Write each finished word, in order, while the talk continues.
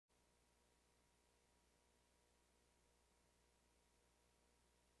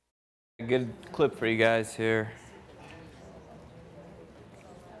Good clip for you guys here.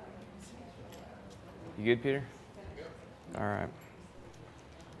 You good, Peter? All right.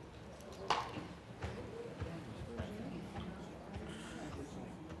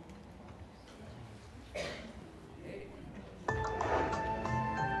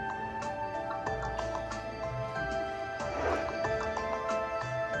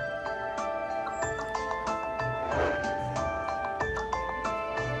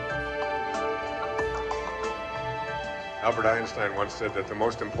 Albert Einstein once said that the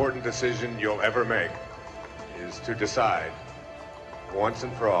most important decision you'll ever make is to decide once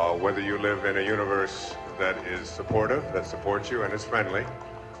and for all whether you live in a universe that is supportive, that supports you and is friendly,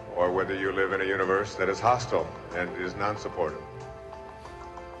 or whether you live in a universe that is hostile and is non-supportive.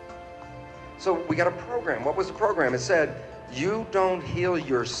 So we got a program. What was the program? It said, you don't heal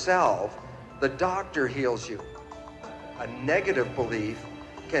yourself, the doctor heals you. A negative belief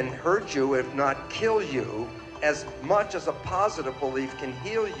can hurt you, if not kill you, as much as a positive belief can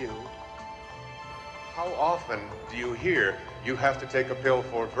heal you. How often do you hear you have to take a pill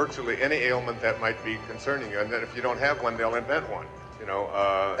for virtually any ailment that might be concerning you, and then if you don't have one, they'll invent one, you know?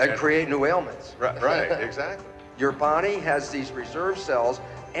 And create new ailments. Right, exactly. Your body has these reserve cells,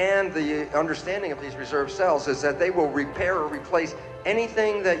 and the understanding of these reserve cells is that they will repair or replace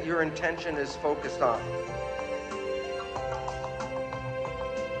anything that your intention is focused on.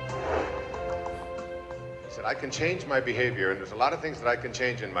 I can change my behavior, and there's a lot of things that I can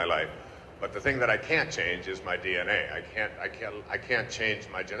change in my life, but the thing that I can't change is my DNA. I can't change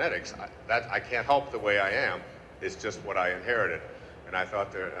my genetics. I can't help the way I am. It's just what I inherited. And I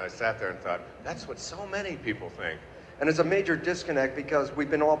sat there and thought, that's what so many people think. And it's a major disconnect because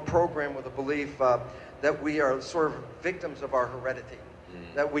we've been all programmed with a belief that we are sort of victims of our heredity,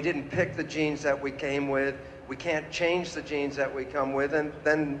 that we didn't pick the genes that we came with, we can't change the genes that we come with, and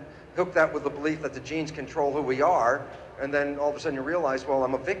then hook that with the belief that the genes control who we are, and then all of a sudden you realize, well,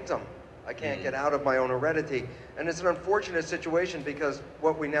 I'm a victim. I can't get out of my own heredity. And it's an unfortunate situation because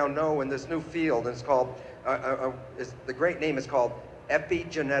what we now know in this new field is called, the great name is called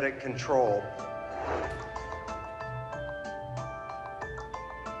epigenetic control.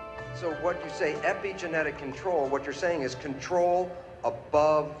 So what you say epigenetic control, what you're saying is control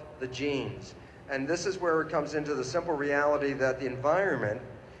above the genes. And this is where it comes into the simple reality that the environment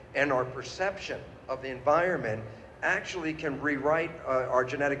and our perception of the environment actually can rewrite our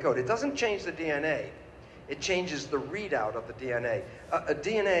genetic code. It doesn't change the DNA. It changes the readout of the DNA.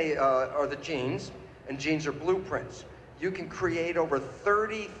 DNA are the genes, and genes are blueprints. You can create over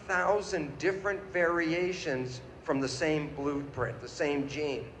 30,000 different variations from the same blueprint, the same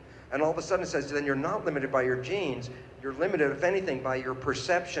gene. And all of a sudden it says, then you're not limited by your genes. You're limited, if anything, by your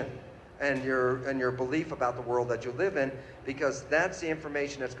perception and your belief about the world that you live in, because that's the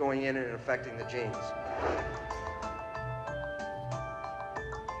information that's going in and affecting the genes.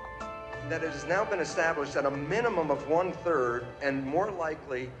 That it has now been established that a minimum of 1/3 and more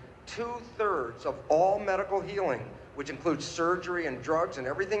likely 2/3 of all medical healing, which includes surgery and drugs and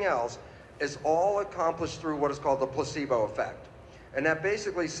everything else, is all accomplished through what is called the placebo effect. And that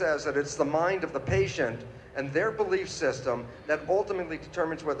basically says that it's the mind of the patient and their belief system that ultimately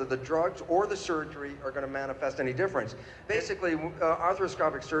determines whether the drugs or the surgery are going to manifest any difference. Basically,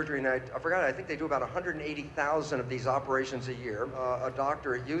 arthroscopic surgery, and I forgot, I think they do about 180,000 of these operations a year. A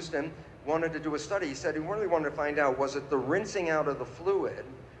doctor at Houston wanted to do a study. He said he really wanted to find out, was it the rinsing out of the fluid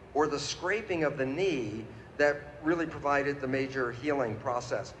or the scraping of the knee that really provided the major healing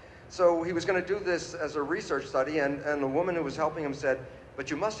process. So he was going to do this as a research study, and the woman who was helping him said,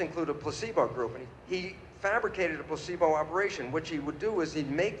 but you must include a placebo group. And he fabricated a placebo operation. What he would do is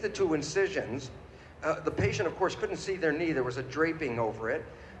he'd make the 2 incisions. The patient, of course, couldn't see their knee. There was a draping over it.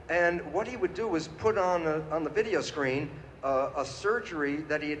 And what he would do was put on the video screen a surgery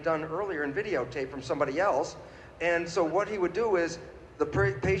that he had done earlier in videotape from somebody else. And so what he would do is the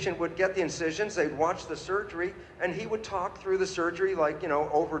patient would get the incisions, they'd watch the surgery, and he would talk through the surgery like, you know,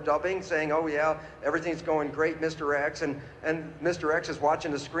 overdubbing, saying, oh yeah, everything's going great, Mr. X, and Mr. X is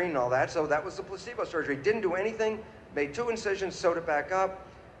watching the screen and all that. So that was the placebo surgery. Didn't do anything, made 2 incisions, sewed it back up.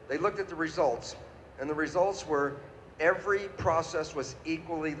 They looked at the results, and the results were every process was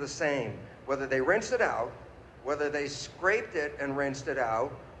equally the same. Whether they rinsed it out, whether they scraped it and rinsed it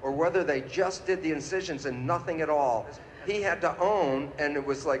out, or whether they just did the incisions and nothing at all. He had to own, and it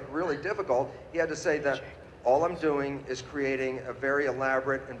was like really difficult, he had to say that all I'm doing is creating a very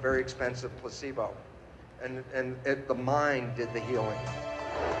elaborate and very expensive placebo. And the mind did the healing.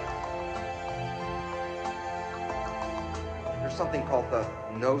 There's something called the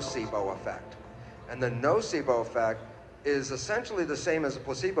nocebo effect. And the nocebo effect is essentially the same as a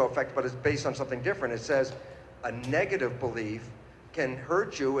placebo effect, but it's based on something different. It says a negative belief can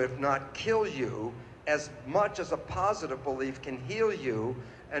hurt you, if not kill you, as much as a positive belief can heal you.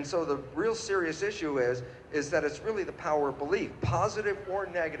 And so the real serious issue is that it's really the power of belief. Positive or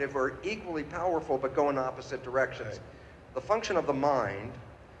negative are equally powerful, but go in opposite directions. Right. The function of the mind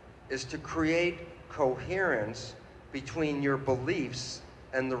is to create coherence between your beliefs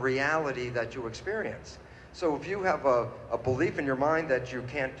and the reality that you experience. So if you have a belief in your mind that you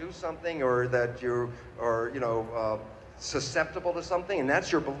can't do something, or that you are, susceptible to something, and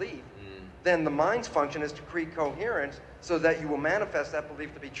that's your belief, then the mind's function is to create coherence so that you will manifest that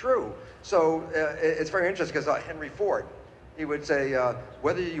belief to be true. So it's very interesting, because Henry Ford, he would say,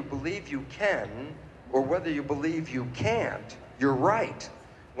 whether you believe you can or whether you believe you can't, you're right.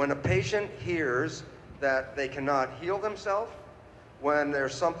 When a patient hears that they cannot heal themselves, when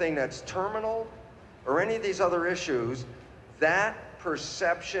there's something that's terminal, or any of these other issues, that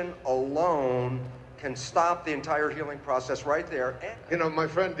perception alone can stop the entire healing process right there. You know, my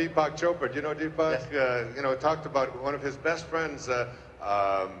friend Deepak Chopra, do you know Deepak? Yes. Talked about one of his best friends.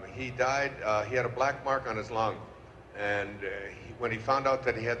 He died, he had a black mark on his lung. And when he found out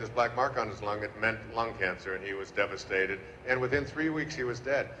that he had this black mark on his lung, it meant lung cancer, and he was devastated. And within 3 weeks, he was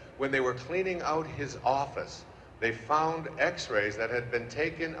dead. When they were cleaning out his office, they found x-rays that had been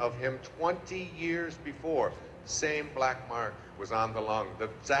taken of him 20 years before. Same black mark was on the lung, the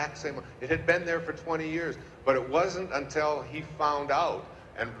exact same. It had been there for 20 years, but it wasn't until he found out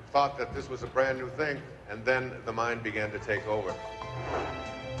and thought that this was a brand new thing, and then the mind began to take over.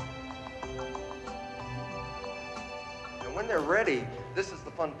 And when they're ready, this is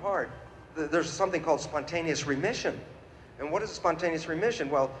the fun part. There's something called spontaneous remission. And what is a spontaneous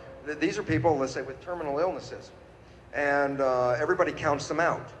remission? Well, these are people, let's say, with terminal illnesses. And everybody counts them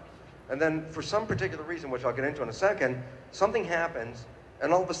out. And then for some particular reason, which I'll get into in a second, something happens,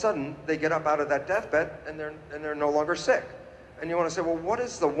 and all of a sudden they get up out of that deathbed and they're no longer sick. And you want to say, well, what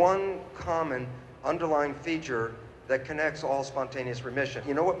is the one common underlying feature that connects all spontaneous remission?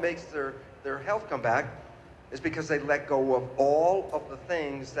 You know what makes their health come back is because they let go of all of the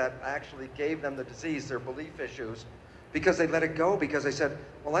things that actually gave them the disease, their belief issues, because they let it go, because they said,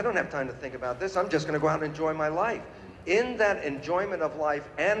 well, I don't have time to think about this. I'm just going to go out and enjoy my life. In that enjoyment of life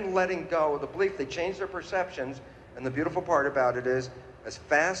and letting go of the belief, they change their perceptions. And the beautiful part about it is, as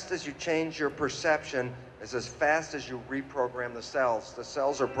fast as you change your perception is as fast as you reprogram the cells. The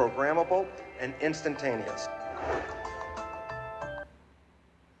cells are programmable and instantaneous.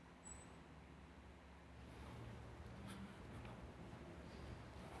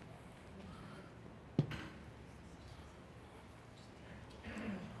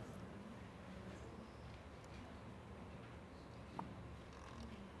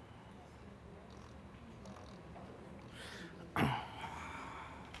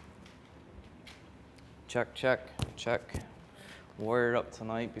 Check, check, check. Wire it up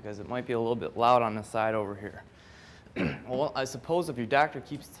tonight because it might be a little bit loud on the side over here. Well, I suppose if your doctor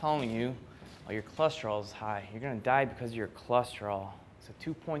keeps telling you, oh, your cholesterol is high, you're going to die because of your cholesterol. So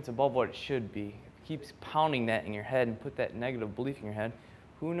 2 points above what it should be. If it keeps pounding that in your head and put that negative belief in your head,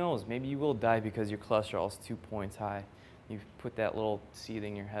 who knows? Maybe you will die because your cholesterol is 2 points high. You put that little seed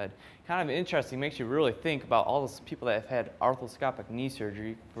in your head. Kind of interesting, makes you really think about all those people that have had arthroscopic knee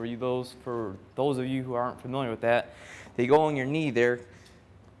surgery. For those of you who aren't familiar with that, they go on your knee there,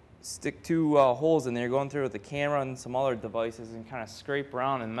 stick two holes in there, going through with the camera and some other devices, and kind of scrape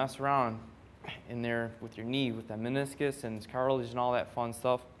around and mess around in there with your knee, with the meniscus and cartilage and all that fun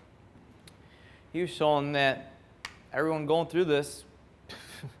stuff. He was showing that everyone going through this,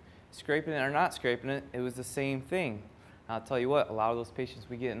 scraping it or not scraping it, it was the same thing. I'll tell you what, a lot of those patients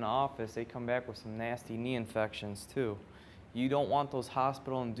we get in the office, they come back with some nasty knee infections too. You don't want those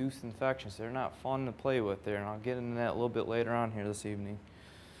hospital-induced infections. They're not fun to play with there, and I'll get into that a little bit later on here this evening.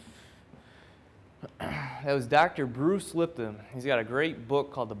 That was Dr. Bruce Lipton. He's got a great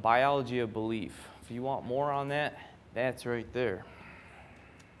book called The Biology of Belief. If you want more on that, that's right there.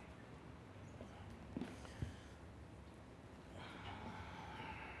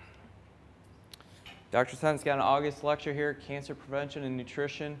 Dr. Sen's got an August lecture here, Cancer Prevention and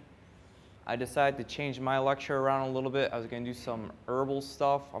Nutrition. I decided to change my lecture around a little bit. I was going to do some herbal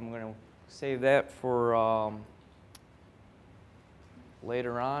stuff. I'm going to save that for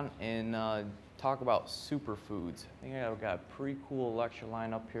later on and talk about superfoods. I think I've got a pretty cool lecture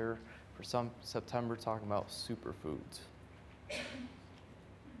line up here for September talking about superfoods.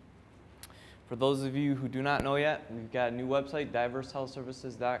 For those of you who do not know yet, we've got a new website,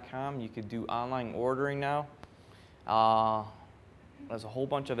 diversehealthservices.com. You could do online ordering now. There's a whole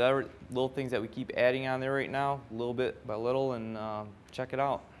bunch of other little things that we keep adding on there right now, little bit by little, and check it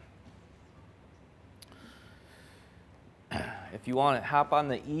out. If you want to hop on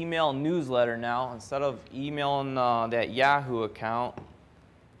the email newsletter now, instead of emailing that Yahoo account,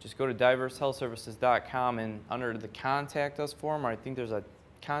 just go to diversehealthservices.com, and under the contact us form, or I think there's a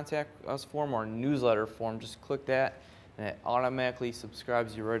contact us form or newsletter form, just click that and it automatically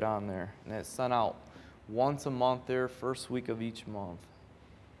subscribes you right on there. And it's sent out once a month there, first week of each month.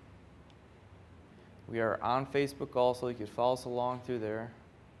 We are on Facebook also. You can follow us along through there.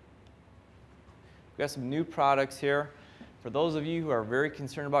 We've got some new products here. For those of you who are very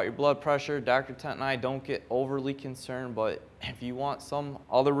concerned about your blood pressure, Dr. Tent and I don't get overly concerned, but if you want some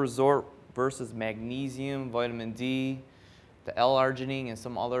other resort versus magnesium, vitamin D, the L-arginine, and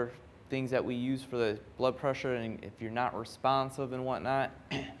some other things that we use for the blood pressure, and if you're not responsive and whatnot,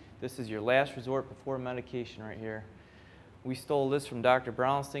 this is your last resort before medication right here. We stole this from Dr.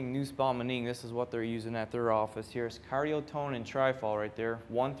 Brownstein, Nussbaum, Manning. This is what they're using at their office here. It's Cardiotone and Trifol right there.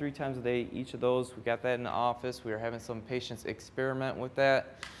 1-3 times a day, each of those. We got that in the office. We are having some patients experiment with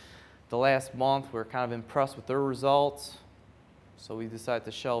that. The last month, we were kind of impressed with their results, so we decided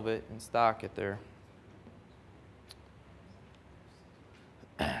to shelve it and stock it there.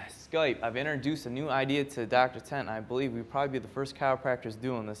 Skype. I've introduced a new idea to Dr. Tent, and I believe we'll probably be the first chiropractors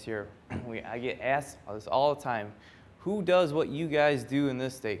doing this here. I get asked this all the time. Who does what you guys do in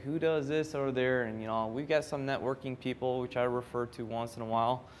this state? Who does this over there? And you know, we've got some networking people we try to refer to once in a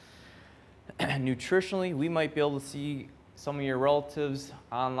while. Nutritionally, we might be able to see some of your relatives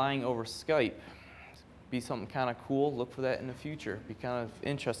online over Skype. Be something kind of cool. Look for that in the future. Be kind of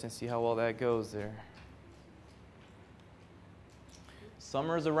interesting to see how well that goes there.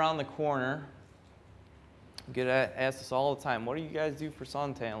 Summer's around the corner. We get asked this all the time. What do you guys do for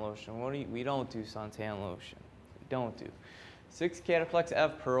suntan lotion? We don't do suntan lotion. Don't do. 6 Cataplex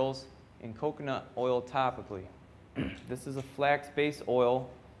F pearls in coconut oil topically. This is a flax-based oil,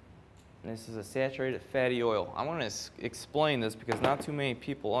 and this is a saturated fatty oil. I want to explain this because not too many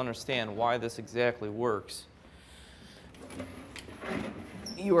people understand why this exactly works.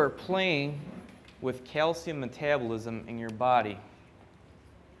 You are playing with calcium metabolism in your body.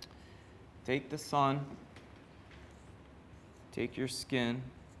 Take the sun, take your skin,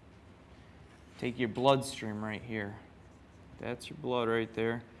 take your bloodstream right here. That's your blood right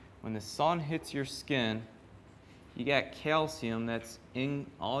there. When the sun hits your skin, you got calcium that's in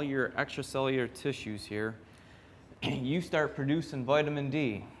all your extracellular tissues here. You start producing vitamin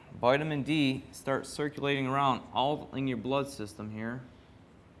D. Vitamin D starts circulating around all in your blood system here.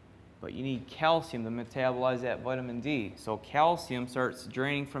 But you need calcium to metabolize that vitamin D. So calcium starts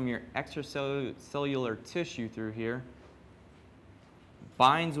draining from your extracellular tissue through here,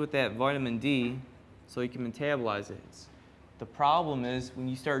 binds with that vitamin D so you can metabolize it. The problem is when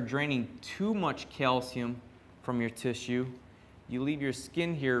you start draining too much calcium from your tissue, you leave your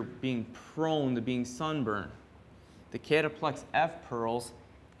skin here being prone to being sunburned. The Cataplex F pearls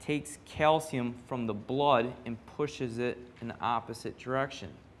takes calcium from the blood and pushes it in the opposite direction.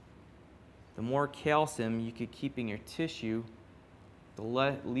 The more calcium you could keep in your tissue,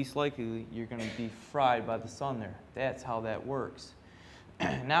 the least likely you're going to be fried by the sun there. That's how that works.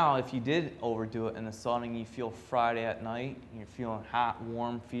 Now, if you did overdo it in the sun and you feel fried at night, and you're feeling hot,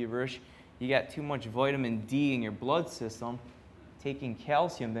 warm, feverish, you got too much vitamin D in your blood system, taking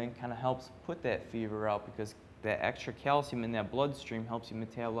calcium then kind of helps put that fever out because that extra calcium in that bloodstream helps you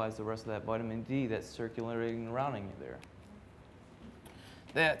metabolize the rest of that vitamin D that's circulating around in you there.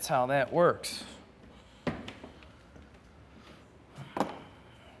 That's how that works.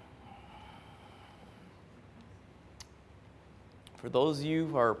 For those of you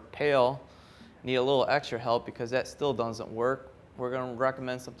who are pale, need a little extra help because that still doesn't work, we're going to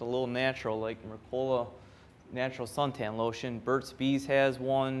recommend something a little natural like Mercola Natural Suntan Lotion. Burt's Bees has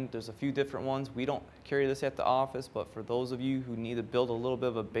one. There's a few different ones. We don't carry this at the office, but for those of you who need to build a little bit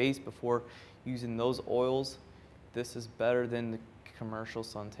of a base before using those oils, this is better than the commercial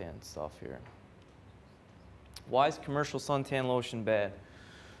suntan stuff here. Why is commercial suntan lotion bad?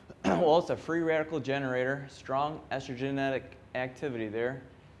 Well, it's a free radical generator, strong estrogenic activity there.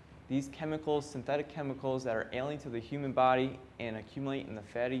 These chemicals, synthetic chemicals that are alien to the human body and accumulate in the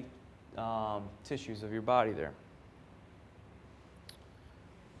fatty tissues of your body there.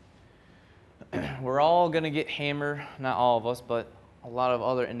 We're all going to get hammered, not all of us, but a lot of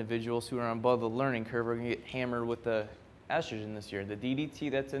other individuals who are above the learning curve are going to get hammered with the estrogen this year. The DDT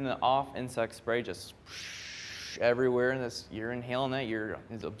that's in the off insect spray just everywhere, and you're inhaling that, you're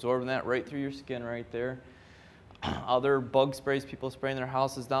absorbing that right through your skin right there. Other bug sprays, people spraying their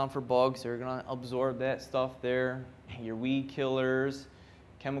houses down for bugs, they're going to absorb that stuff there. your weed killers,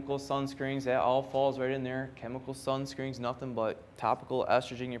 chemical sunscreens, that all falls right in there. Chemical sunscreens, nothing but topical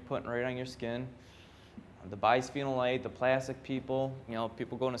estrogen you're putting right on your skin. The bisphenol A, the plastic people, you know,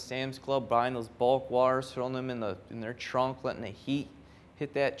 people going to Sam's Club, buying those bulk waters, throwing them in their trunk, letting the heat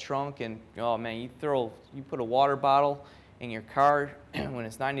hit that trunk, and oh man, you put a water bottle in your car when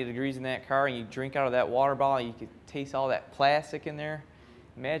it's 90 degrees in that car, and you drink out of that water bottle, you could taste all that plastic in there.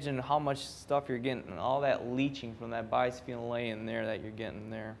 Imagine how much stuff you're getting, and all that leaching from that bisphenol A in there that you're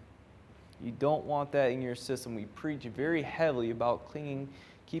getting there. You don't want that in your system. We preach very heavily about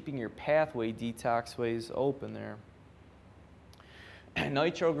keeping your pathway detoxways open there.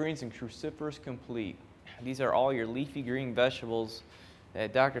 Nitro greens and cruciferous complete. These are all your leafy green vegetables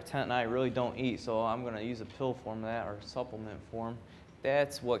that Dr. Tent and I really don't eat, so I'm going to use a pill form of that or a supplement form.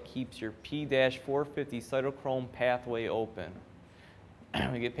 That's what keeps your P-450 cytochrome pathway open.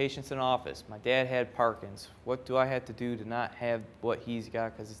 We get patients in office. My dad had Parkinson's. What do I have to do to not have what he's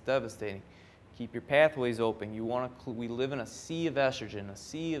got, because it's devastating? Keep your pathways open. We live in a sea of estrogen, a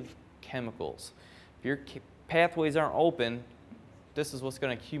sea of chemicals. If your pathways aren't open, this is what's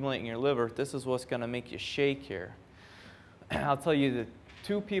going to accumulate in your liver. This is what's going to make you shake here. I'll tell you the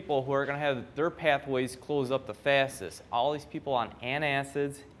two people who are going to have their pathways closed up the fastest, all these people on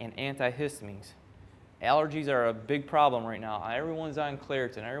antacids and antihistamines. Allergies are a big problem right now. Everyone's on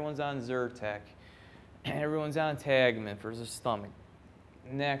Claritin, everyone's on Zyrtec, everyone's on Tagamet for the stomach.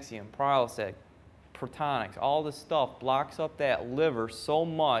 Nexium, Prilosec, Protonics, all this stuff blocks up that liver so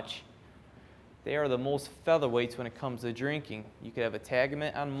much. They are the most featherweights when it comes to drinking. You could have a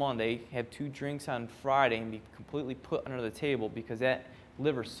Tagamet on Monday, have 2 drinks on Friday, and be completely put under the table because that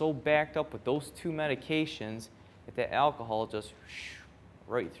liver's so backed up with those 2 medications that that alcohol just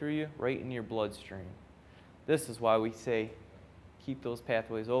right through you, right in your bloodstream. This is why we say keep those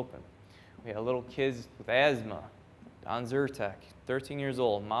pathways open. We have little kids with asthma on Zyrtec, 13 years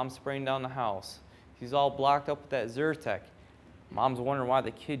old, mom's spraying down the house. He's all blocked up with that Zyrtec. Mom's wondering why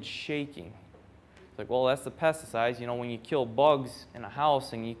the kid's shaking. It's like, well, that's the pesticides. You know, when you kill bugs in a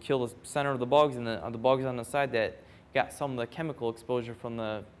house and you kill the center of the bugs and the bugs on the side that got some of the chemical exposure from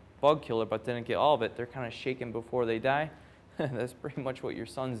the bug killer but didn't get all of it, they're kind of shaking before they die. That's pretty much what your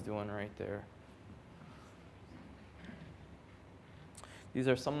son's doing right there. These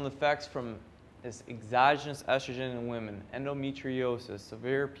are some of the effects from this exogenous estrogen in women: endometriosis,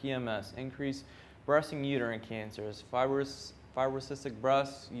 severe PMS, increased breast and uterine cancers, fibrocystic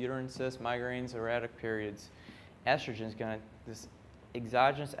breasts, uterine cysts, migraines, erratic periods. This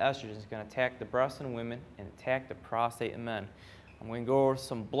exogenous estrogen is going to attack the breasts in women and attack the prostate in men. I'm going to go over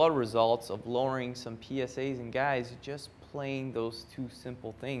some blood results of lowering some PSAs in guys, just plain those 2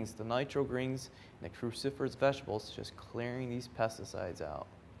 simple things: the nitro greens and the cruciferous vegetables, just clearing these pesticides out.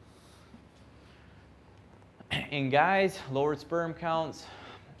 In guys, lowered sperm counts,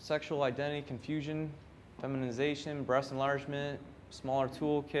 sexual identity confusion, feminization, breast enlargement, smaller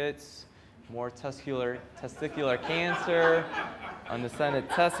toolkits, more testicular cancer, undescended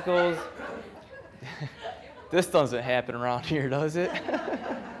testicles. This doesn't happen around here, does it?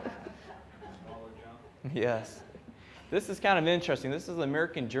 Yes. This is kind of interesting. This is the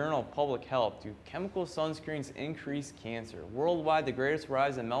American Journal of Public Health. Do chemical sunscreens increase cancer? Worldwide, the greatest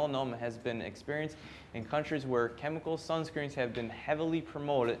rise in melanoma has been experienced in countries where chemical sunscreens have been heavily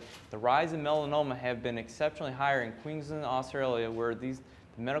promoted. The rise in melanoma have been exceptionally higher in Queensland, Australia, where the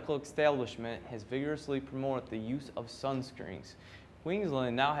medical establishment has vigorously promoted the use of sunscreens.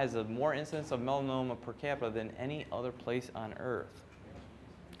 Queensland now has more incidence of melanoma per capita than any other place on earth.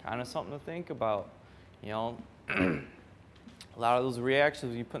 Kind of something to think about, you know. A lot of those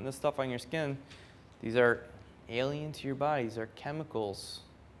reactions when you put this stuff on your skin, these are alien to your body. These are chemicals.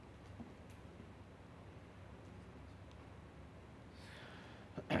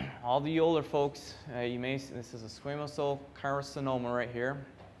 All the older folks, this is a squamous cell carcinoma right here.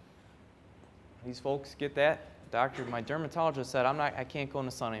 These folks get that. My dermatologist said, I can't go in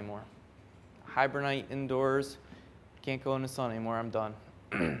the sun anymore. Hibernate indoors, can't go in the sun anymore, I'm done.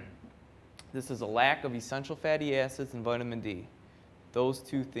 This is a lack of essential fatty acids and vitamin D. Those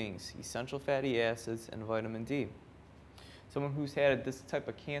 2 things, essential fatty acids and vitamin D. Someone who's had this type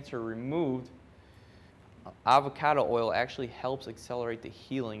of cancer removed, avocado oil actually helps accelerate the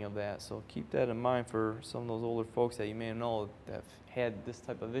healing of that. So keep that in mind for some of those older folks that you may know that have had this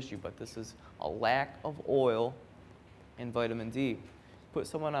type of issue. But this is a lack of oil and vitamin D. Put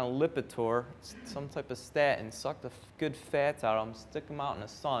someone on Lipitor, some type of statin, suck the good fats out of them, stick them out in the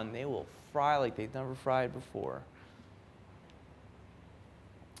sun, they will fry like they've never fried before.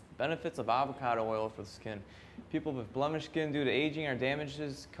 Benefits of avocado oil for the skin. People with blemished skin due to aging or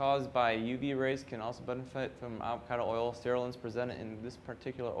damages caused by UV rays can also benefit from avocado oil. Sterolins presented in this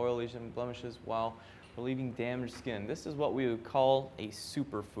particular oil lesion blemishes while relieving damaged skin. This is what we would call a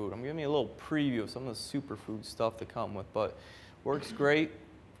superfood. I'm giving you a little preview of some of the superfood stuff to come with, but works great.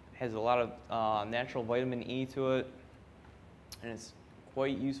 Has a lot of natural vitamin E to it, and it's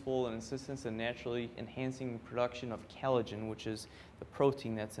quite useful in assistance in naturally enhancing production of collagen, which is the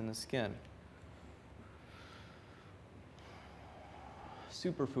protein that's in the skin.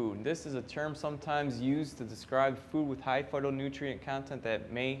 Superfood. This is a term sometimes used to describe food with high phytonutrient content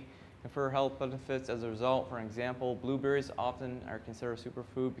that may confer health benefits as a result. For example, blueberries often are considered a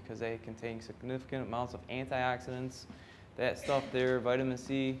superfood because they contain significant amounts of antioxidants, that stuff there, vitamin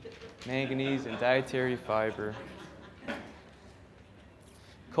C, manganese, and dietary fiber.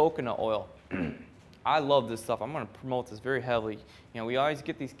 Coconut oil. I love this stuff. I'm going to promote this very heavily. You know, we always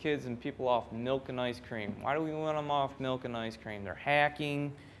get these kids and people off milk and ice cream. Why do we want them off milk and ice cream? They're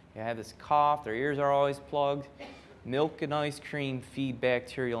hacking, they have this cough, their ears are always plugged. Milk and ice cream feed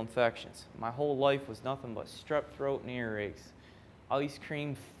bacterial infections. My whole life was nothing but strep throat and earaches. Ice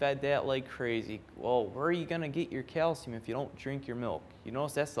cream fed that like crazy. Well, where are you going to get your calcium if you don't drink your milk? You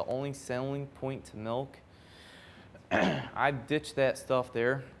notice that's the only selling point to milk? I've ditched that stuff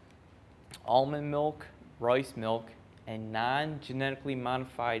there. Almond milk, rice milk, and non-genetically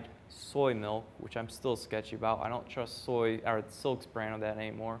modified soy milk, which I'm still sketchy about. I don't trust soy or Silk's brand of that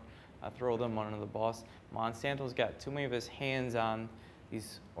anymore. I throw them under the bus. Monsanto's got too many of his hands on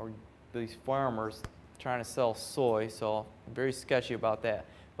these farmers trying to sell soy, so I'm very sketchy about that.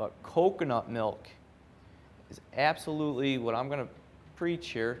 But coconut milk is absolutely what I'm going to preach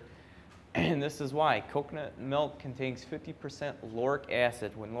here. And this is why. Coconut milk contains 50% lauric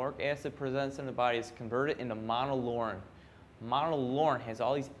acid. When lauric acid presents in the body, it's converted into monolaurin. Monolaurin has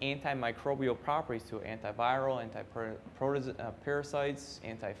all these antimicrobial properties to it: antiviral, anti-parasites,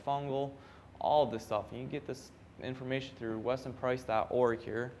 antifungal, all of this stuff. And you can get this information through westonprice.org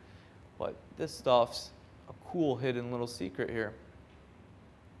here. But this stuff's a cool hidden little secret here.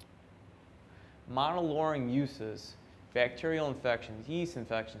 Monolaurin uses: bacterial infections, yeast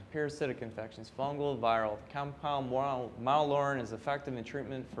infections, parasitic infections, fungal, viral. The compound monolaurin is effective in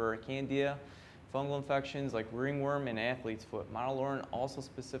treatment for candida, fungal infections like ringworm and athlete's foot. Monolaurin also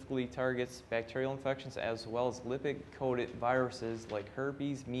specifically targets bacterial infections as well as lipid-coated viruses like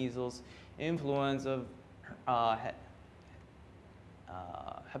herpes, measles, influenza,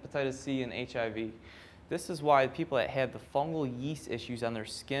 hepatitis C, and HIV. This is why people that have the fungal yeast issues on their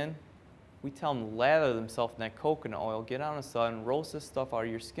skin, we tell them to lather themselves in that coconut oil, get out in the sun, roast this stuff out of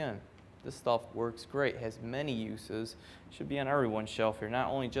your skin. This stuff works great, has many uses. Should be on everyone's shelf here, not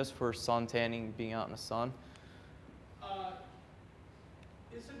only just for sun tanning, being out in the sun.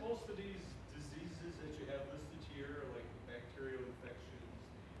 Isn't most of these diseases that you have listed here, like bacterial infections,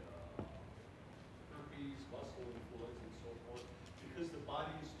 herpes, muscle influenza, and so forth, because the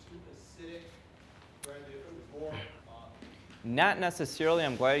body is too acidic? Right? If it was more Not necessarily.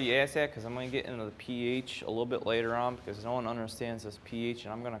 I'm glad you asked that, because I'm going to get into the pH a little bit later on, because no one understands this pH,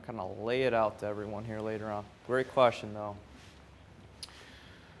 and I'm going to kind of lay it out to everyone here later on. Great question, though.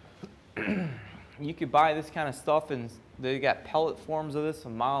 You could buy this kind of stuff, and they got pellet forms of this,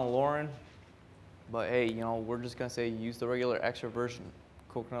 some monolaurin. But hey, you know, we're just going to say use the regular extra virgin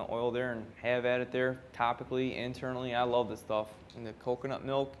coconut oil there and have at it there, topically, internally. I love this stuff. And the coconut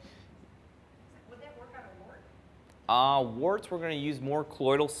milk. Warts, we're going to use more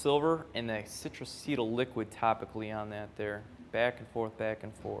colloidal silver and the citrucetal liquid topically on that there. Back and forth, back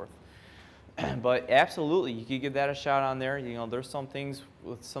and forth. But absolutely, you could give that a shot on there. You know, there's some things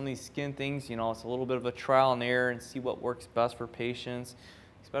with some of these skin things, you know, it's a little bit of a trial and error and see what works best for patients,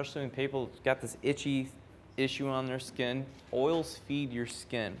 especially when people got this itchy issue on their skin. Oils feed your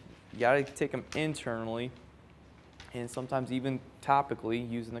skin. You got to take them internally and sometimes even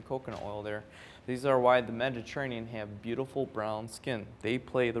topically using the coconut oil there. These are why the Mediterranean have beautiful brown skin. They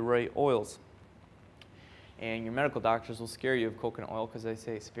play the right oils. And your medical doctors will scare you of coconut oil because they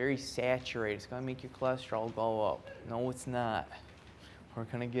say it's very saturated. It's going to make your cholesterol go up. No, it's not. We're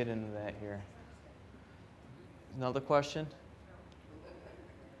going to get into that here. Another question?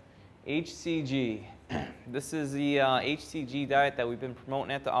 HCG. This is the HCG diet that we've been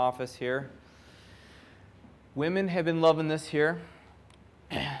promoting at the office here. Women have been loving this here.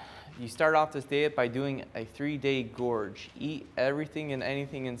 You start off this diet by doing a 3-day gorge. Eat everything and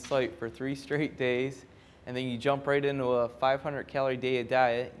anything in sight for 3 straight days, and then you jump right into a 500-calorie day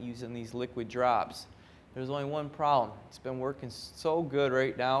diet using these liquid drops. There's only one problem. It's been working so good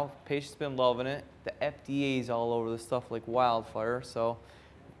right now. Patients been loving it. The FDA's all over this stuff like wildfire, so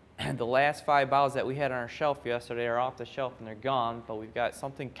the last 5 bottles that we had on our shelf yesterday are off the shelf and they're gone, but we've got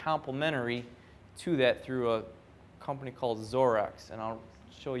something complementary to that through a company called Zorex, and I'll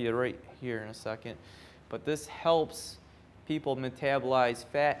show you right here in a second. But this helps people metabolize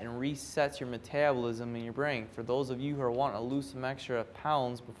fat and resets your metabolism in your brain. For those of you who are wanting to lose some extra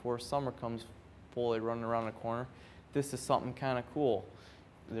pounds before summer comes fully running around the corner, this is something kind of cool.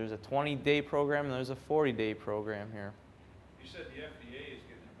 There's a 20-day program and there's a 40-day program here. You said the FDA is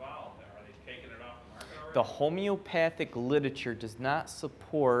getting involved. Are they taking it off the market already? The homeopathic literature does not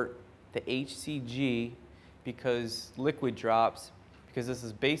support the HCG because liquid drops, because this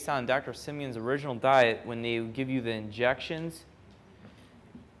is based on Dr. Simeon's original diet. When they give you the injections,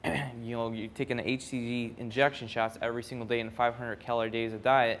 you know, you're taking the HCG injection shots every single day in 500 calorie days of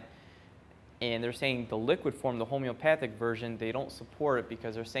diet, and they're saying the liquid form, the homeopathic version, they don't support it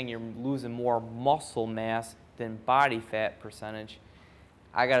because they're saying you're losing more muscle mass than body fat percentage.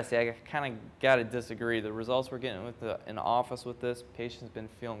 I gotta say, I kind of gotta disagree. The results we're getting with in the office with this, patient's been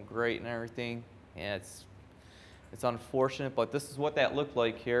feeling great and everything, and it's unfortunate, but this is what that looked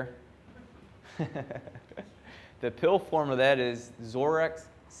like here. The pill form of that is Zorex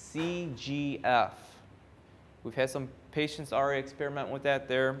CGF. We've had some patients already experiment with that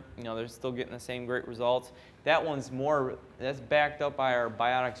there. You know, they're still getting the same great results. That one's more, that's backed up by our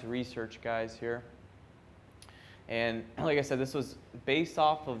biotics research guys here. And like I said, this was based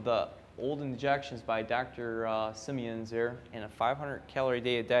off of the old injections by Dr. Simeon's there in a 500 calorie a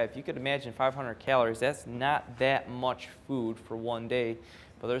day diet. If you could imagine 500 calories, that's not that much food for one day.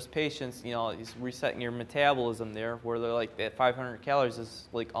 But there's patients, you know, it's resetting your metabolism there where they're like, that 500 calories is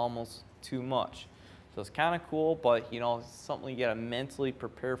like almost too much. So it's kind of cool, but you know, it's something you gotta mentally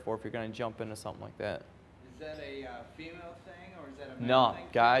prepare for if you're gonna jump into something like that. Is that a female thing or is that a male No, thing?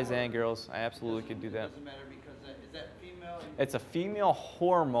 guys and girls, I absolutely could do that. It doesn't matter because is that female? It's a female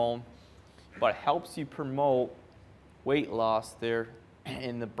hormone, but it helps you promote weight loss there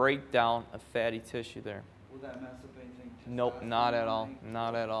in the breakdown of fatty tissue there. Will that mess up anything? Nope, not at all,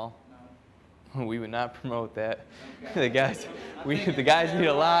 not at all. No? We would not promote that. Okay. The guys need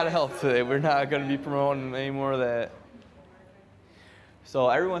a lot of help today. We're not going to be promoting any more of that. So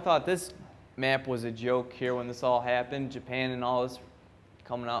everyone thought this map was a joke here when this all happened. Japan and all this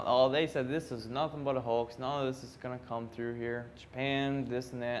coming out. Oh, they said this is nothing but a hoax. None of this is going to come through here. Japan,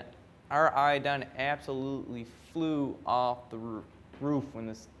 this and that. Our iodine absolutely flew off the roof when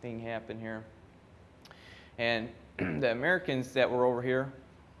this thing happened here. And the Americans that were over here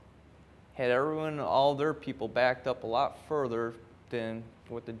had everyone, all their people backed up a lot further than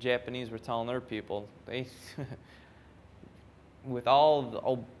what the Japanese were telling their people. They, with all the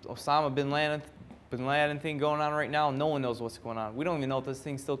Osama bin Laden thing going on right now, no one knows what's going on. We don't even know if this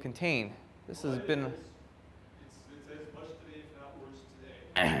thing's still contained. This has been. It's as much today, if not worse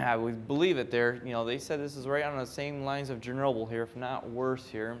today. I would believe it there. You know, they said this is right on the same lines of Chernobyl here, if not worse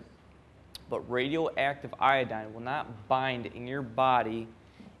here. But radioactive iodine will not bind in your body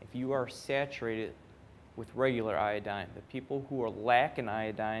if you are saturated with regular iodine. The people who are lacking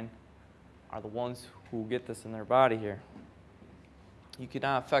iodine are the ones who get this in their body here. You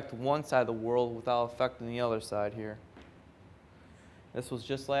cannot affect one side of the world without affecting the other side here. This was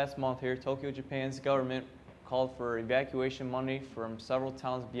just last month here. Tokyo, Japan's government called for evacuation money from several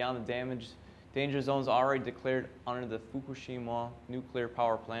towns beyond the danger zones already declared under the Fukushima nuclear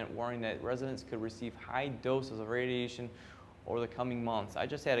power plant, warning that residents could receive high doses of radiation over the coming months. I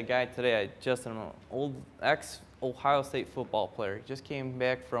just had a guy today, Justin, an old ex-Ohio State football player. He just came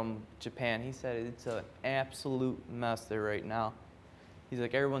back from Japan. He said it's an absolute mess there right now. He's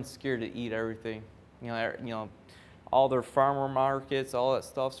like, everyone's scared to eat everything. You know, all their farmer markets, all that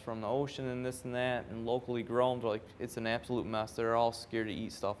stuff's from the ocean and this and that, and locally grown. They're like, it's an absolute mess. They're all scared to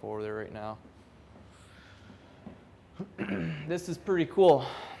eat stuff over there right now. This is pretty cool.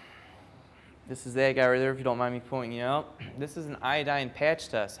 This is that guy right there, if you don't mind me pointing you out. This is an iodine patch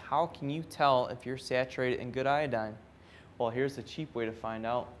test. How can you tell if you're saturated in good iodine? Well, here's the cheap way to find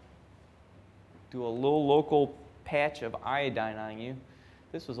out. Do a little local patch of iodine on you.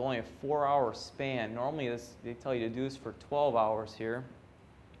 This was only a 4-hour span. Normally they tell you to do this for 12 hours here.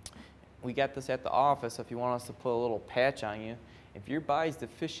 We got this at the office if you want us to put a little patch on you. If your body's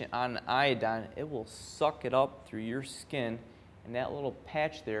deficient on iodine, it will suck it up through your skin, and that little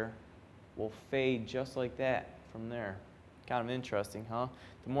patch there will fade just like that from there. Kind of interesting, huh?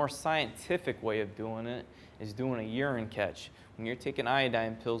 The more scientific way of doing it is doing a urine catch. When you're taking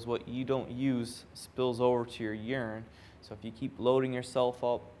iodine pills, what you don't use spills over to your urine. So if you keep loading yourself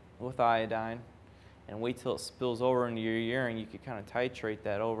up with iodine and wait till it spills over into your urine, you can kind of titrate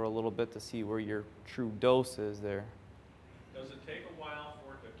that over a little bit to see where your true dose is there. Does it take a while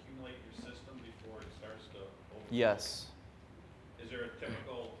for it to accumulate Yes. Is there a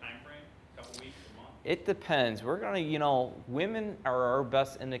typical time frame? A couple weeks, a month? It depends. We're gonna, you know, women are our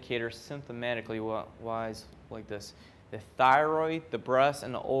best indicator symptomatically wise like this. The thyroid, the breast,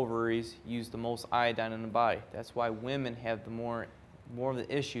 and the ovaries use the most iodine in the body. That's why women have the more of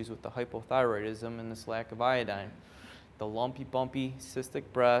the issues with the hypothyroidism and this lack of iodine. The lumpy, bumpy, cystic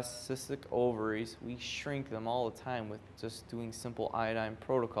breasts, cystic ovaries, we shrink them all the time with just doing simple iodine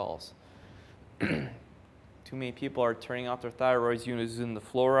protocols. Too many people are turning off their thyroids using the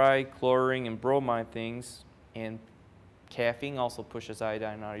fluoride, chlorine, and bromide things, and caffeine also pushes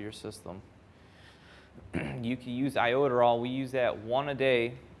iodine out of your system. You can use iodoral. We use that 1 a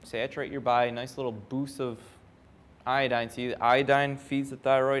day. Saturate your body, nice little boost of iodine. See, iodine feeds the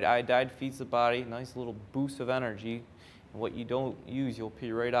thyroid, iodine feeds the body, nice little boost of energy. And what you don't use, you'll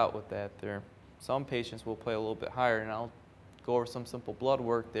pee right out with that there. Some patients will play a little bit higher, and I'll go over some simple blood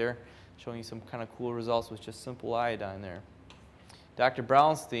work there, showing you some kind of cool results with just simple iodine there. Dr.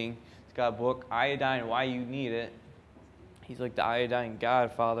 Brownstein has got a book, Iodine, Why You Need It. He's like the iodine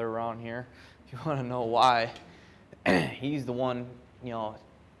godfather around here. If you want to know why, he's the one, you know,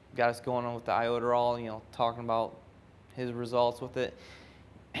 got us going on with the iodoral, you know, talking about his results with it.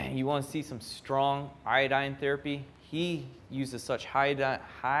 You want to see some strong iodine therapy? He uses such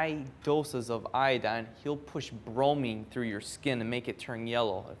high doses of iodine, he'll push bromine through your skin and make it turn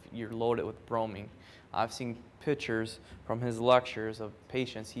yellow if you're loaded with bromine. I've seen pictures from his lectures of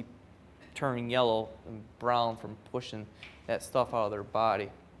patients he turning yellow and brown from pushing that stuff out of their body.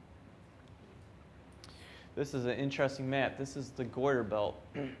 This is an interesting map. This is the goiter belt.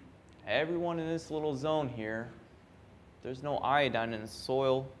 Everyone in this little zone here, there's no iodine in the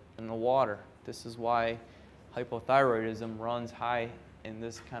soil and the water. This is why hypothyroidism runs high in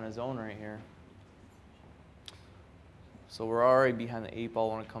this kind of zone right here. So we're already behind the 8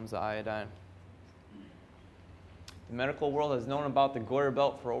 ball when it comes to iodine. The medical world has known about the goiter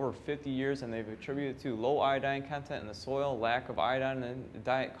belt for over 50 years, and they've attributed it to low iodine content in the soil, lack of iodine in the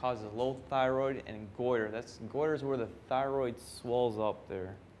diet causes low thyroid and goiter. Goiter is where the thyroid swells up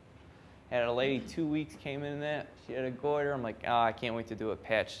there. Had a lady 2 weeks came in that, she had a goiter. I'm like, I can't wait to do a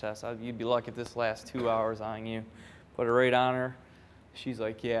patch test. You'd be lucky if this lasts 2 hours on you. Put it right on her. She's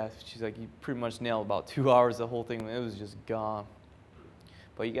like, yeah. She's like, you pretty much nailed about 2 hours, the whole thing. It was just gone.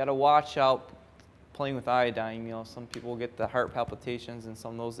 But you got to watch out playing with iodine. You know, some people get the heart palpitations and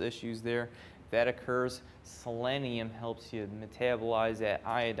some of those issues there. If that occurs, selenium helps you metabolize that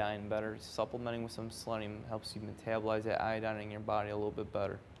iodine better. Supplementing with some selenium helps you metabolize that iodine in your body a little bit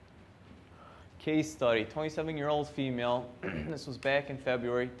better. Case study, 27-year-old female, this was back in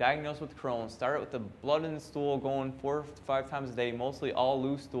February, diagnosed with Crohn's. Started with the blood in the stool going 4 to 5 times a day, mostly all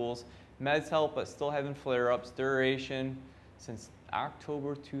loose stools. Meds help, but still having flare-ups. Duration since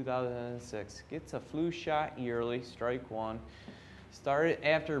October 2006. Gets a flu shot yearly, strike 1. Started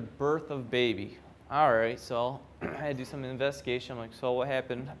after birth of baby. All right, so I had to do some investigation. I'm like, so what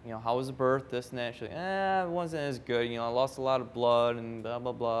happened? You know, how was the birth? This and that. She's like, it wasn't as good. You know, I lost a lot of blood and blah,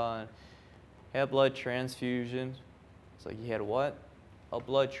 blah, blah. And had a blood transfusion. It's like, you had what? A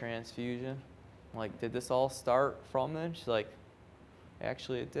blood transfusion. I'm like, did this all start from then? She's like,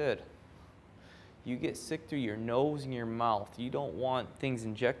 actually it did. You get sick through your nose and your mouth. You don't want things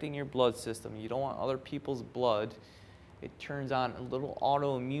injecting your blood system. You don't want other people's blood. It turns on little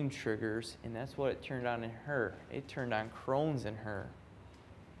autoimmune triggers, and that's what it turned on in her. It turned on Crohn's in her.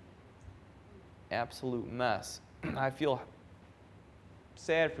 Absolute mess. I feel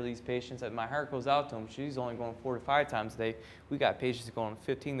sad for these patients that my heart goes out to them. She's only going 4 to 5 times a day. We got patients going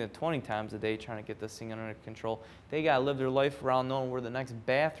 15 to 20 times a day trying to get this thing under control. They got to live their life around knowing where the next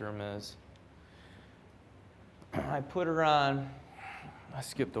bathroom is. I put her on, I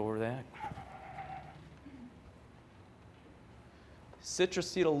skipped over that.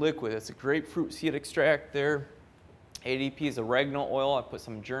 Citruscetal liquid, it's a grapefruit seed extract there. ADP is oregano oil. I put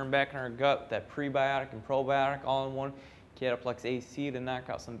some germ back in her gut, that prebiotic and probiotic all in one. Cataplex AC to knock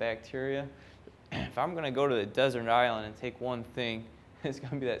out some bacteria. If I'm going to go to the desert island and take one thing, it's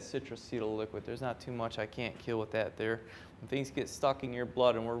going to be that citruscetal liquid. There's not too much I can't kill with that there. When things get stuck in your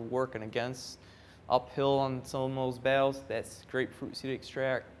blood and we're working against uphill on some of those battles, that grapefruit seed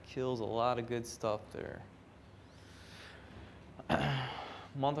extract kills a lot of good stuff there.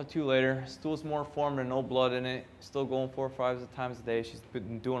 A month or 2 later, stool's more formed and no blood in it. Still going 4 or 5 times a day. She's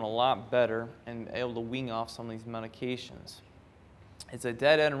been doing a lot better and able to wean off some of these medications. It's a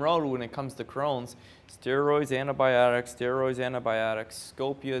dead-end road when it comes to Crohn's. Steroids, antibiotics,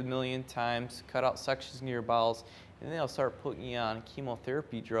 scope you 1,000,000 times, cut out sections in your bowels. and they'll start putting you on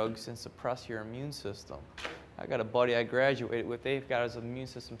chemotherapy drugs and suppress your immune system. I got a buddy I graduated with, they've got his immune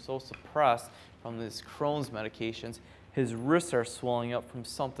system so suppressed from this Crohn's medications, his wrists are swelling up from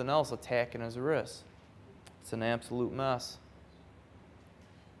something else attacking his wrists. It's an absolute mess.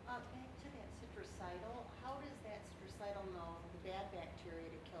 Back to that citricidal, how does that citricidal know the bad bacteria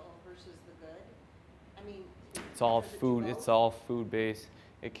to kill versus the good? I mean, It's all does it do food. both? It's all food based.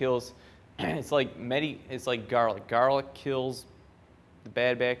 It kills. It's like It's like garlic. Garlic kills the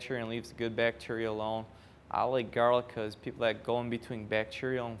bad bacteria and leaves the good bacteria alone. I like garlic because people that go in between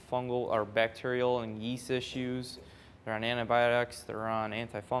bacterial and fungal or bacterial and yeast issues, they're on antibiotics, they're on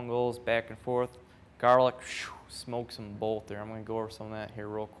antifungals, back and forth. Garlic, whew, smokes them both there. I'm going to go over some of that here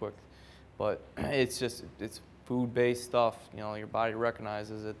real quick. But it's food-based stuff. You know, your body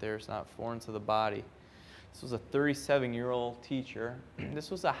recognizes it there. It's not foreign to the body. This was a 37-year-old teacher.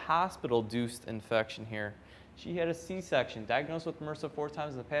 This was a hospital-induced infection here. She had a C-section, diagnosed with MRSA 4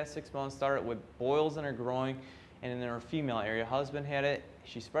 times in the past 6 months, started with boils in her groin and in her female area. Husband had it.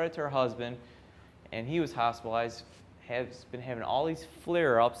 She spread it to her husband, and he was hospitalized. Has been having all these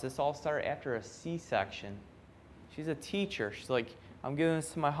flare-ups. This all started after a C-section. She's a teacher. She's like, I'm giving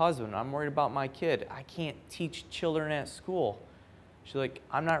this to my husband. I'm worried about my kid. I can't teach children at school. She's like,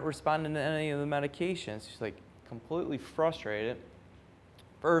 I'm not responding to any of the medications. She's like, completely frustrated.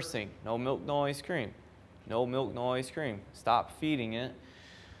 First thing, no milk, no ice cream. No milk, no ice cream. Stop feeding it.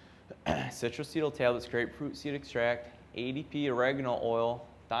 Citruscetal tablets, grapefruit seed extract, ADP, oregano oil,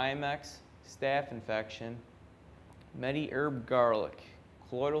 Diamex, staph infection, Medi-herb garlic,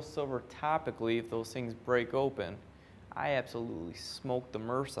 colloidal silver topically if those things break open. I absolutely smoked the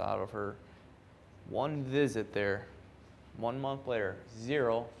MRSA out of her. One visit there, 1 month later,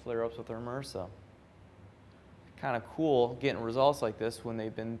 0 flare-ups with her MRSA. Kind of cool getting results like this when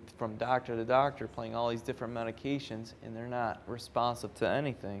they've been from doctor to doctor playing all these different medications and they're not responsive to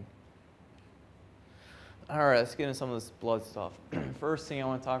anything. All right, let's get into some of this blood stuff. First thing I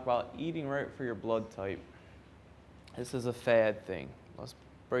want to talk about, eating right for your blood type. This is a fad thing. Let's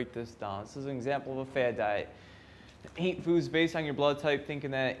break this down. This is an example of a fad diet. Eat foods based on your blood type,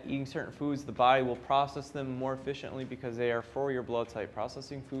 thinking that eating certain foods, the body will process them more efficiently because they are for your blood type.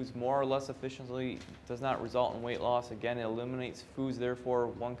 Processing foods more or less efficiently does not result in weight loss. Again, it eliminates foods, therefore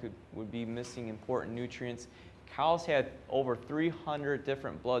one would be missing important nutrients. Cows had over 300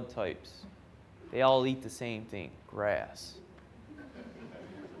 different blood types. They all eat the same thing, grass.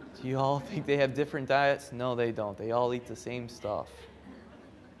 Do you all think they have different diets? No, they don't. They all eat the same stuff.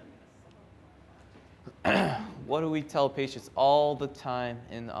 What do we tell patients all the time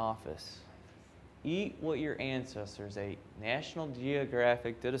in the office? Eat what your ancestors ate. National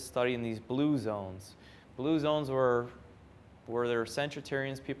Geographic did a study in these blue zones. Blue zones were there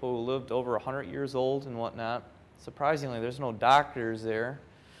centenarians, people who lived over 100 years old and whatnot. Surprisingly, there's no doctors there.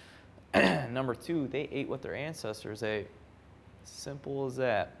 Number 2, they ate what their ancestors ate. Simple as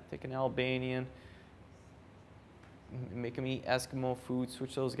that. Take an Albanian, make them eat Eskimo food,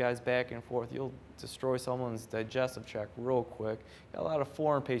 switch those guys back and forth. You'll destroy someone's digestive tract real quick. Got a lot of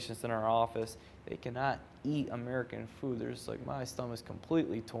foreign patients in our office. They cannot eat American food. They're just like, my stomach's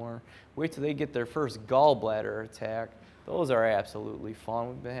completely torn. Wait till they get their first gallbladder attack. Those are absolutely fun.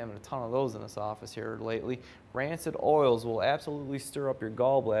 We've been having a ton of those in this office here lately. Rancid oils will absolutely stir up your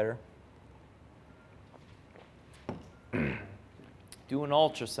gallbladder. Do an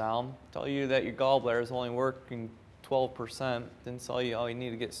ultrasound, tell you that your gallbladder is only working 12%, then tell you, oh, you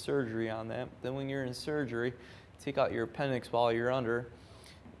need to get surgery on that. Then when you're in surgery, take out your appendix while you're under,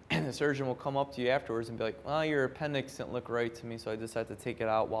 and the surgeon will come up to you afterwards and be like, well, your appendix didn't look right to me, so I just had to take it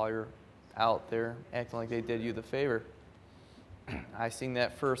out while you're out there, acting like they did you the favor. I've seen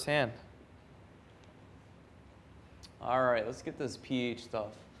that firsthand. All right, let's get this pH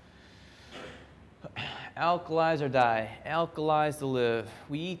stuff. Alkalize or die. Alkalize to live.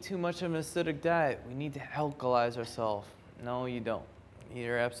 We eat too much of an acidic diet. We need to alkalize ourselves. No, you don't.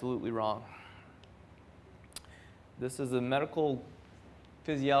 You're absolutely wrong. This is a medical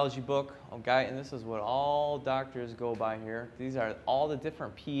physiology book, okay, and this is what all doctors go by here. These are all the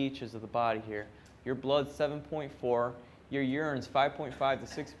different pHs of the body here. Your blood's 7.4. Your urine's 5.5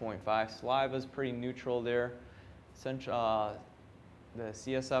 to 6.5. Saliva's pretty neutral there. The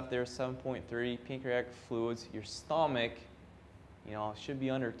CSF there is 7.3, pancreatic fluids. Your stomach, you know, should be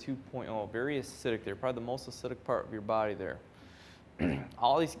under 2.0. Very acidic there, probably the most acidic part of your body there.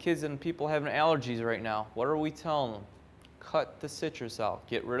 All these kids and people having allergies right now, what are we telling them? Cut the citrus out.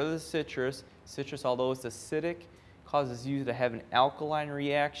 Get rid of the citrus. Citrus, although it's acidic, causes you to have an alkaline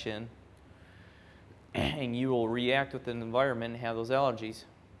reaction, and you will react with the environment and have those allergies.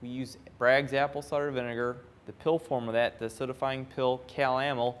 We use Bragg's apple cider vinegar, the pill form of that, the acidifying pill,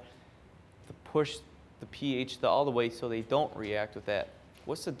 calamyl, to push the pH the other way so they don't react with that.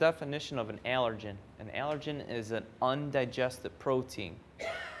 What's the definition of an allergen? An allergen is an undigested protein.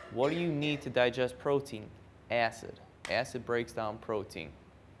 What do you need to digest protein? Acid. Acid breaks down protein.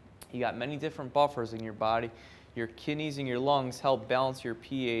 You got many different buffers in your body. Your kidneys and your lungs help balance your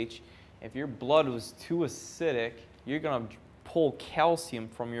pH. If your blood was too acidic, you're going to pull calcium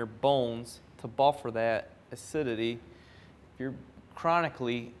from your bones to buffer that acidity. If you're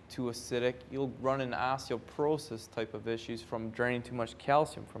chronically too acidic, you'll run into osteoporosis type of issues from draining too much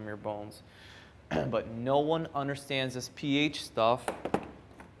calcium from your bones. But no one understands this pH stuff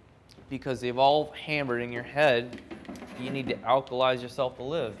because they've all hammered in your head, you need to alkalize yourself to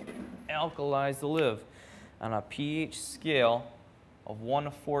live. Alkalize to live. On a pH scale of 1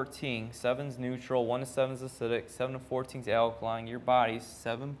 to 14, 7 is neutral, 1 to 7 is acidic, 7 to 14 is alkaline, your body's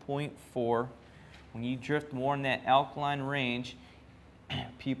 7.4. When you drift more in that alkaline range,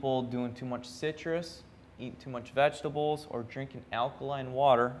 people doing too much citrus, eating too much vegetables, or drinking alkaline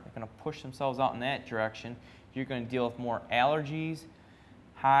water are going to push themselves out in that direction. You're going to deal with more allergies,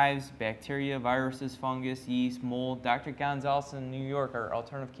 hives, bacteria, viruses, fungus, yeast, mold. Dr. Gonzalez in New York, our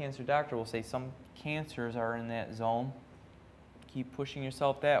alternative cancer doctor, will say some cancers are in that zone. Keep pushing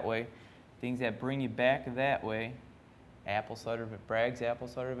yourself that way. Things that bring you back that way, apple cider, Bragg's apple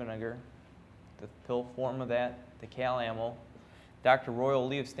cider vinegar, the pill form of that, the calamyl. Dr. Royal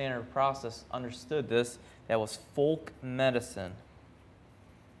Lee of Standard Process understood this. That was folk medicine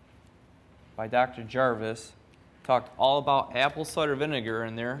by Dr. Jarvis. Talked all about apple cider vinegar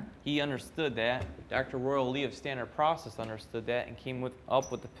in there. He understood that. Dr. Royal Lee of Standard Process understood that and came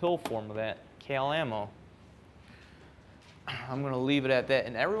up with the pill form of that, calamyl. I'm going to leave it at that.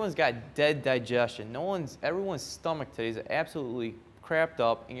 And everyone's got dead digestion. Everyone's stomach today is absolutely crapped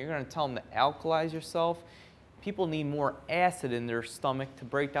up, and you're going to tell them to alkalize yourself. People need more acid in their stomach to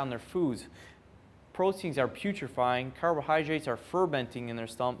break down their foods. Proteins are putrefying. Carbohydrates are fermenting in their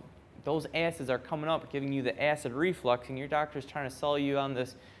stomach. Those acids are coming up, giving you the acid reflux, and your doctor's trying to sell you on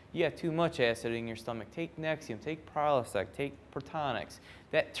this, you have too much acid in your stomach. Take Nexium, take Prilosec, take Protonix.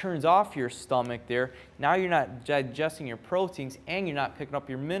 That turns off your stomach there. Now you're not digesting your proteins, and you're not picking up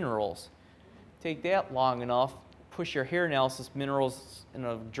your minerals. Take that long enough, push your hair analysis minerals in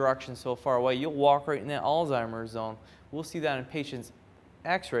a direction so far away, you'll walk right in that Alzheimer's zone. We'll see that in patients'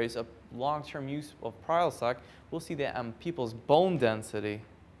 x-rays of long-term use of Prilosec. We'll see that on people's bone density.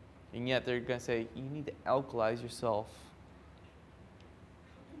 And yet they're going to say, you need to alkalize yourself.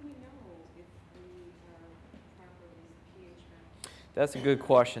 How can we know if we are properly pH balanced? That's a good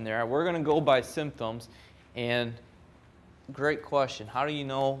question there. We're going to go by symptoms. And great question. How do you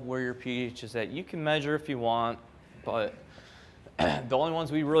know where your pH is at? You can measure if you want, but the only ones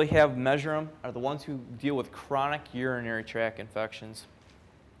we really have measure them are the ones who deal with chronic urinary tract infections.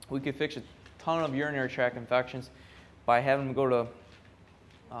 We could fix a ton of urinary tract infections by having them go to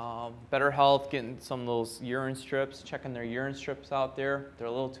Better Health, getting some of those urine strips, checking their urine strips out there. They're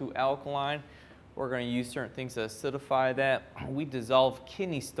a little too alkaline. We're going to use certain things to acidify that. We dissolve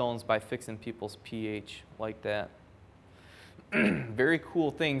kidney stones by fixing people's pH like that. Very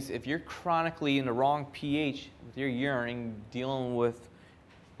cool things. If you're chronically in the wrong pH with your urine, dealing with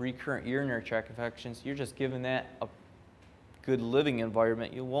recurrent urinary tract infections, you're just giving that a good living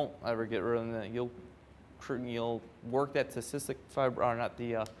environment. You won't ever get rid of that. You'll work that to cystic fibrosis, or not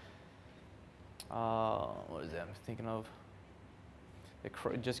the, what is that I'm thinking of?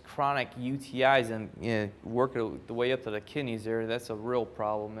 Just chronic UTIs, and work it the way up to the kidneys there. That's a real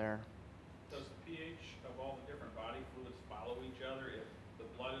problem there. Does the pH of all the different body fluids follow each other? If the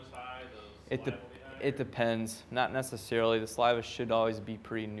blood is high, the saliva will be high? It depends. Not necessarily. The saliva should always be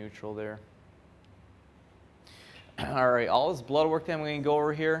pretty neutral there. All right, all this blood work that I'm going to go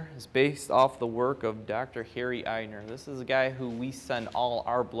over here is based off the work of Dr. Harry Eidner. This is a guy who we send all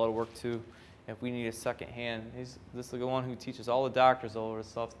our blood work to if we need a second hand. This is the one who teaches all the doctors all over this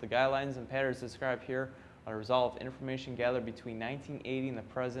stuff. The guidelines and patterns described here are a result of information gathered between 1980 and the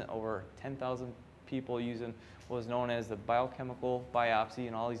present, over 10,000 people using what was known as the biochemical biopsy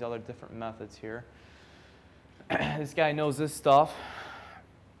and all these other different methods here. This guy knows this stuff,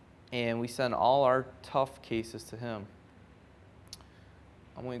 and we send all our tough cases to him.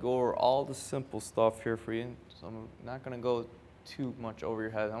 I'm going to go over all the simple stuff here for you, so I'm not going to go too much over your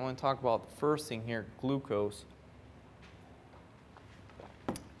head. I want to talk about the first thing here, glucose.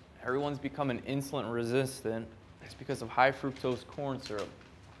 Everyone's becoming insulin resistant. It's because of high fructose corn syrup.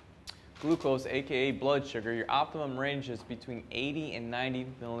 Glucose, aka blood sugar, your optimum range is between 80 and 90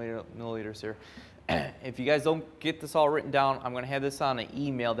 milliliters here. If you guys don't get this all written down, I'm going to have this on an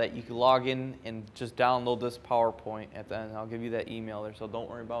email that you can log in and just download this PowerPoint at the end. I'll give you that email there, so don't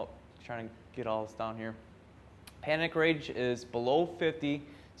worry about trying to get all this down here. Panic rate is below 50,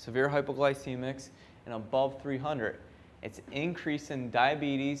 severe hypoglycemics, and above 300. It's increase in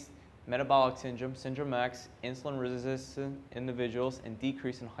diabetes, metabolic syndrome, syndrome X, insulin-resistant individuals, and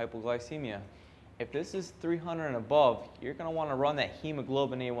decrease in hypoglycemia. If this is 300 and above, you're going to want to run that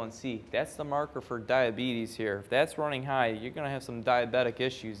hemoglobin A1C. That's the marker for diabetes here. If that's running high, you're going to have some diabetic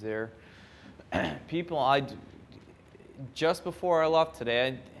issues there. Just before I left today,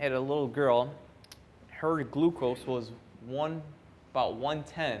 I had a little girl. Her glucose was about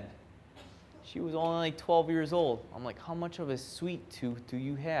 110. She was only like 12 years old. I'm like, how much of a sweet tooth do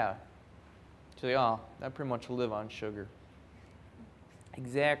you have? She's like, oh, I pretty much live on sugar.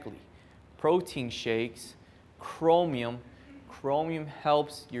 Exactly. Protein shakes, chromium. Chromium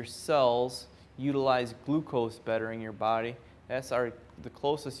helps your cells utilize glucose better in your body. That's the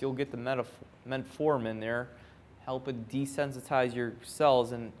closest you'll get to metformin there. Help it desensitize your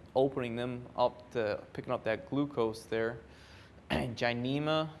cells and opening them up to picking up that glucose there.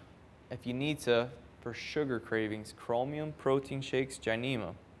 Gynema, if you need to, for sugar cravings. Chromium, protein shakes,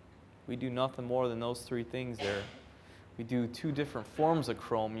 Gynema. We do nothing more than those three things there. We do two different forms of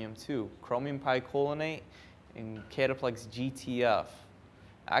chromium too. Chromium picolinate and Cataplex GTF.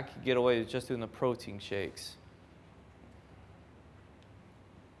 I could get away with just doing the protein shakes.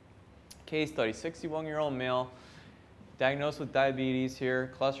 Case study, 61-year-old male, diagnosed with diabetes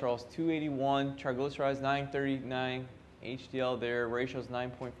here. Cholesterol is 281, triglycerides 939, HDL there, ratio is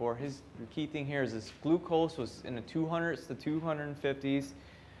 9.4. The key thing here is this glucose was in the 200s to 250s.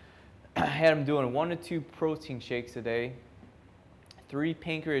 I had him doing 1 to 2 protein shakes a day, 3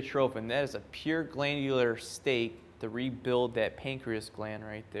 pancreatrophin. That is a pure glandular steak to rebuild that pancreas gland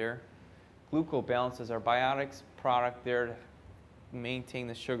right there. Glucobalance is our biotics product there to maintain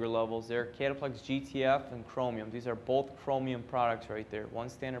the sugar levels there. Cataplex GTF and chromium. These are both chromium products right there.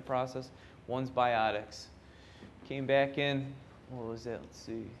 One's standard process, one's biotics. Came back in, what was that? Let's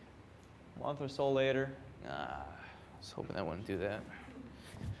see, a month or so later. I was hoping that wouldn't do that.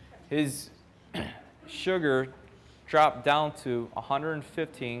 His sugar dropped down to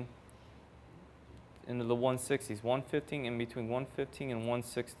 115 into the 160s. 115 in between 115 and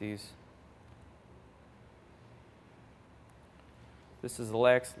 160s. This is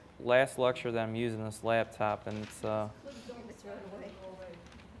the last lecture that I'm using this laptop, and it's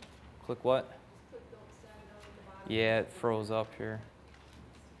click what? Yeah, it froze up here.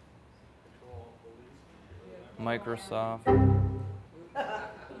 Microsoft.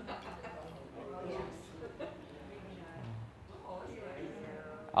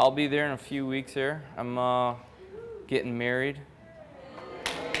 I'll be there in a few weeks here. I'm getting married.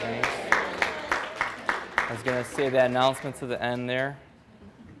 Thanks. I was going to say that announcement to the end there.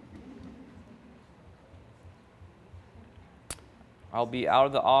 I'll be out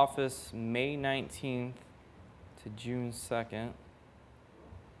of the office May 19th to June 2nd.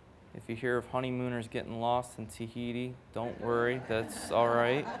 If you hear of honeymooners getting lost in Tahiti, don't worry, that's all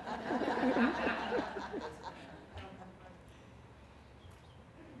right.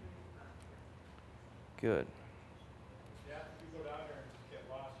 Good. Yeah, if you go down there and get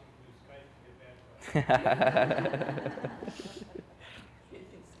lost, you can use Skype to get back to us.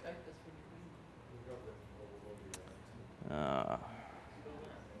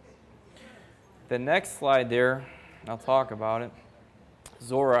 The next slide there, I'll talk about it.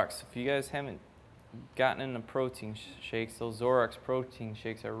 Zorex. If you guys haven't gotten into protein shakes, those Zorex protein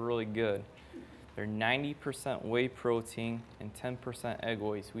shakes are really good. They're 90% whey protein and 10% egg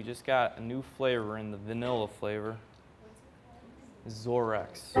whites. We just got a new flavor in the vanilla flavor.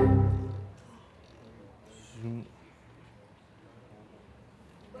 Zorex. What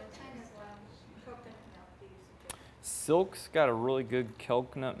kind of coconut milk do you suggest? Silk's got a really good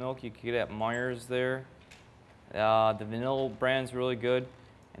coconut milk. You can get at Meijer's there. The vanilla brand's really good.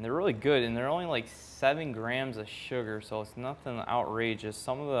 And they're really good, and they're only like 7 grams of sugar, so it's nothing outrageous.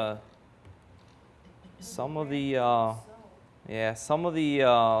 Some of the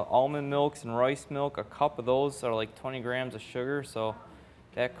almond milks and rice milk, a cup of those are like 20 grams of sugar, so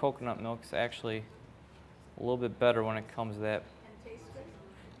that coconut milk's actually a little bit better when it comes to that. And taste good?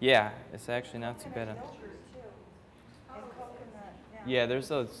 Yeah, it's actually not too bad. Yeah,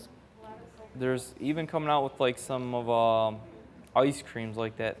 there's even coming out with like some of ice creams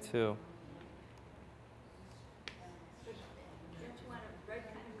like that too.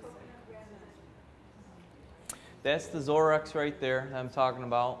 That's the Zorex right there that I'm talking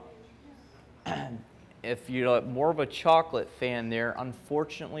about. if you're more of a chocolate fan there,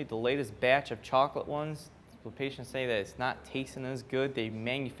 unfortunately, the latest batch of chocolate ones, the patients say that it's not tasting as good. They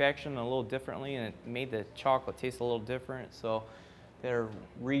manufactured them a little differently, and it made the chocolate taste a little different. So they're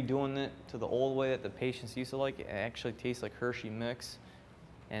redoing it to the old way that the patients used to like it. It actually tastes like Hershey mix,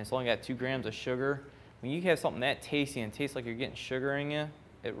 and it's only got 2 grams of sugar. When you have something that tasty and tastes like you're getting sugar in you,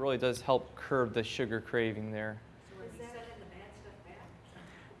 it really does help curb the sugar craving there. So is that in the bad stuff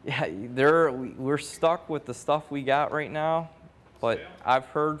back? Yeah, we're stuck with the stuff we got right now, but I've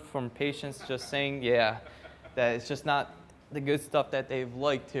heard from patients just saying, yeah, that it's just not the good stuff that they've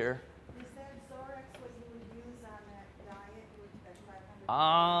liked here. Is that Zorex what you would use on that diet with that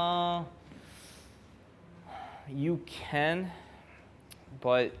 500? You can,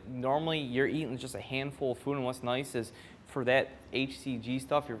 but normally you're eating just a handful of food, and what's nice is for that HCG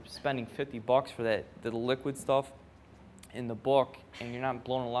stuff, you're spending $50 for that, the liquid stuff in the book, and you're not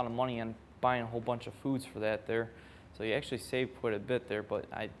blowing a lot of money on buying a whole bunch of foods for that there. So you actually save quite a bit there, but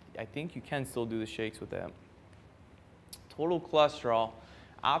I think you can still do the shakes with that. Total cholesterol,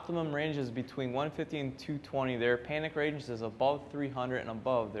 optimum range is between 150 and 220 there. Panic range is above 300 and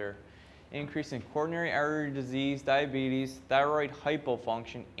above there. Increase in coronary artery disease, diabetes, thyroid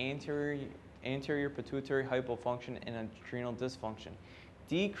hypofunction, anterior pituitary hypofunction, and adrenal dysfunction.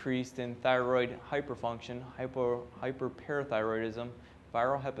 Decreased in thyroid hyperfunction, hyperparathyroidism,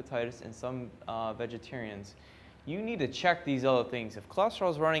 viral hepatitis, and some vegetarians. You need to check these other things. If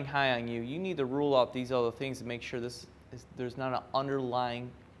cholesterol is running high on you, you need to rule out these other things to make sure there's not an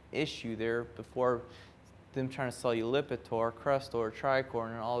underlying issue there before them trying to sell you Lipitor, Crestor, Tricor,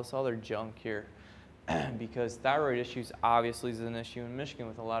 and all this other junk here. Because thyroid issues obviously is an issue in Michigan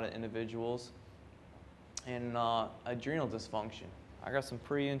with a lot of individuals, and adrenal dysfunction. I got some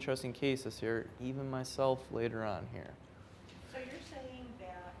pretty interesting cases here, even myself later on here. So you're saying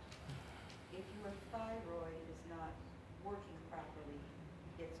that if your thyroid is not working properly,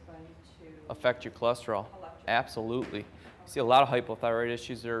 it's going to Affect your cholesterol. Electric. Absolutely. You see a lot of hypothyroid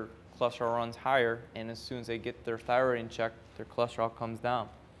issues, their cholesterol runs higher, and as soon as they get their thyroid in check, their cholesterol comes down.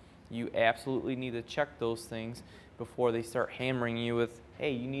 You absolutely need to check those things before they start hammering you with,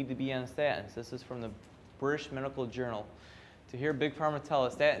 hey, you need to be on statins. This is from the British Medical Journal. To hear Big Pharma tell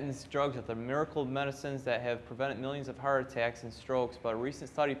us statins drugs are the miracle medicines that have prevented millions of heart attacks and strokes, but a recent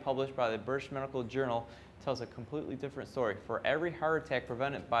study published by the British Medical Journal tells a completely different story. For every heart attack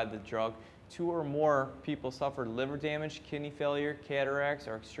prevented by the drug, 2 or more people suffered liver damage, kidney failure, cataracts,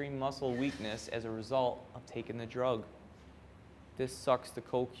 or extreme muscle weakness as a result of taking the drug. This sucks the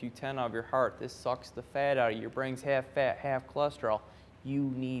CoQ10 out of your heart. This sucks the fat out of you. Your brain's half fat, half cholesterol.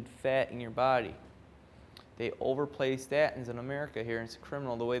 You need fat in your body. They overplay statins in America here. It's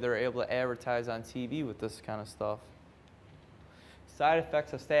criminal the way they're able to advertise on TV with this kind of stuff. Side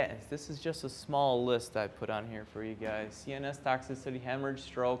effects of statins. This is just a small list I put on here for you guys. CNS toxicity, hemorrhage,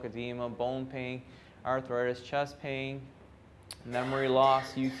 stroke, edema, bone pain, arthritis, chest pain, memory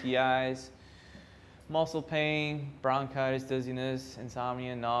loss, UTIs, muscle pain, bronchitis, dizziness,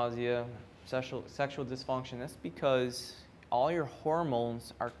 insomnia, nausea, sexual dysfunction. That's because all your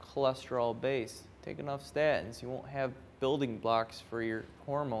hormones are cholesterol based. Take enough statins, you won't have building blocks for your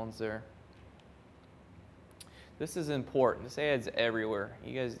hormones there. This is important. This ad's everywhere.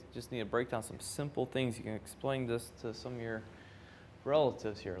 You guys just need to break down some simple things. You can explain this to some of your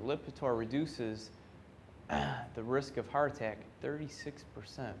relatives here. Lipitor reduces the risk of heart attack 36%.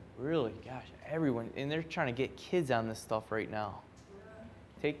 Really, gosh, everyone. And they're trying to get kids on this stuff right now.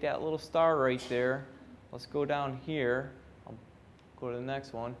 Take that little star right there. Let's go down here. I'll go to the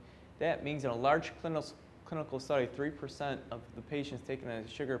next one. That means in a large clinical study, 3% of the patients taking a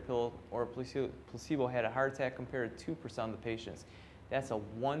sugar pill or a placebo had a heart attack compared to 2% of the patients. That's a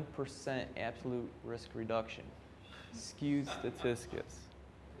 1% absolute risk reduction. Skewed statistics.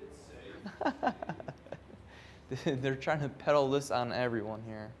 They're trying to peddle this on everyone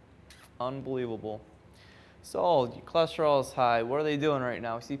here. Unbelievable. So, your cholesterol is high. What are they doing right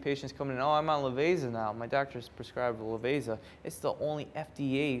now? We see patients coming in, oh, I'm on Leveza now. My doctor's prescribed Leveza. It's the only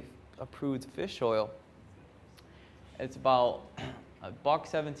FDA-approved fish oil. It's about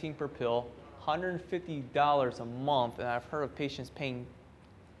 $1.17 per pill, $150 a month, and I've heard of patients paying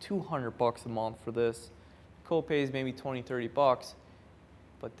 $200 a month for this. Copay is maybe $20, $30,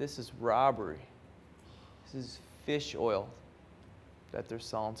 but this is robbery. This is fish oil that they're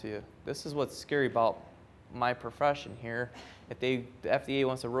selling to you. This is what's scary about my profession here. If the FDA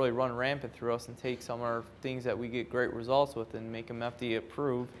wants to really run rampant through us and take some of our things that we get great results with and make them FDA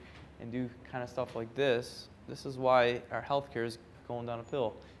approved and do kind of stuff like this, this is why our healthcare is going down a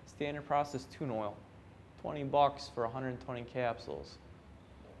pill. Standard process tuna oil, $20 for 120 capsules.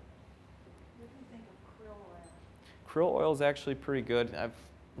 What do you think of Krill oil is actually pretty good. I've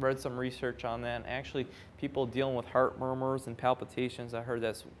read some research on that. Actually, people dealing with heart murmurs and palpitations, I heard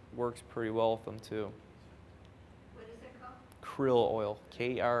that works pretty well with them too. What is it called? Krill oil,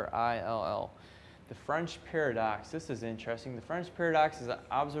 K-R-I-L-L. The French paradox, this is interesting. The French paradox is an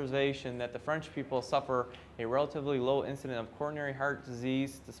observation that the French people suffer a relatively low incidence of coronary heart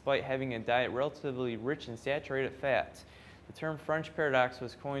disease despite having a diet relatively rich in saturated fats. The term French paradox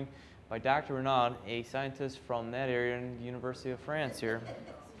was coined by Dr. Renaud, a scientist from that area in the University of France here.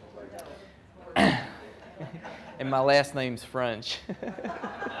 And my last name's French.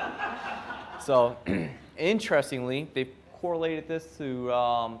 So, interestingly, they correlated this to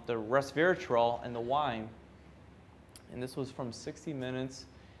the resveratrol in the wine. And this was from 60 Minutes,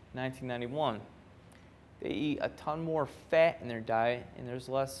 1991. They eat a ton more fat in their diet, and there's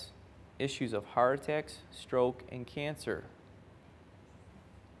less issues of heart attacks, stroke, and cancer.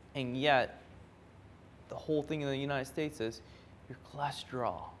 And yet, the whole thing in the United States is your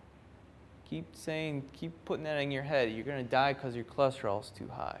cholesterol. Keep putting that in your head. You're going to die because your cholesterol is too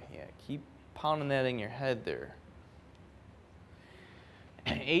high. Yeah, keep pounding that in your head there.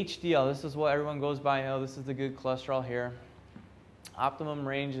 HDL, this is what everyone goes by. Oh, this is the good cholesterol here. Optimum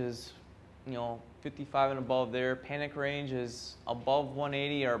range is, 55 and above there. Panic range is above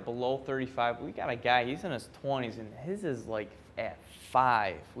 180 or below 35. We got a guy, he's in his 20s, and his is like at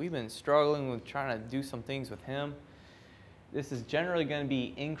 5. We've been struggling with trying to do some things with him. This is generally going to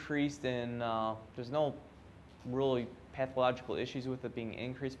be increased in, there's no really pathological issues with it being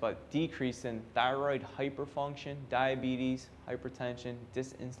increased, but decrease in thyroid hyperfunction, diabetes, hypertension,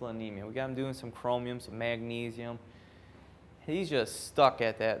 dysinsulinemia. We got him doing some chromium, some magnesium. He's just stuck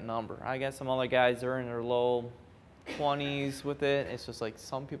at that number. I got some other guys that are in their low 20s with it. It's just like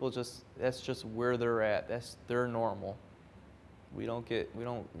some people that's just where they're at. That's their normal. We don't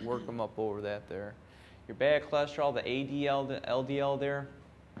work them up over that there. Your bad cholesterol, the ADL, the LDL there,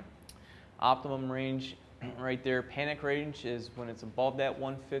 optimum range right there. Panic range is when it's above that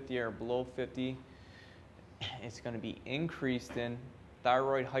 150 or below 50. It's going to be increased in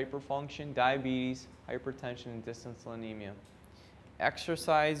thyroid hyperfunction, diabetes, hypertension, and dysinsulinemia.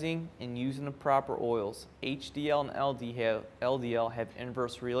 Exercising and using the proper oils. HDL and LDL have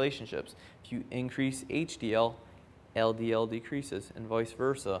inverse relationships. If you increase HDL, LDL decreases, and vice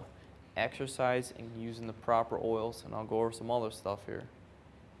versa. Exercise and using the proper oils, and I'll go over some other stuff here.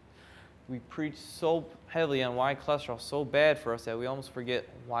 We preach so heavily on why cholesterol is so bad for us that we almost forget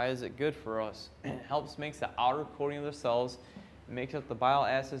why is it good for us. It makes the outer coating of the cells, it makes up the bile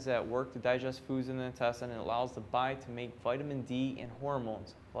acids that work to digest foods in the intestine, and it allows the body to make vitamin D and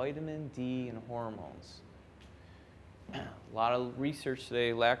hormones. Vitamin D and hormones. A lot of research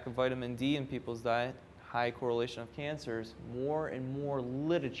today, lack of vitamin D in people's diet, high correlation of cancers. More and more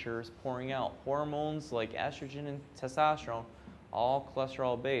literature is pouring out. Hormones like estrogen and testosterone, all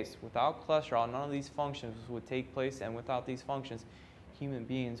cholesterol based. Without cholesterol, none of these functions would take place, and without these functions, human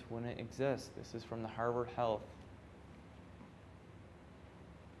beings wouldn't exist. This is from the Harvard Health.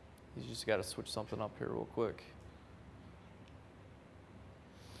 You just got to switch something up here real quick.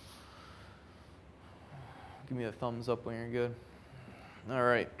 Give me a thumbs up when you're good. All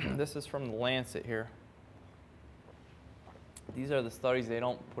right, this is from the Lancet here. These are the studies they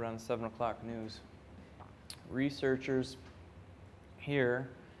don't put on the 7 o'clock news. Researchers here,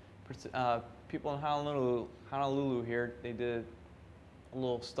 people in Honolulu here, they did a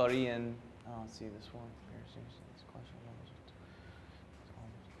little study in, let's see this one.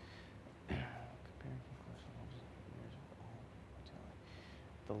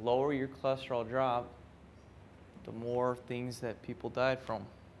 The lower your cholesterol drop, the more things that people died from.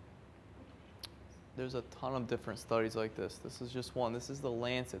 There's a ton of different studies like this. This is just one. This is the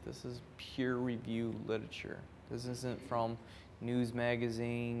Lancet. This is peer-reviewed literature. This isn't from news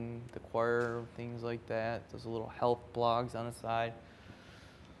magazine, the Choir, things like that. There's a little health blogs on the side.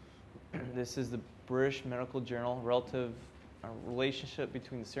 This is the British Medical Journal. Relative relationship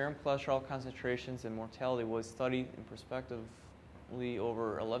between the serum cholesterol concentrations and mortality was studied in prospectively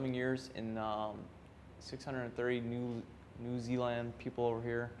over 11 years in 630 New Zealand people over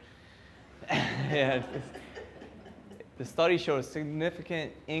here. Yeah, the study showed a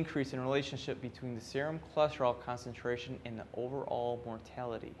significant increase in relationship between the serum cholesterol concentration and the overall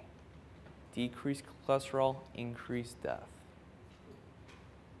mortality. Decreased cholesterol, increased death.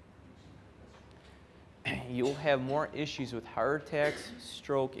 You'll have more issues with heart attacks,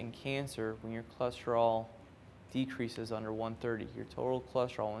 stroke, and cancer when your cholesterol decreases under 130. Your total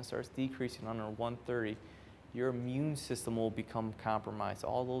cholesterol, when it starts decreasing under 130, your immune system will become compromised.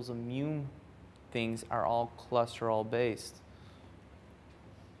 All those immune things are all cholesterol based.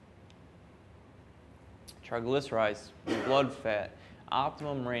 Triglycerides, blood fat,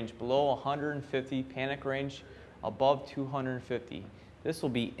 optimum range below 150, panic range above 250. This will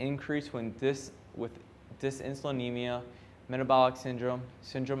be increased with dysinsulinemia, metabolic syndrome,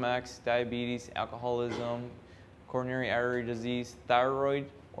 syndrome X, diabetes, alcoholism, coronary artery disease, thyroid,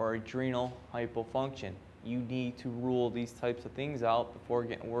 or adrenal hypofunction. You need to rule these types of things out before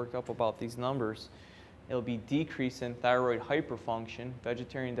getting worked up about these numbers. It'll be decrease in thyroid hyperfunction,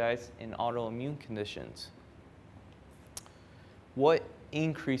 vegetarian diets, and autoimmune conditions. What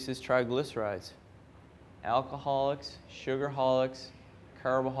increases triglycerides? Alcoholics, sugarholics,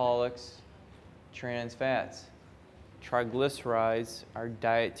 carbaholics, trans fats. Triglycerides are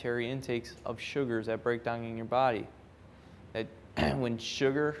dietary intakes of sugars that break down in your body. That when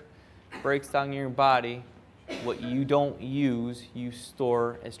sugar breaks down in your body, what you don't use, you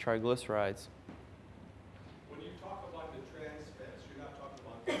store as triglycerides. When you talk about the trans fats, you're not talking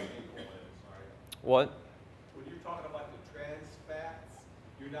about the omega oils, are you? What? When you're talking about the trans fats,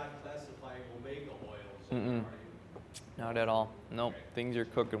 you're not classifying omega oils, Mm-mm. are you? Not at all. Nope. Okay. Things you're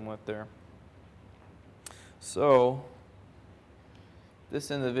cooking with there. So, this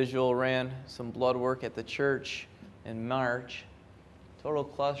individual ran some blood work at the church in March. Total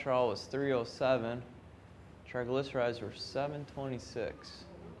cholesterol was 307. Triglycerides were 726.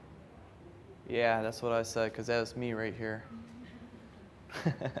 Yeah, that's what I said, because that was me right here.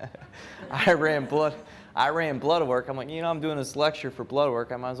 I ran blood work. I'm like, you know, I'm doing this lecture for blood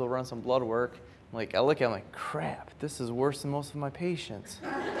work. I might as well run some blood work. I'm like, I look at it, I'm like, crap, this is worse than most of my patients.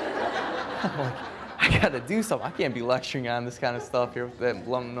 I'm like, I gotta do something. I can't be lecturing on this kind of stuff here with that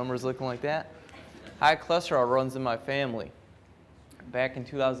numbers looking like that. High cholesterol runs in my family. Back in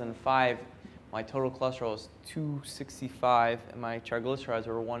 2005, my total cholesterol was 265 and my triglycerides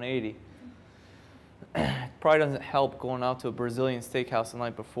were 180. Probably doesn't help going out to a Brazilian steakhouse the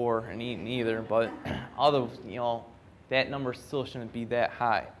night before and eating either, but although, you know, that number still shouldn't be that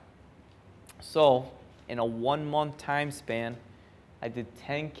high. So, in a 1 month time span, I did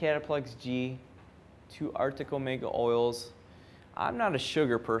 10 Cataplex G, 2 Arctic Omega oils. I'm not a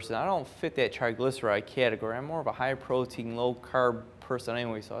sugar person. I don't fit that triglyceride category. I'm more of a high protein, low carb person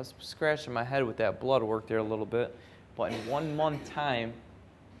anyway, so I was scratching my head with that blood work there a little bit. But in 1 month time,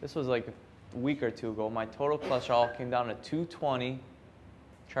 this was like a week or two ago, my total cholesterol came down to 220.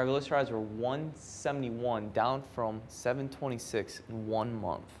 Triglycerides were 171, down from 726 in 1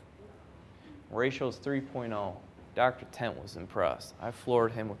 month. Ratio is 3.0. Dr. Tent was impressed. I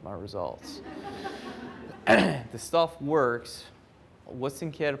floored him with my results. The stuff works. What's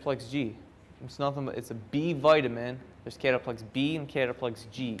in Cataplex G? It's nothing but, it's a B vitamin. There's Cataplex B and Cataplex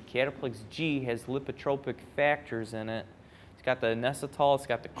G. Cataplex G has lipotropic factors in it. It's got the inositol, it's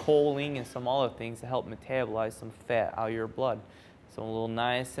got the choline and some other things to help metabolize some fat out of your blood. Some little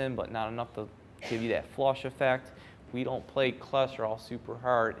niacin, but not enough to give you that flush effect. We don't play cholesterol super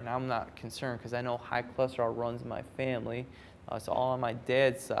hard, and I'm not concerned because I know high cholesterol runs in my family. It's all on my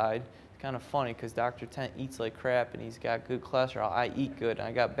dad's side. It's kind of funny because Dr. Tent eats like crap and he's got good cholesterol. I eat good and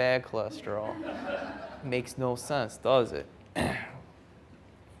I got bad cholesterol. Makes no sense, does it?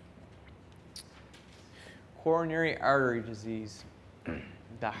 Coronary artery disease.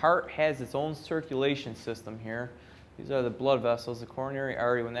 The heart has its own circulation system here. These are the blood vessels, the coronary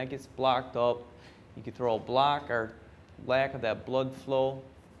artery. When that gets blocked up, you can throw a block or lack of that blood flow.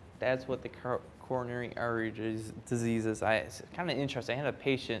 That's what the coronary artery disease is. It's kind of interesting. I had a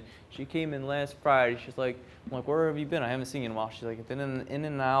patient. She came in last Friday. She's like, I'm like, where have you been? I haven't seen you in a while. She's like, I've been in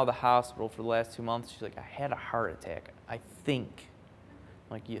and out of the hospital for the last 2 months. She's like, I had a heart attack. I think.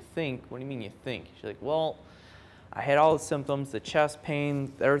 I'm like, you think? What do you mean you think? She's like, well, I had all the symptoms, the chest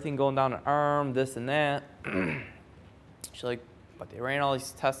pain, everything going down the arm, this and that. She's like, but they ran all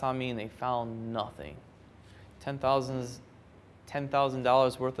these tests on me and they found nothing.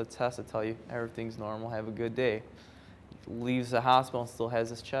 $10,000 worth of tests to tell you everything's normal, have a good day. Leaves the hospital and still has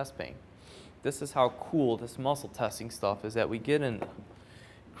this chest pain. This is how cool this muscle testing stuff is that we get in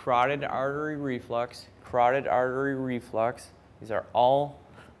carotid artery reflux, These are all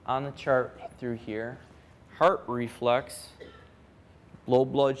on the chart through here. Heart reflex, low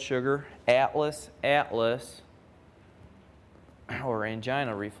blood sugar, atlas, or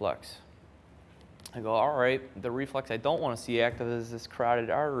angina reflex. I go, all right, the reflex I don't want to see active is this carotid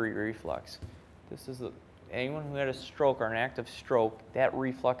artery reflex. This is anyone who had a stroke or an active stroke, that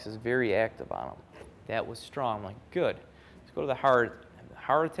reflex is very active on them. That was strong. I'm like, good. Let's go to the heart.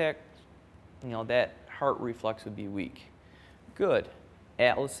 Heart attack, you know, that heart reflex would be weak. Good.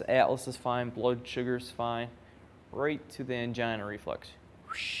 Atlas is fine. Blood sugar's fine. Right to the angina reflex.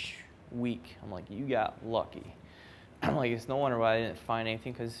 Whoosh, weak. I'm like, you got lucky. I'm like, it's no wonder why I didn't find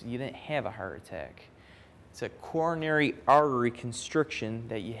anything because you didn't have a heart attack. It's a coronary artery constriction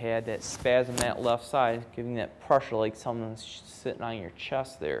that you had, that spasm that left side, giving that pressure like someone's sitting on your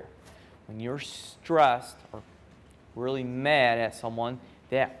chest there. When you're stressed or really mad at someone,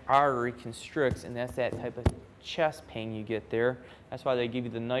 that artery constricts, and that's that type of chest pain you get there. That's why they give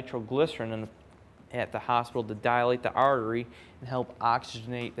you the nitroglycerin at the hospital to dilate the artery and help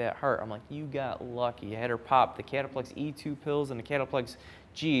oxygenate that heart. I'm like, you got lucky. You had her pop the Cataplex E2 pills and the Cataplex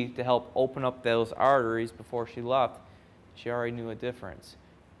G to help open up those arteries before she left. She already knew a difference.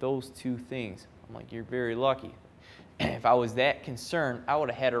 Those two things. I'm like, you're very lucky. If I was that concerned, I would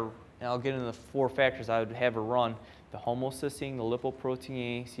have had her, and I'll get into the 4 factors, I would have her run the homocysteine, the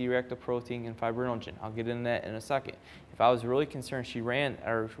lipoprotein A, C-reactive protein, and fibrinogen. I'll get into that in a second. If I was really concerned she ran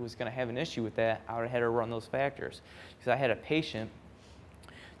or was going to have an issue with that, I would have had her run those factors. Because I had a patient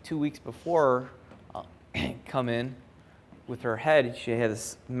 2 weeks before come in with her head. She had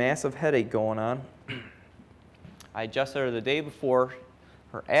this massive headache going on. I adjusted her the day before,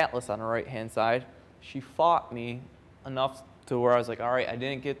 her atlas on the right-hand side. She fought me enough to where I was like, all right, I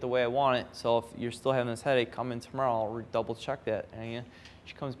didn't get the way I want it, so if you're still having this headache, come in tomorrow, I'll double check that. And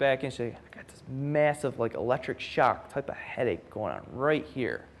she comes back and she's like, I got this massive like electric shock type of headache going on right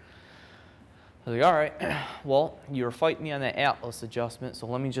here. I was like, all right, well, you were fighting me on that atlas adjustment, so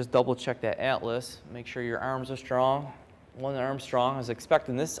let me just double check that atlas, make sure your arms are strong. One arm's strong. I was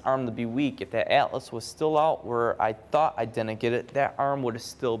expecting this arm to be weak. If that atlas was still out where I thought I didn't get it, that arm would have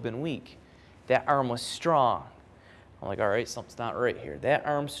still been weak. That arm was strong. I'm like, all right, something's not right here. That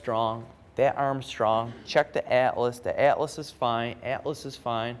arm's strong. That arm's strong. Check the atlas. The atlas is fine. Atlas is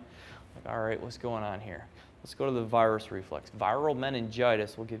fine. I'm like, all right, what's going on here? Let's go to the virus reflex. Viral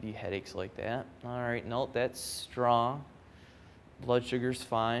meningitis will give you headaches like that. All right, nope, that's strong. Blood sugar's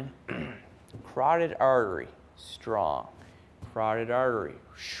fine. Carotid artery, strong. Carotid artery,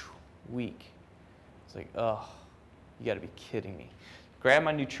 weak. It's like, ugh, you gotta be kidding me. Grab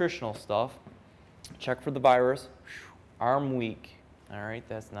my nutritional stuff, check for the virus, arm weak. All right,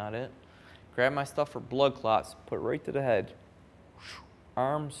 that's not it. Grab my stuff for blood clots, put right to the head.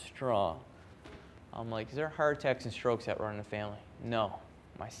 Arm strong. I'm like, is there heart attacks and strokes that run in the family? No.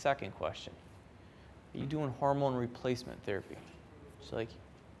 My second question, are you doing hormone replacement therapy? She's like,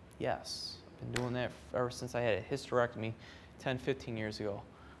 yes. I've been doing that ever since I had a hysterectomy 10, 15 years ago.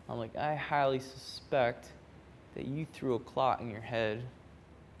 I'm like, I highly suspect that you threw a clot in your head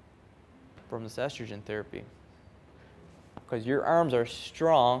from this estrogen therapy. Because your arms are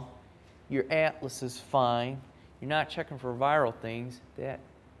strong, your atlas is fine, you're not checking for viral things, that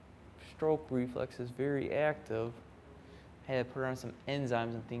stroke reflex is very active. I had to put her on some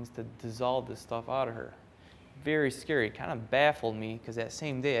enzymes and things to dissolve this stuff out of her. Very scary. It kind of baffled me because that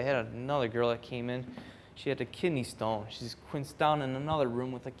same day I had another girl that came in. She had a kidney stone. She's quinced down in another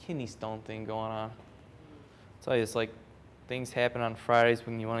room with a kidney stone thing going on. I'll tell you, it's like things happen on Fridays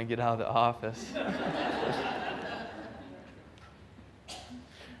when you want to get out of the office.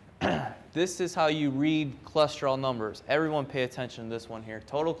 This is how you read cholesterol numbers. Everyone pay attention to this one here.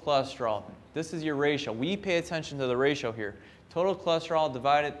 Total cholesterol. This is your ratio. We pay attention to the ratio here. Total cholesterol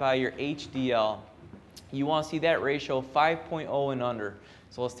divided by your HDL. You want to see that ratio 5.0 and under.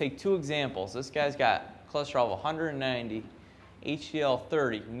 So let's take 2 examples. This guy's got cholesterol of 190, HDL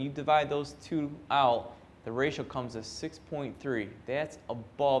 30. When you divide those 2 out, the ratio comes to 6.3. That's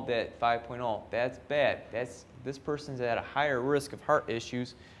above that 5.0. That's bad. This person's at a higher risk of heart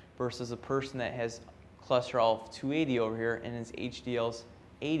issues versus a person that has cholesterol of 280 over here and his HDL's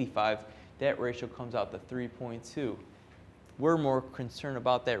 85. That ratio comes out to 3.2. We're more concerned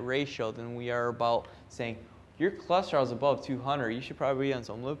about that ratio than we are about saying, your cholesterol is above 200, you should probably be on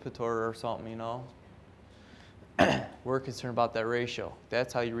some Lipitor or something, you know. We're concerned about that ratio.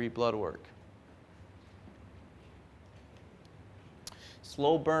 That's how you read blood work.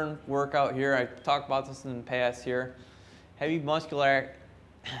 Slow burn workout here. I talked about this in the past here. Heavy muscular,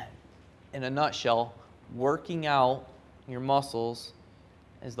 in a nutshell, working out your muscles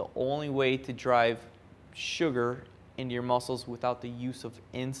is the only way to drive sugar into your muscles without the use of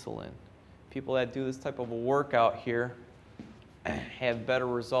insulin. People that do this type of a workout here have better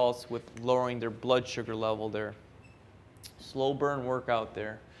results with lowering their blood sugar level there. Slow burn workout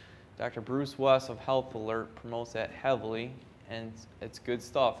there. Dr. Bruce West of Health Alert promotes that heavily, and it's good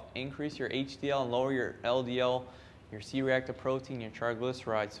stuff. Increase your HDL and lower your LDL, your C-reactive protein, your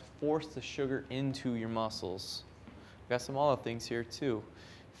triglycerides. Force the sugar into your muscles. We've got some other things here too.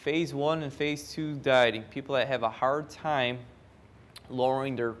 Phase 1 and phase 2 dieting. People that have a hard time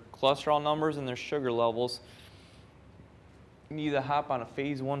lowering their cholesterol numbers and their sugar levels need to hop on a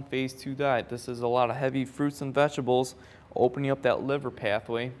phase 1, phase 2 diet. This is a lot of heavy fruits and vegetables opening up that liver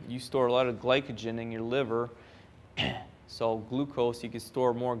pathway. You store a lot of glycogen in your liver, so glucose, you can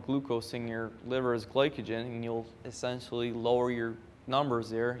store more glucose in your liver as glycogen, and you'll essentially lower your numbers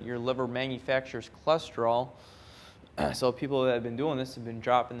there. Your liver manufactures cholesterol, so people that have been doing this have been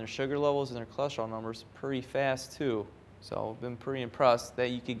dropping their sugar levels and their cholesterol numbers pretty fast too. So I've been pretty impressed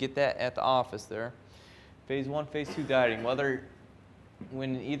that you could get that at the office there. Phase 1, Phase 2 dieting,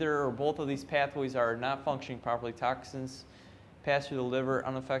 when either or both of these pathways are not functioning properly, toxins pass through the liver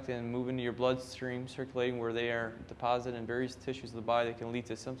unaffected and move into your bloodstream, circulating where they are deposited in various tissues of the body that can lead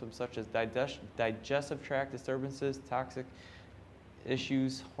to symptoms such as digestive tract disturbances, toxic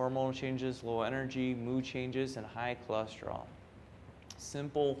issues, hormonal changes, low energy, mood changes, and high cholesterol.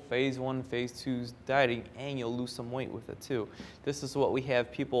 Simple Phase 1, Phase 2 dieting, and you'll lose some weight with it too. This is what we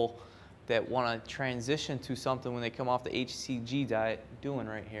have people that want to transition to something when they come off the HCG diet doing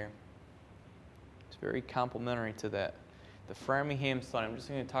right here. It's very complementary to that. The Framingham study, I'm just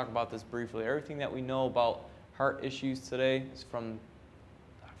going to talk about this briefly. Everything that we know about heart issues today is from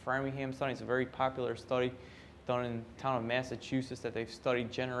Framingham study. It's a very popular study done in the town of Massachusetts that they've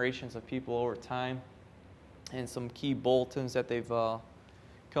studied generations of people over time, and some key bulletins that they've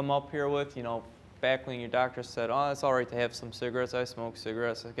come up here with. You know, back when your doctor said, oh, it's all right to have some cigarettes, I smoke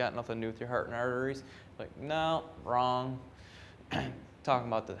cigarettes, it's got nothing to do with your heart and arteries. Like, no, wrong. Talking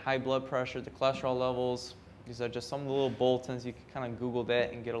about the high blood pressure, the cholesterol levels. These are just some of the little bulletins. You can kind of Google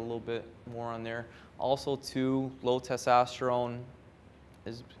that and get a little bit more on there. Also, too, low testosterone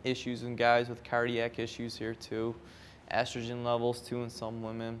is issues in guys with cardiac issues here, too. Estrogen levels, too, in some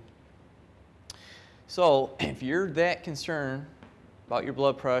women. So, if you're that concerned about your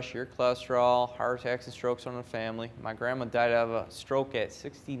blood pressure, your cholesterol, heart attacks and strokes in the family. My grandma died of a stroke at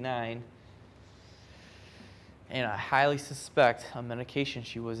 69, and I highly suspect a medication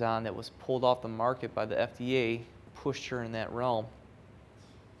she was on that was pulled off the market by the FDA pushed her in that realm.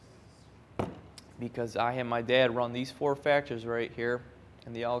 Because I had my dad run these 4 factors right here,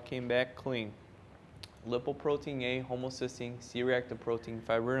 and they all came back clean. Lipoprotein A, homocysteine, C-reactive protein,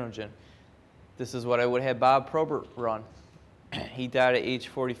 fibrinogen. This is what I would have Bob Probert run. He died at age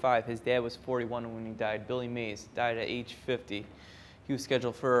 45. His dad was 41 when he died. Billy Mays died at age 50. He was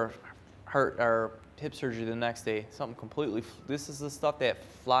scheduled for heart or hip surgery the next day. Something completely. This is the stuff that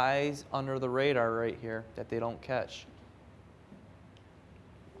flies under the radar right here that they don't catch.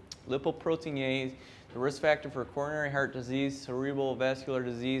 Lipoprotein A, the risk factor for coronary heart disease, cerebral vascular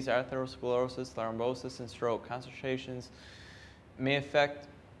disease, atherosclerosis, thrombosis, and stroke. Concentrations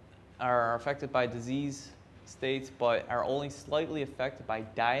are affected by disease states, but are only slightly affected by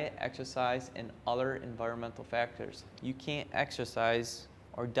diet, exercise, and other environmental factors. You can't exercise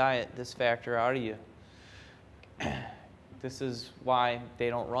or diet this factor out of you. This is why they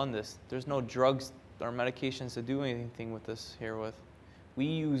don't run this. There's no drugs or medications to do anything with this here with. We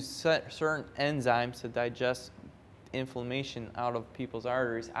use certain enzymes to digest inflammation out of people's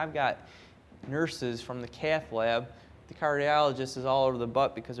arteries. I've got nurses from the cath lab. The cardiologist is all over the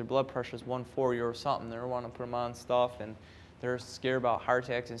butt because their blood pressure is 140 or something. They want to put them on stuff, and they're scared about heart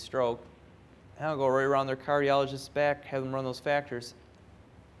attacks and stroke. And I'll go right around their cardiologist's back, have them run those factors.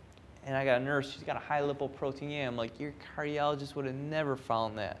 And I got a nurse, she's got a high lipoprotein A. I'm like, your cardiologist would have never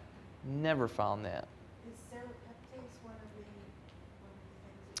found that. Never found that. Is seroteptase one of the things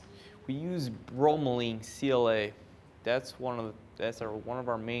that We use bromelain, CLA. That's one of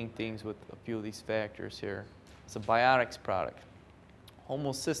our main things with a few of these factors here. It's a biotics product.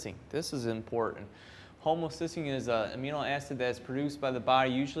 Homocysteine, this is important. Homocysteine is an amino acid that's produced by the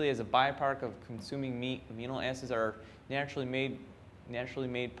body usually as a byproduct of consuming meat. Amino acids are naturally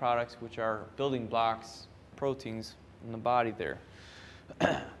made products which are building blocks, proteins in the body there.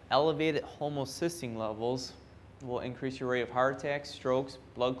 Elevated homocysteine levels will increase your rate of heart attacks, strokes,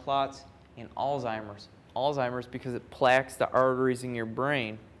 blood clots, and Alzheimer's. Alzheimer's because it plaques the arteries in your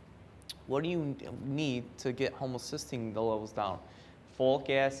brain. What do you need to get homocysteine levels down? Folic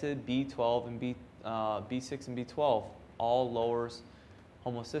acid, B12, and B6 and B12 all lowers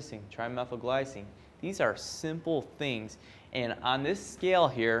homocysteine. Trimethylglycine. These are simple things. And on this scale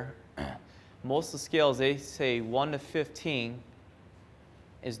here, most of the scales, they say 1 to 15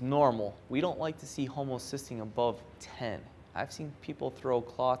 is normal. We don't like to see homocysteine above 10. I've seen people throw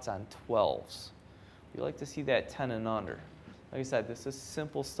clots on 12s. We like to see that 10 and under. Like I said, this is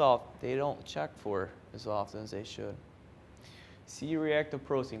simple stuff they don't check for as often as they should. C-reactive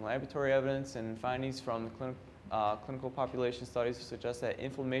protein. Laboratory evidence and findings from clinical population studies suggest that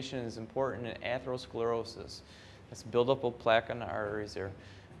inflammation is important in atherosclerosis. That's buildup of plaque on the arteries there.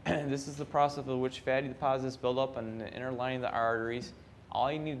 This is the process of which fatty deposits build up on the inner lining of the arteries,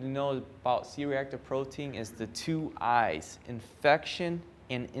 All you need to know about C-reactive protein is the 2 I's, infection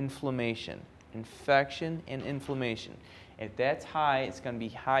and inflammation. Infection and inflammation. If that's high, it's going to be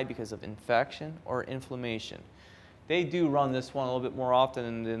high because of infection or inflammation. They do run this one a little bit more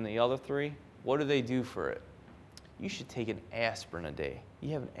often than the other 3. What do they do for it? You should take an aspirin a day.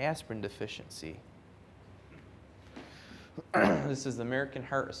 You have an aspirin deficiency. This is the American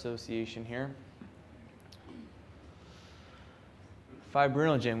Heart Association here.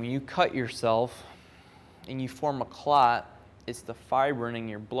 Fibrinogen, when you cut yourself and you form a clot, it's the fibrin in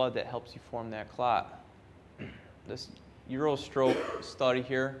your blood that helps you form that clot. This Eurostroke study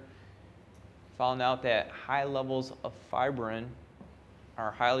here found out that high levels of fibrin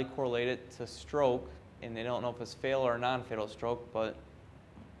are highly correlated to stroke, and they don't know if it's fatal or non-fatal stroke, but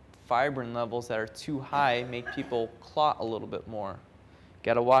fibrin levels that are too high make people clot a little bit more.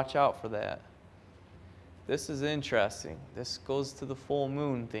 Got to watch out for that. This is interesting. This goes to the full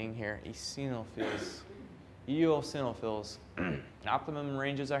moon thing here. Eosinophils. Eosinophils. Optimum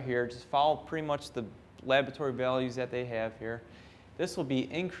ranges are here. Just follow pretty much the laboratory values that they have here. This will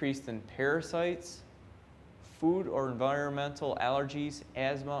be increased in parasites, food or environmental allergies,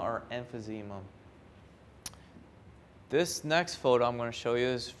 asthma, or emphysema. This next photo I'm going to show you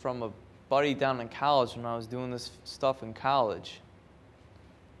is from a buddy down in college when I was doing this stuff in college.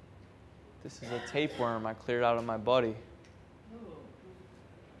 This is a tapeworm I cleared out of my buddy.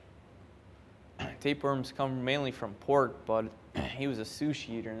 Tapeworms come mainly from pork, but he was a sushi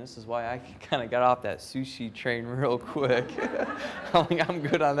eater, and this is why I kind of got off that sushi train real quick. I'm like, I'm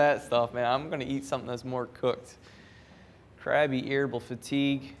good on that stuff, man. I'm going to eat something that's more cooked. Crabby, irritable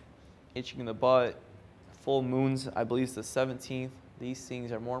fatigue, itching in the butt, full moons, I believe it's the 17th. These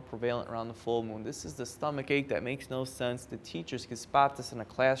things are more prevalent around the full moon. This is the stomach ache that makes no sense. The teachers can spot this in a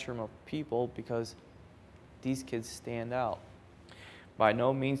classroom of people because these kids stand out. By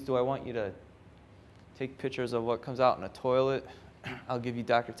no means do I want you to take pictures of what comes out in a toilet. I'll give you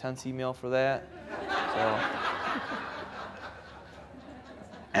Dr. Tent's email for that.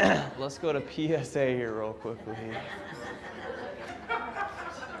 So, let's go to PSA here real quickly.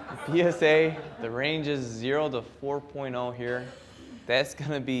 The PSA, the range is 0 to 4.0 here. That's going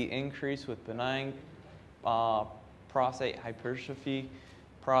to be increased with benign prostate hypertrophy,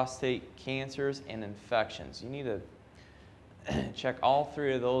 prostate cancers, and infections. You need to check all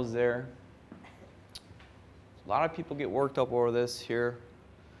 3 of those there. A lot of people get worked up over this here.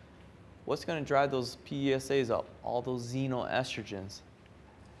 What's going to drive those PSAs up? All those xenoestrogens,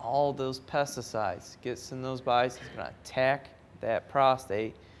 all those pesticides. Gets in those bodies, it's going to attack that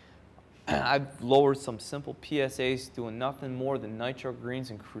prostate. I've lowered some simple PSAs doing nothing more than nitrogreens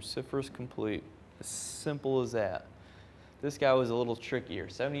and cruciferous complete. As simple as that. This guy was a little trickier.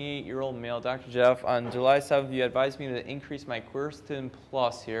 78-year-old male, Dr. Jeff. On July 7th, you advised me to increase my quercetin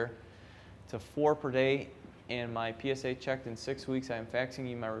plus here to 4 per day, and my PSA checked in 6 weeks. I am faxing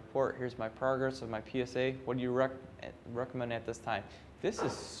you my report. Here's my progress of my PSA. What do you recommend at this time? This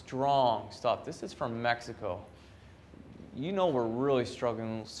is strong stuff. This is from Mexico. You know we're really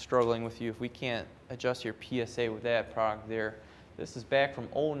struggling with you if we can't adjust your PSA with that product there. This is back from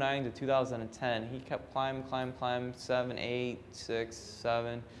 09 to 2010. He kept climbing, 7, 8, 6,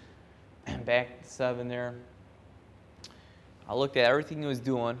 7, and back to 7 there. I looked at everything he was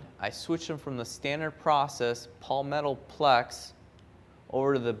doing. I switched him from the standard process, Palmetto Plex,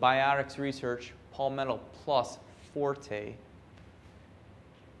 over to the Biotics Research, Palmetto Plus Forte.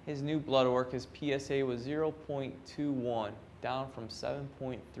 His new blood work, his PSA was 0.21, down from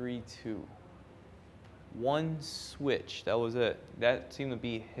 7.32. One switch, that was it. That seemed to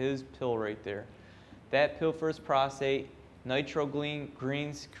be his pill right there. That pill for his prostate,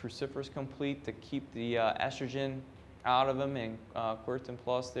 nitrogreens, cruciferous complete to keep the estrogen out of him, and quercetin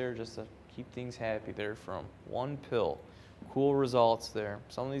plus there just to keep things happy there from one pill. Cool results there.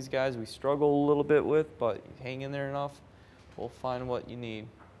 Some of these guys we struggle a little bit with, but you hang in there enough, we'll find what you need.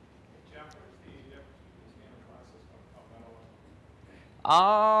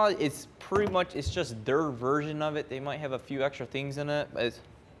 It's pretty much, it's just their version of it. They might have a few extra things in it, but it's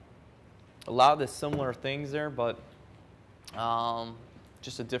a lot of the similar things there, but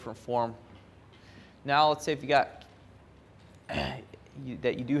just a different form. Now let's say if you got,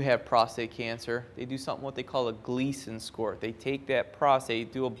 that you do have prostate cancer, they do something what they call a Gleason score. They take that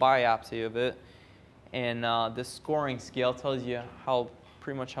prostate, do a biopsy of it, and this scoring scale tells you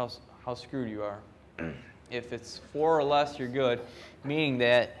pretty much how screwed you are. If it's 4 or less, you're good, meaning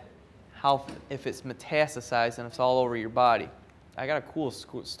that if it's metastasized and it's all over your body. I got a cool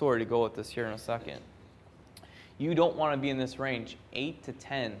story to go with this here in a second. You don't want to be in this range, 8 to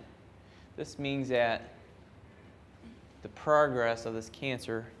 10. This means that the progress of this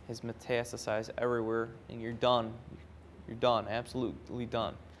cancer has metastasized everywhere, and you're done. You're done, absolutely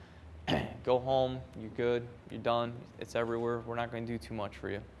done. Go home, you're good, you're done, it's everywhere. We're not going to do too much for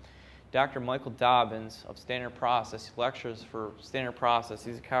you. Dr. Michael Dobbins of Standard Process, he lectures for Standard Process.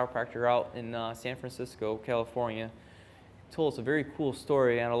 He's a chiropractor out in San Francisco, California. He told us a very cool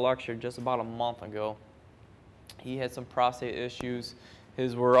story at a lecture just about a month ago. He had some prostate issues.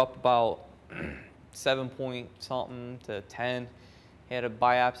 His were up about 7 point something to 10. He had a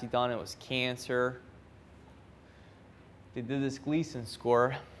biopsy done, it was cancer. They did this Gleason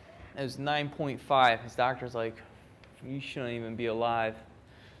score. It was 9.5. His doctor's like, you shouldn't even be alive.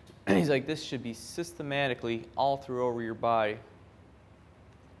 He's like, this should be systematically all through over your body.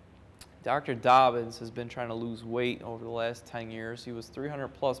 Dr. Dobbins has been trying to lose weight over the last 10 years. He was 300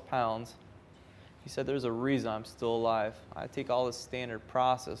 plus pounds. He said, there's a reason I'm still alive. I take all this Standard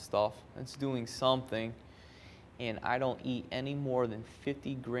Process stuff. It's doing something. And I don't eat any more than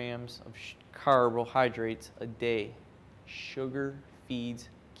 50 grams of carbohydrates a day. Sugar feeds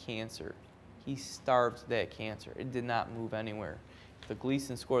cancer. He starved that cancer. It did not move anywhere. If the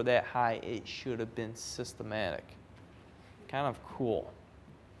Gleason score that high, it should have been systematic. Kind of cool.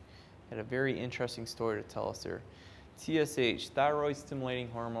 Had a very interesting story to tell us there. TSH, thyroid stimulating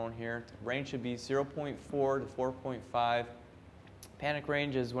hormone here. Range should be 0.4 to 4.5. Panic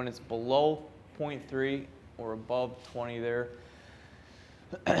range is when it's below 0.3 or above 20 there.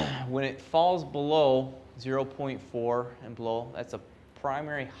 When it falls below 0.4 and below, that's a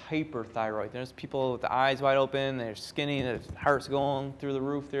primary hyperthyroid. There's people with the eyes wide open, they're skinny, their heart's going through the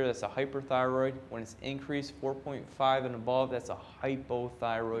roof there. That's a hyperthyroid. When it's increased 4.5 and above, that's a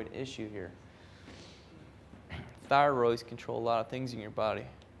hypothyroid issue here. Thyroids control a lot of things in your body,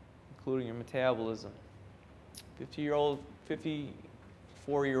 including your metabolism.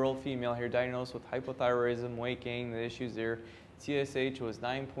 54-year-old female here diagnosed with hypothyroidism, weight gain, the issues there. TSH was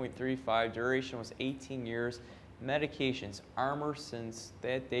 9.35, duration was 18 years. Medications, Armor since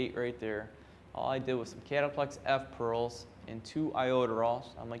that date right there. All I did was some Cataplex F pearls and 2 iodoros.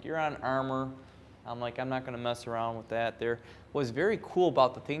 I'm like, you're on Armor. I'm like, I'm not going to mess around with that there. What's very cool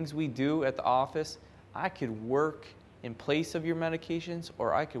about the things we do at the office, I could work in place of your medications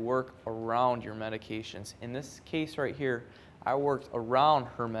or I could work around your medications. In this case right here, I worked around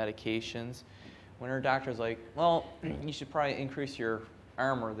her medications when her doctor's like, well, you should probably increase your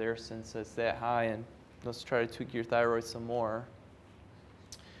Armor there since it's that high, and let's try to tweak your thyroid some more.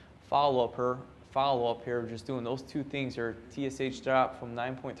 Follow up here, just doing those two things. Your TSH dropped from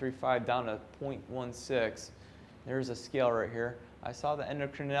 9.35 down to 0.16. There's a scale right here. I saw the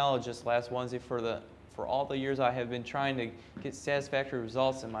endocrinologist last Wednesday for all the years I have been trying to get satisfactory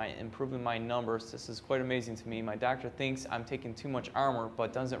results in improving my numbers. This is quite amazing to me. My doctor thinks I'm taking too much Armor,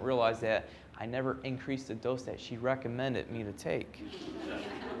 but doesn't realize that I never increased the dose that she recommended me to take.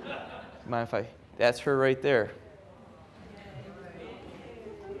 Mind if I? That's her right there.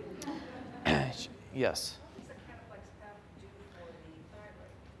 Yes.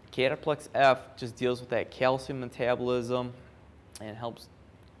 Cataplex F just deals with that calcium metabolism and helps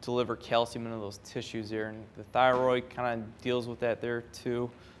deliver calcium into those tissues there. And the thyroid kind of deals with that there too.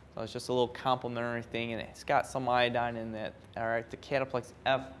 So it's just a little complementary thing, and it's got some iodine in that. All right, the Cataplex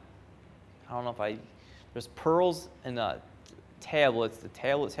F, I don't know if there's pearls and tablets. The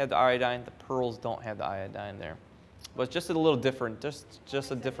tablets have the iodine, the pearls don't have the iodine there. But it's just a little different,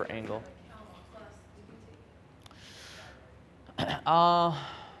 just a different angle.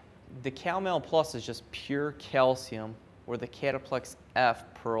 The CalMel Plus is just pure calcium, where the Cataplex F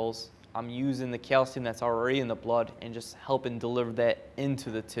pearls, I'm using the calcium that's already in the blood and just helping deliver that into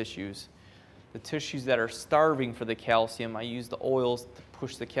the tissues. The tissues that are starving for the calcium, I use the oils to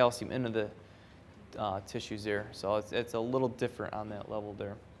push the calcium into the tissues there. So it's a little different on that level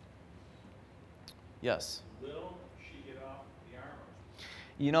there. Yes? Will she get off the Armor?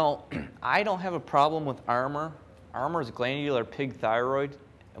 You know, I don't have a problem with Armor. Armor is glandular pig thyroid.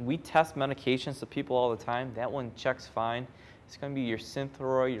 And we test medications to people all the time. That one checks fine. It's going to be your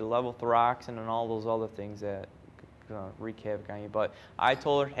Synthroid, your levothyroxine, and all those other things that wreak havoc on you. But I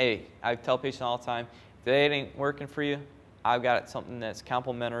told her, hey, I tell patients all the time, if that ain't working for you, I've got something that's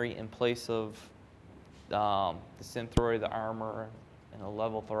complementary in place of the Synthroid, the Armor, and the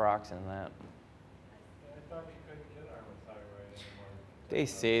levothyroxine and that. I thought you couldn't get Armor thyroid anymore. They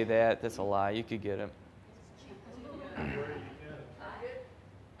say that. That's a lie. You could get it. Where do you get it?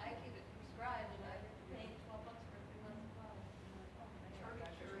 I keep it prescribed, and I pay $12 for 3 months of bottle.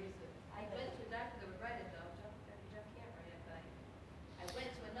 I went to a doctor that would write it though. Jeff can't write it, but I went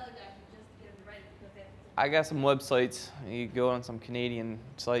to another doctor just to get him to write it because that's. I got some websites. You can go on some Canadian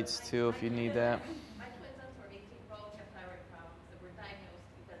sites too if you need that. My twin sons were 18 for all kept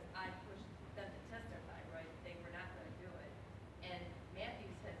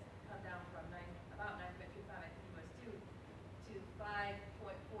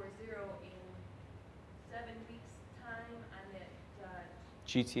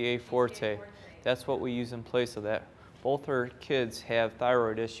GTA Forte. That's what we use in place of that. Both her kids have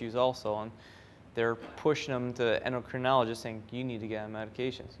thyroid issues also, and they're pushing them to endocrinologists saying, you need to get on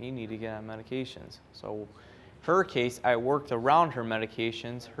medications, you need to get on medications. So her case, I worked around her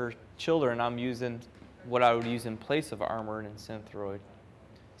medications. Her children, I'm using what I would use in place of Armorin and Synthroid.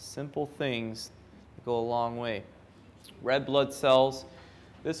 Simple things go a long way. Red blood cells,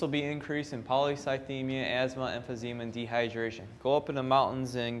 this will be increase in polycythemia, asthma, emphysema, and dehydration. Go up in the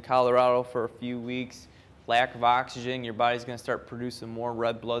mountains in Colorado for a few weeks, lack of oxygen, your body's going to start producing more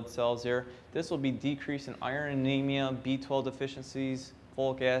red blood cells here. This will be decrease in iron anemia, B12 deficiencies,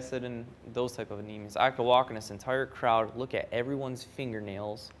 folic acid, and those type of anemias. I could walk in this entire crowd, look at everyone's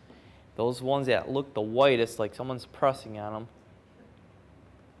fingernails, those ones that look the whitest, like someone's pressing on them,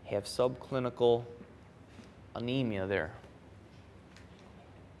 have subclinical anemia there.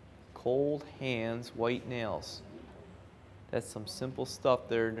 Cold hands, white nails. That's some simple stuff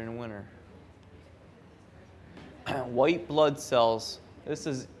there during winter. White blood cells. This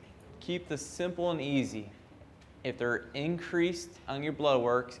is, keep this simple and easy. If they're increased on your blood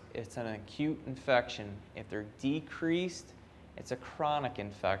work, it's an acute infection. If they're decreased, it's a chronic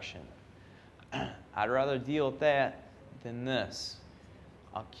infection. I'd rather deal with that than this.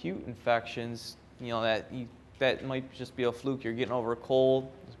 Acute infections, you know, that might just be a fluke. You're getting over a cold,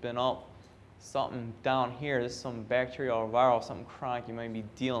 it's been up, something down here, this is some bacterial or viral, something chronic you might be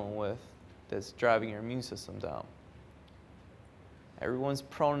dealing with that's driving your immune system down. Everyone's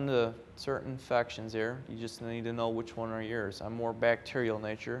prone to certain infections here. You just need to know which one are yours. I'm more bacterial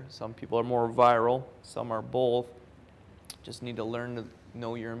nature. Some people are more viral. Some are both. Just need to learn to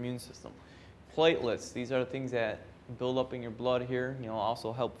know your immune system. Platelets, these are the things that build up in your blood here. You know,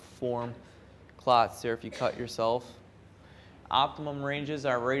 also help form clots there if you cut yourself. Optimum ranges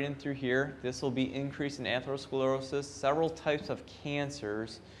are right in through here. This will be increase in atherosclerosis, several types of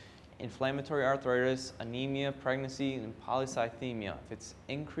cancers, inflammatory arthritis, anemia, pregnancy, and polycythemia. If it's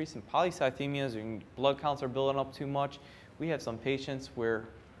increase in polycythemias or blood counts are building up too much, we have some patients where,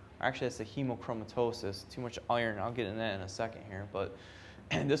 actually that's a hemochromatosis, too much iron. I'll get into that in a second here, but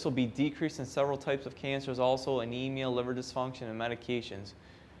this will be decrease in several types of cancers, also anemia, liver dysfunction, and medications.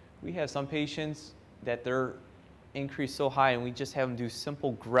 We have some patients that they're increased so high and we just have them do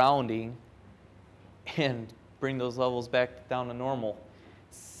simple grounding and bring those levels back down to normal.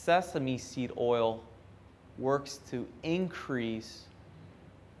 Sesame seed oil works to increase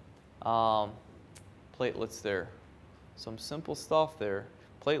platelets there. Some simple stuff there.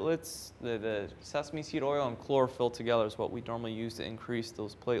 Platelets, the sesame seed oil and chlorophyll together is what we normally use to increase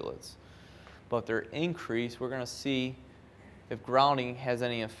those platelets. But if they're increased, we're going to see if grounding has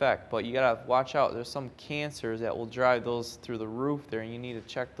any effect. But you got to watch out. There's some cancers that will drive those through the roof there, and you need to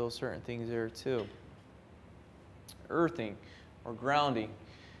check those certain things there too. Earthing or grounding.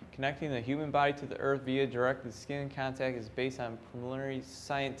 Connecting the human body to the earth via direct skin contact is based on preliminary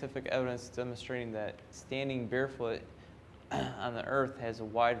scientific evidence demonstrating that standing barefoot on the earth has a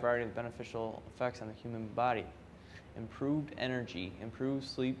wide variety of beneficial effects on the human body. Improved energy, improved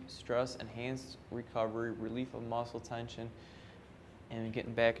sleep, stress, enhanced recovery, relief of muscle tension, and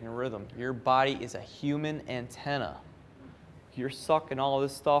getting back in a rhythm. Your body is a human antenna. You're sucking all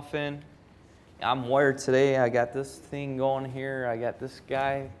this stuff in. I'm wired today. I got this thing going here. I got this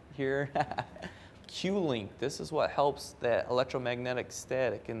guy here. Q-Link. This is what helps that electromagnetic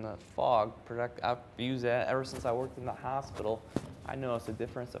static in the fog protect. I've used that ever since I worked in the hospital. I noticed a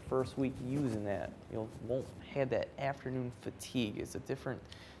difference the first week using that. You won't have that afternoon fatigue. It's a different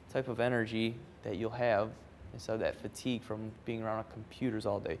type of energy that you'll have instead of that fatigue from being around computers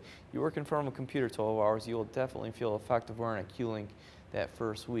all day. You work in front of a computer 12 hours, you'll definitely feel effective wearing a Q-Link that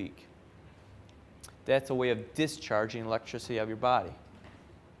first week. That's a way of discharging electricity of your body.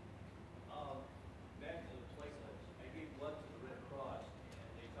 Back to the platelets, I gave blood to the Red Cross,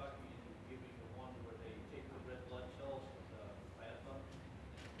 and they talked me into giving the one where they take the red blood cells with the plasma,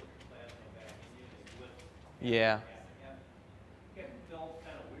 put the plasma back in you, and they do it. Yeah. It felt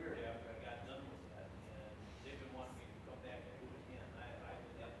kind of weird after I got done with that, and they've been wanting me to come back and do it again. I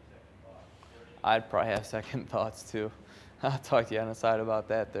would have second thoughts. I'd probably have second thoughts too. I'll talk to you on the side about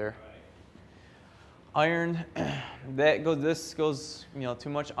that there. Iron, this goes, you know, too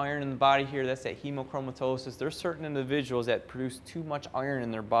much iron in the body here. That's that hemochromatosis. There's certain individuals that produce too much iron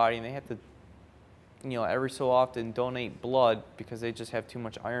in their body, and they have to, you know, every so often donate blood because they just have too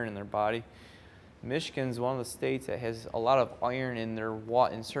much iron in their body. Michigan's one of the states that has a lot of iron in their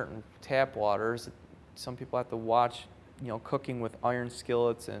in certain tap waters. Some people have to watch, you know, cooking with iron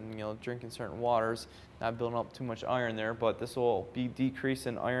skillets and, you know, drinking certain waters, not building up too much iron there. But this will be decrease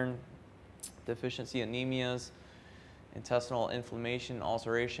in iron deficiency anemias, intestinal inflammation,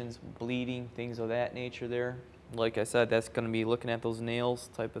 ulcerations, bleeding, things of that nature there. Like I said, that's going to be looking at those nails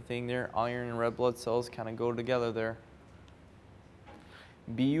type of thing there. Iron and red blood cells kind of go together there.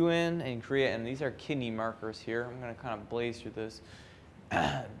 BUN and creatinine, these are kidney markers here. I'm going to kind of blaze through this.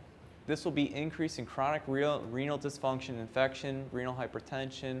 This will be increase in chronic renal dysfunction, infection, renal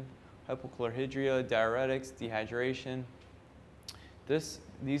hypertension, hypochlorhydria, diuretics, dehydration.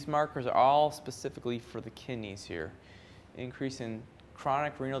 These markers are all specifically for the kidneys here. Increase in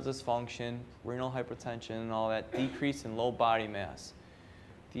chronic renal dysfunction, renal hypertension, and all that. Decrease in low body mass.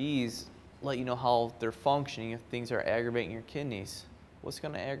 These let you know how they're functioning if things are aggravating your kidneys. What's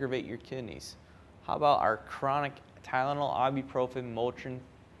going to aggravate your kidneys? How about our chronic Tylenol, ibuprofen, Motrin,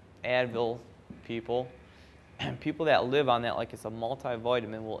 Advil people? People that live on that like it's a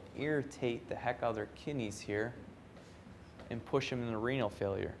multivitamin will irritate the heck out of their kidneys here and push them into renal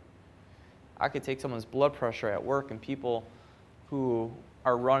failure. I could take someone's blood pressure at work, and people who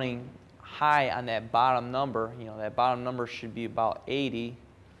are running high on that bottom number, that bottom number should be about 80.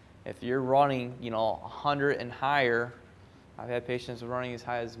 If you're running, 100 and higher, I've had patients running as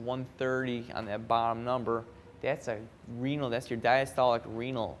high as 130 on that bottom number. That's your diastolic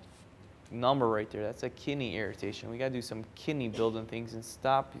renal number right there. That's a kidney irritation. We got to do some kidney building things and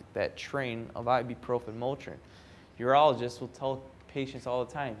stop that train of ibuprofen, Motrin. Urologists will tell patients all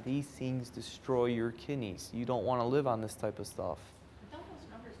the time, these things destroy your kidneys. You don't want to live on this type of stuff. Don't those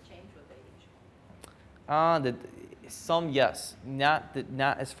numbers change with age? Some, yes. Not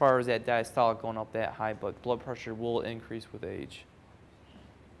as far as that diastolic going up that high, but blood pressure will increase with age.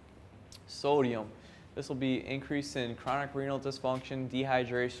 Sodium. This will be increase in chronic renal dysfunction,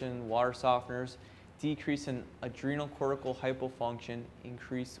 dehydration, water softeners, decrease in adrenal cortical hypofunction,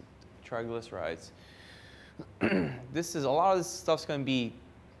 increase triglycerides. A lot of this stuff's going to be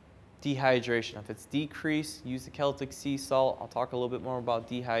dehydration. If it's decreased, use the Celtic sea salt. I'll talk a little bit more about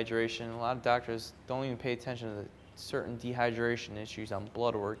dehydration. A lot of doctors don't even pay attention to the certain dehydration issues on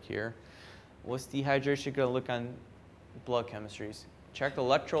blood work here. What's dehydration going to look on blood chemistries? Check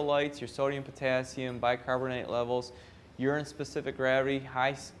electrolytes, your sodium, potassium, bicarbonate levels, urine specific gravity.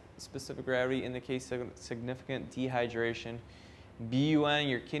 High specific gravity indicates significant dehydration. BUN,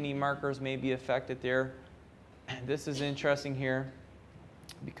 your kidney markers may be affected there. This is interesting here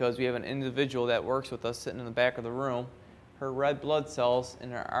because we have an individual that works with us sitting in the back of the room. Her red blood cells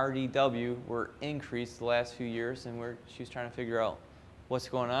and her RDW were increased the last few years, and she was trying to figure out what's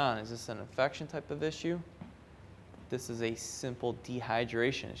going on. Is this an infection type of issue? This is a simple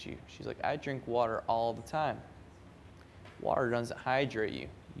dehydration issue. She's like, I drink water all the time. Water doesn't hydrate you.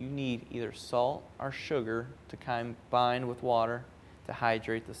 You need either salt or sugar to combine with water to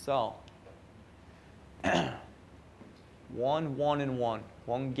hydrate the cell. 1, 1, and 1.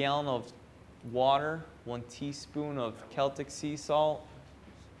 1 gallon of water, 1 teaspoon of Celtic sea salt,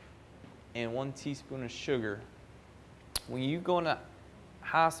 and 1 teaspoon of sugar. When you go in a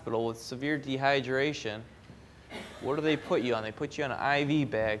hospital with severe dehydration, what do they put you on? They put you on an IV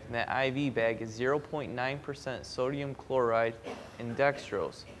bag, and that IV bag is 0.9% sodium chloride and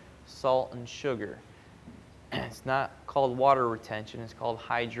dextrose, salt and sugar. It's not called water retention, it's called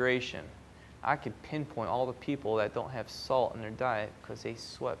hydration. I could pinpoint all the people that don't have salt in their diet because they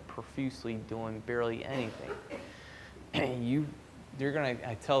sweat profusely doing barely anything.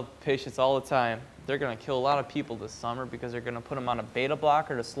 I tell patients all the time, they're going to kill a lot of people this summer because they're going to put them on a beta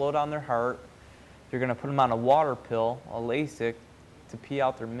blocker to slow down their heart. They're going to put them on a water pill, a Lasix, to pee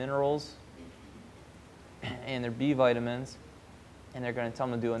out their minerals and their B vitamins. And they're going to tell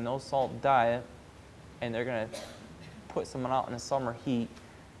them to do a no-salt diet. And they're going to put someone out in the summer heat.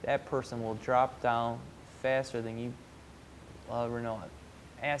 That person will drop down faster than you will ever know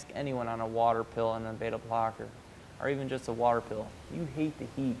it. Ask anyone on a water pill and a beta blocker, or even just a water pill. You hate the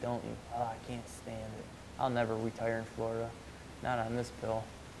heat, don't you? Oh, I can't stand it. I'll never retire in Florida. Not on this pill.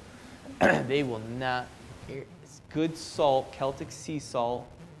 They will not. It's good salt, Celtic sea salt,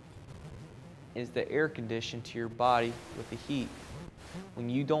 is the air condition to your body with the heat. When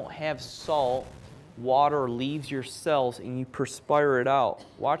you don't have salt, water leaves your cells and you perspire it out.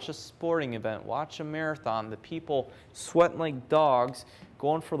 Watch a sporting event, watch a marathon. The people sweating like dogs,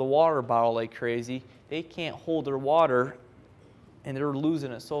 going for the water bottle like crazy. They can't hold their water and they're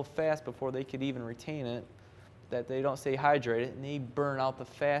losing it so fast before they could even retain it that they don't stay hydrated, and they burn out the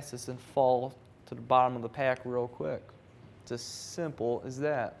fastest and fall to the bottom of the pack real quick. It's as simple as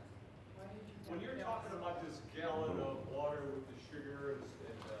that. When you're talking about this gallon of water with the sugar and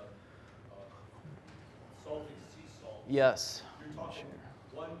salty sea salt, Yes. you're talking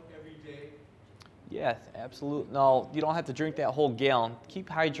one every day? Yeah, absolutely. No, you don't have to drink that whole gallon. Keep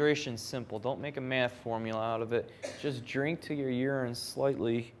hydration simple. Don't make a math formula out of it. Just drink till your urine's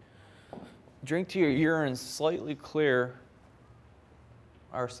slightly clear,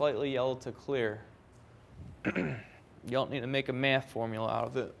 or slightly yellow to clear. You don't need to make a math formula out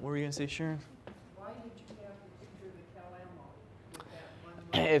of it. What were you gonna say, Sharon? Why did you have to enter the Calamo with that 1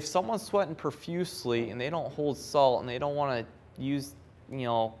 month? If someone's sweating profusely and they don't hold salt and they don't want to use,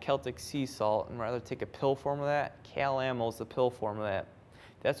 Celtic sea salt and rather take a pill form of that, Calamo is the pill form of that.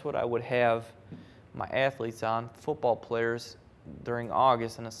 That's what I would have my athletes on, football players, during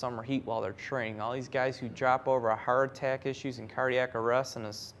August in the summer heat while they're training. All these guys who drop over heart attack issues and cardiac arrest in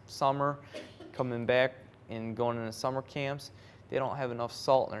the summer, coming back and going into summer camps, they don't have enough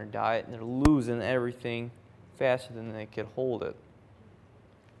salt in their diet and they're losing everything faster than they could hold it.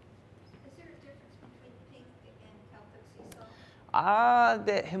 Is there a difference between pink and Celtic sea salt?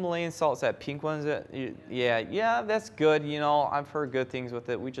 That Himalayan salt's that pink one's yeah, that's good. I've heard good things with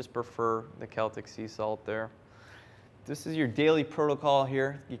it. We just prefer the Celtic sea salt there. This is your daily protocol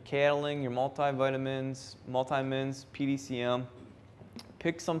here. Your Cataling, your multivitamins, multimins, PDCM.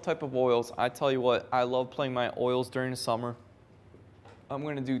 Pick some type of oils. I tell you what, I love playing my oils during the summer. I'm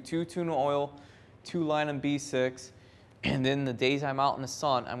going to do 2 tuna oil, 2 linum B6, and then the days I'm out in the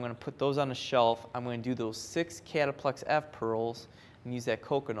sun, I'm going to put those on the shelf. I'm going to do those 6 Cataplex F pearls and use that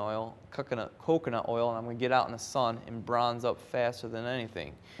coconut oil, and I'm going to get out in the sun and bronze up faster than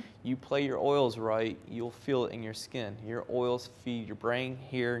anything. You play your oils right, you'll feel it in your skin. Your oils feed your brain,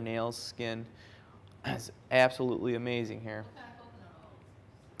 hair, nails, skin. It's absolutely amazing here.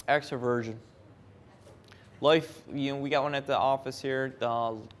 Extra virgin. Life, we got one at the office here.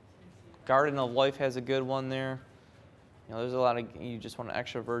 The Garden of Life has a good one there. There's a lot of, you just want an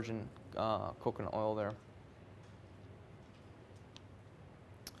extra virgin coconut oil there.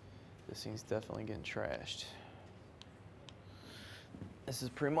 This thing's definitely getting trashed. This is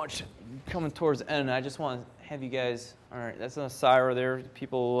pretty much coming towards the end. I just want to have you guys, all right, that's an Syra there.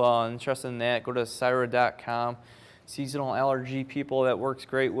 People interested in that, go to syra.com. Seasonal allergy people that works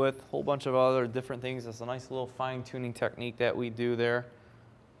great with. A whole bunch of other different things. It's a nice little fine-tuning technique that we do there.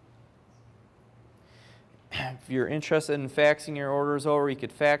 If you're interested in faxing your orders over, you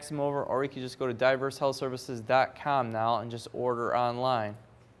could fax them over, or you could just go to diversehealthservices.com now and just order online.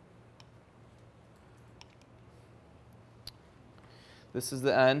 This is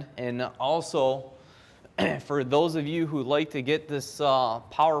the end. And also, for those of you who like to get this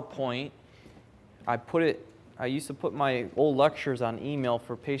PowerPoint, I used to put my old lectures on email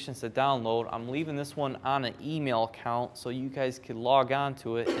for patients to download. I'm leaving this one on an email account so you guys could log on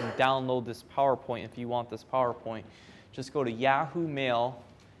to it and download this PowerPoint if you want this PowerPoint. Just go to Yahoo Mail,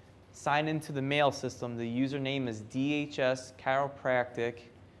 sign into the mail system. The username is DHS Chiropractic,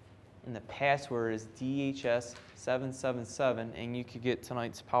 and the password is DHS777, and you could get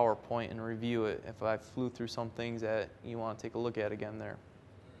tonight's PowerPoint and review it if I flew through some things that you want to take a look at again there.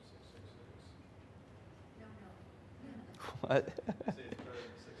 What?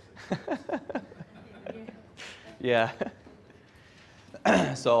 Yeah.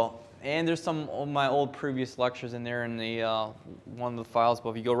 So, and there's some of my old previous lectures in there in the one of the files.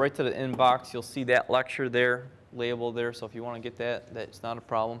 But if you go right to the inbox, you'll see that lecture there, labeled there. So if you want to get that, that's not a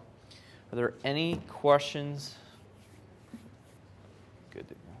problem. Are there any questions? Good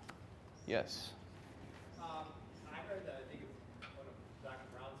to go. Yes. I heard that, I think it's one of Dr.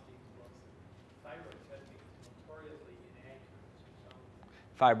 Brownstein's books, that thyroid testing is notoriously inaccurate.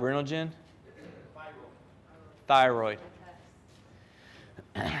 Fibrinogen? Thyroid.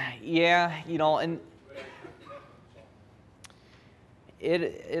 Yeah, and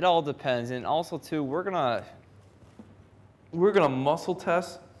it all depends. And also too, we're gonna muscle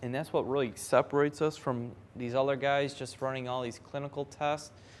test, and that's what really separates us from these other guys just running all these clinical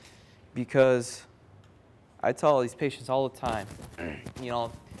tests, because I tell these patients all the time,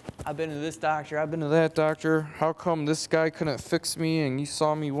 I've been to this doctor, I've been to that doctor. How come this guy couldn't fix me and you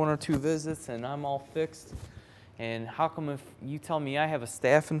saw me 1 or 2 visits and I'm all fixed? And how come if you tell me I have a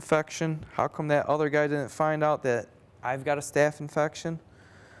staph infection, how come that other guy didn't find out that I've got a staph infection?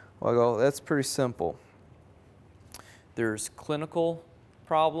 Well, I go, that's pretty simple. There's clinical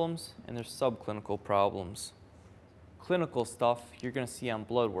problems and there's subclinical problems. Clinical stuff you're going to see on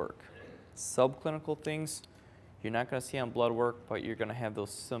blood work. Subclinical things you're not going to see on blood work, but you're going to have those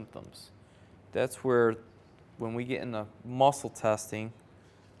symptoms. That's where, when we get into muscle testing,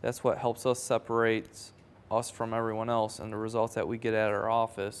 that's what helps us separate us from everyone else and the results that we get at our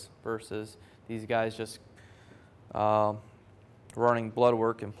office versus these guys just running blood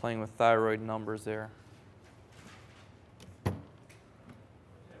work and playing with thyroid numbers there. I have a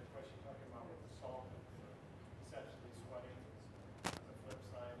question talking about with the salt.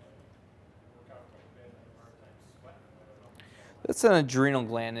 That's an adrenal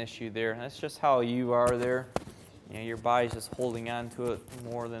gland issue there. That's just how you are there. You know, your body's just holding on to it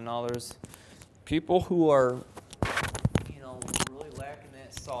more than others. People who are, you know, really lacking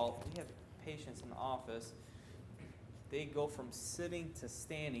that salt, we have patients in the office, they go from sitting to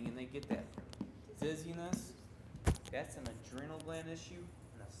standing and they get that dizziness. That's an adrenal gland issue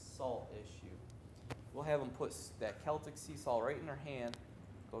and a salt issue. We'll have them put that Celtic sea salt right in their hand,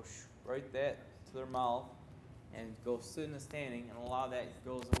 go right that to their mouth, and go sit in the standing, and a lot of that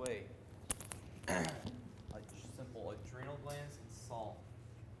goes away. Like simple adrenal glands and salt.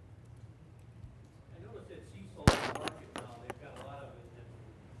 I noticed that sea salt in the market now, they've got a lot of it that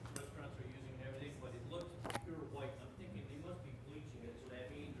restaurants are using and everything, but it looks pure white. I'm thinking they must be bleaching it, so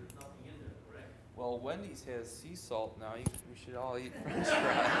that means there's nothing in there, correct? Well, Wendy's has sea salt now. We should all eat French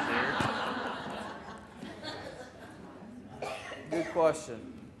fries there. Good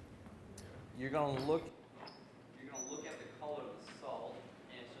question. You're gonna look at the color of the salt,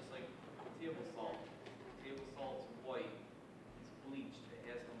 and it's just like table salt. Table salt's white. It's bleached. It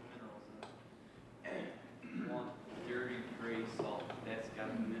has no minerals in it. You want dirty gray salt. That's got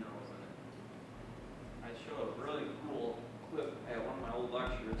minerals in it. I showed a really cool clip at one of my old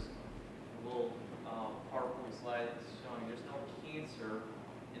lectures. A little PowerPoint slide that's showing there's no cancer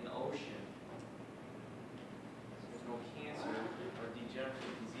in the ocean. There's no cancer or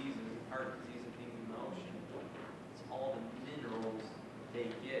degenerative diseases, heart disease and things in the ocean. It's all the minerals they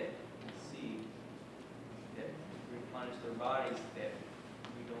get and see that replenish their bodies that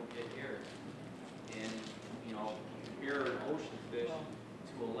we don't get here. And, you know, compare an ocean fish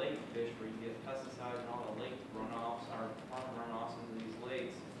to a lake fish where you get pesticides and all the lake runoffs are farm runoffs into these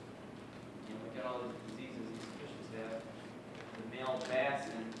lakes. You know, we got all these diseases these fishes have. The male bass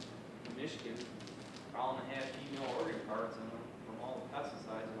in Michigan probably have female organ parts in them from all the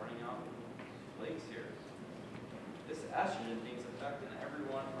pesticides running out of the lakes here. This estrogen thing is affecting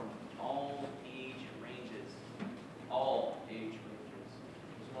everyone from all age ranges. All age ranges.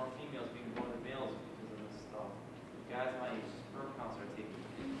 There's more females being born than males because of this stuff. Guys my age, sperm counts are taking.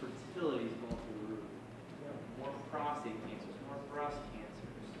 Infertility is going through the roof. More prostate cancers, more breast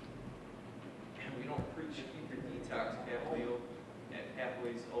cancers. And we don't preach to keep your detox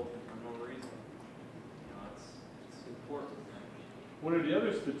pathways open for no reason. You know, it's important. One of the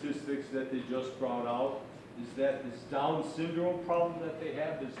other statistics that they just brought out is that this Down syndrome problem that they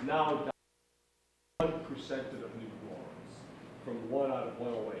have is now down 1% of the newborns, from 1 out of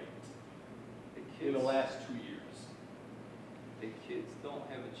 108 in the last 2 years. The kids don't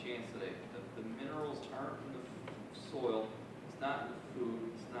have a chance today. The minerals aren't in the soil. It's not in the food.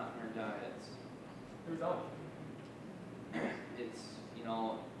 It's not in their diets. They're done. It's, you know,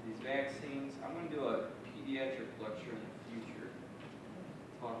 these vaccines. I'm going to do a pediatric lecture in the future.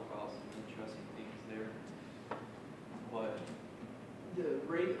 Talk about some interesting things there. But the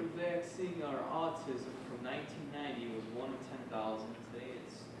rate of vaccine or autism from 1990 was 1 in 10,000. Today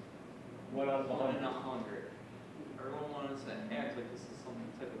it's 1 out of 1 in 100. 100. Everyone wants to act like this is some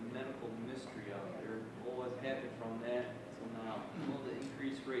type of medical mystery out there. Well, what's happened from that till now? Well, the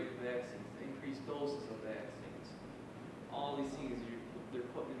increased rate of vaccines, the increased doses of vaccines, all these things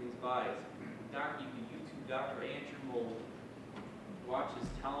they're putting in these bodies. You can YouTube Dr. Andrew Mold, watch his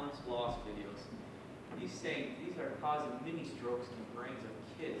tolerance loss videos. He's saying these are causing mini strokes in the brains of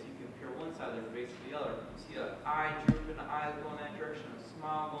kids. You compare one side of their face to the other. You see an eye drooping, the eye going that direction, a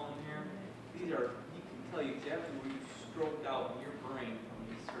smile going here. These are, you can tell you exactly where you stroked out in your brain from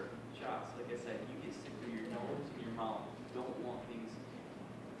these certain shots. Like I said, you get sick through your nose and your mouth. You don't want things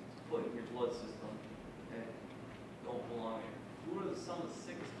put in your blood system that don't belong there. Who are some of the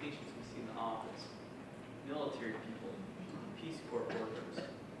sickest patients we see in the office? Military people, Peace Corps workers,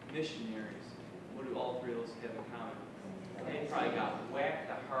 missionaries. What do all three of those have in common? They probably got whacked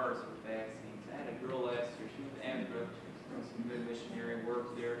the hardest with vaccines. I had a girl last year, she was in Africa, doing some good missionary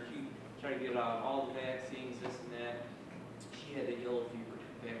work there. She tried to get out all the vaccines, this and that. She had the yellow fever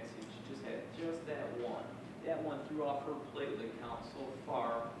vaccine. She just had just that one. That one threw off her platelet count so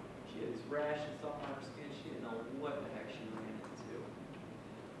far. She had this rash and stuff on her skin. She didn't know what the heck she ran into.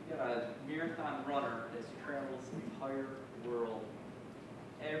 We got a marathon runner that's traveled this entire world,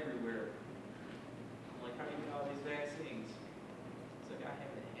 everywhere. I'm like, how do you get all these vaccines? It's like, I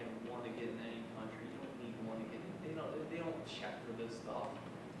haven't had one to get in any country. You don't need one to get in. They don't check for this stuff.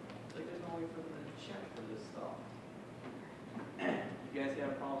 It's like, there's no way for them to check for this stuff. You guys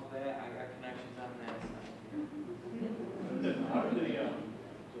have problems with that? I got connections on that side. How do the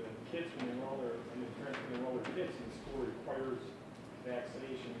kids, when they enroll their, parents when they enroll their kids in school requires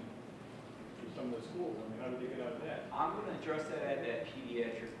vaccination for some of the schools? I mean, how do they get out of that? I'm going to address that at that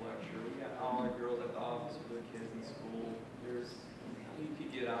pediatric lecture. We got all our girls at the office with their kids in school. there's you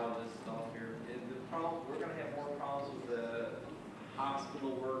could get out of this stuff here. And the problem, we're going to have more problems with the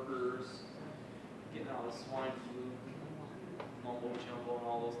hospital workers getting out of swine flu, mumbo jumbo, and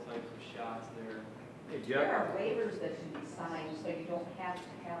all those types of shots there. Hey, There Jeff, are waivers that should be signed, so you don't have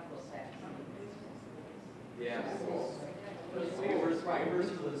to have those vaccines. Yeah. Waivers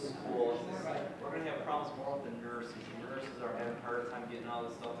for the school. We're going to have problems more with the nurses. The nurses are having a hard time getting all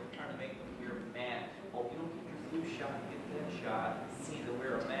this stuff. They're trying to make them wear a mask. Oh, if you don't get your flu shot, get that shot. You need to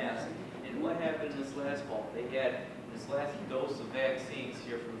wear a mask. And what happened this last fall? They had this last dose of vaccines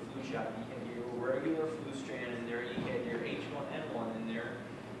here for the flu shot. You had your regular flu strand in there. You had your H1N1 in there.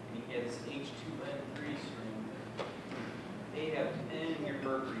 And you had this H2N3 strain. They have in your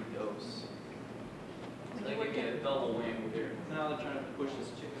mercury dose. So they give you a double whammy there. Now they're trying to push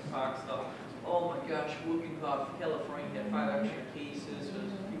this chickenpox stuff. Oh my gosh, whooping cough. California had 5 extra cases.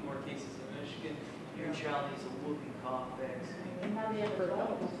 There's a few more cases in Michigan. Your child needs a whooping cough vaccine.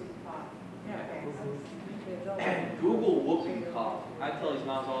 Google whooping cough. I tell these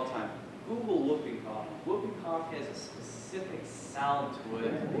moms all the time. Google whooping cough. Whooping cough has a specific sound to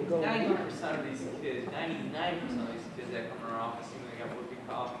it. 90% of these kids, 99% of these kids that come in our office think they got whooping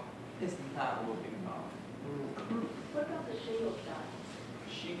cough. It's not whooping cough. What about the shingles shot?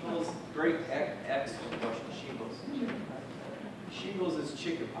 Shingles, great, excellent question. Shingles. Shingles is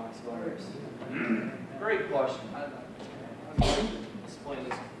chickenpox virus. Great question. I'd like to explain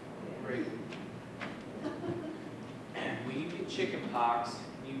this great. When you get chickenpox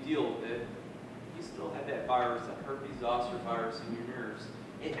and you deal with it, you still have that virus, that herpes zoster virus in your nerves.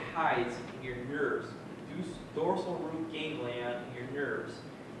 It hides in your nerves, the dorsal root ganglion in your nerves.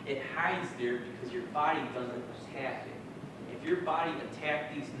 It hides there because your body doesn't attack it. If your body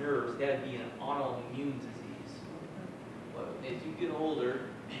attacked these nerves, that would be an autoimmune disease. But as you get older,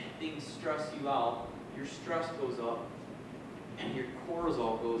 things stress you out, your stress goes up, and your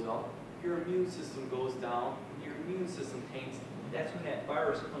cortisol goes up, your immune system goes down, and your immune system tanks. That's when that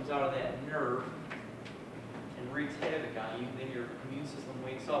virus comes out of that nerve and wreaks havoc on you. Then your immune system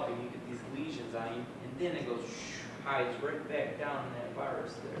wakes up and you get these lesions on you, and then it goes hides right back down in that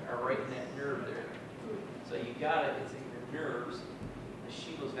virus there, or right in that nerve there. So you got it, it's in your nerves. The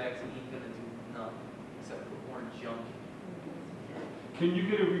shingles vaccine ain't gonna do nothing except put more junk. can you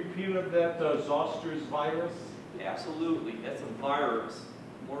get a repeat of that Zoster's virus? Absolutely, that's a virus.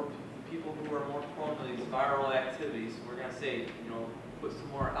 More people who are more prone to these viral activities, we're gonna say, put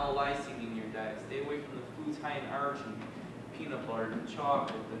some more L-lysine in your diet. Stay away from the foods high in arginine, peanut butter, the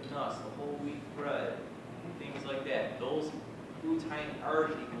chocolate, the nuts, the whole wheat bread, things like that. Those foods high in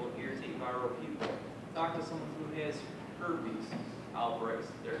arginine will irritate viral people. Talk to someone who has herpes outbreaks.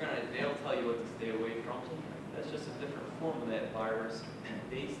 They'll tell you what to stay away from. That's just a different form of that virus.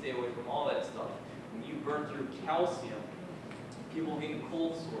 They stay away from all that stuff. When you burn through calcium, people getting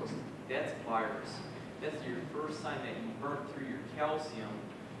cold sores, that's virus. That's your first sign that you burnt through your calcium.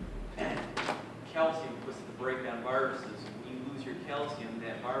 Calcium puts the brake on viruses. When you lose your calcium,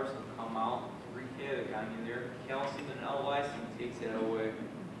 that virus will come out, wreak havoc on you there. Calcium and L-lysine takes that away.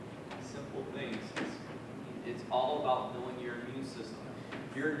 Simple things. It's all about knowing your immune system.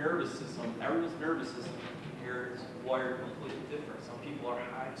 Your nervous system, everyone's nervous system here is wired completely different. Some people are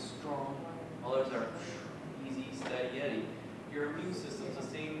high, strong, others are easy, steady Eddie. Your immune system's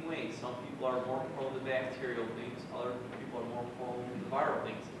the same way. Some people are more prone to bacterial things, other people are more prone to viral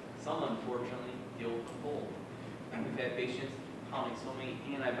things. Some, unfortunately, deal with the cold. And we've had patients pounding so many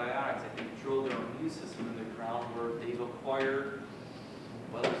antibiotics that they drill their immune system in the ground where they've acquired,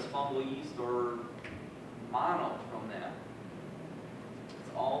 whether it's fungal yeast or mono from that.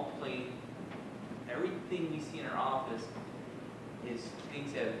 It's all plain. Everything we see in our office is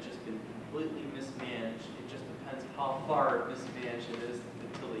things that have just been completely mismanaged. It just depends how far mismanaged it is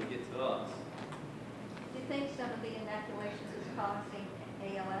until they get to us. Do you think some of the inoculations is causing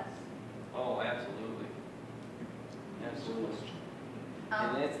ALS? Oh, absolutely. Absolutely.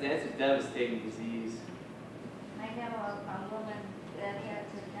 And that's a devastating disease. I have a woman that has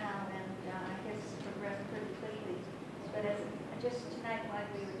it now, and I guess it's progressed pretty quickly. But just tonight while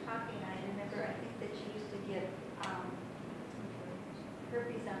we were talking, I remember I think that she used to get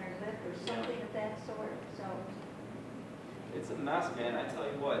herpes on her lip or something of that sort. So It's a mess, man. I tell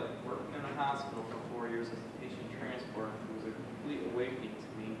you what, working in a hospital for 4 years as a patient transport was a complete awakening to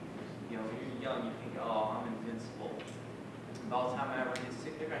me. When you're young, you think, oh, I'm invincible. About the time I ever get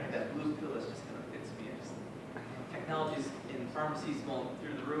sick, they're gonna have that blue pill that's just gonna fix me. Technologies in pharmacies going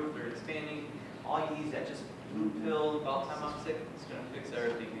through the roof, they're expanding. All you need is that just blue pill. About the time I'm sick, it's gonna fix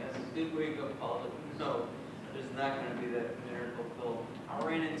everything. That's a big wake up call. No, there's not gonna be that miracle pill. I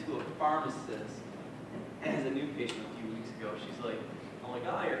ran into a pharmacist, and as a new patient a few weeks ago. She's like, I'm like,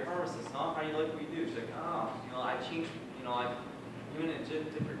 ah, you're a pharmacist, huh? How do you like what you do? She's like, oh, you know, I changed, you know, I went in a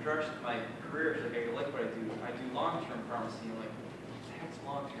different direction in my career. She's like, I like what I do. I do long-term pharmacy. I'm like, what the heck's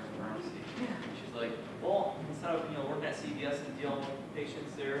long-term pharmacy? She's like, well, instead of, you know, working at CVS and dealing with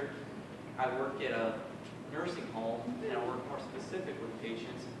patients there, I work at a nursing home, and I work more specific with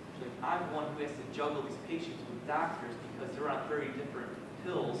patients. She's like, I'm one who has to juggle these patients with doctors because they're on 30 different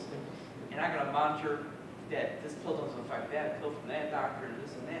pills, and I gotta monitor that this pill doesn't affect that pill from that doctor and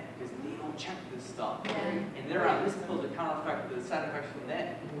this and that because they don't check this stuff. And they're on this pill that can't affect the side effects from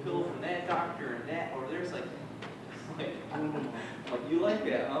that pill from that doctor and that, or there's like you like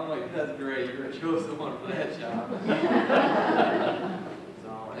that? I'm like, that's great, you're a chosen one for that job.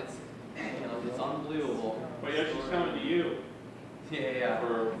 So it's, you know, it's unbelievable. But yeah, she's coming to you. Yeah.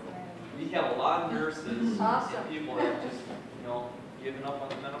 We have a lot of nurses and people that have just, you know, given up on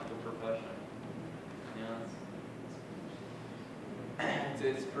the medical profession. You know,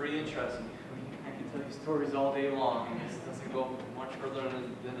 it's pretty interesting. I can tell you stories all day long, and it doesn't go much further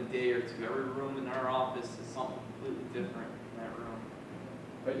than a day or two. Every room in our office is something completely different in that room.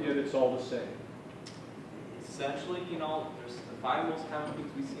 But yet it's all the same. Essentially, you know, there's the 5 most common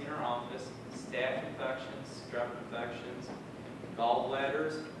things we see in our office: staph infections, strep infections,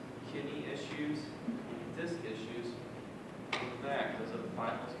 gallbladders, kidney issues, and disc issues. Look back, those are the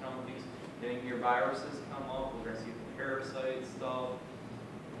 5 most common things. Then your viruses come up. We're going to see the parasite stuff.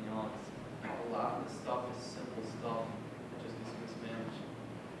 You know, a lot of this stuff is simple stuff that just gets mismanaged.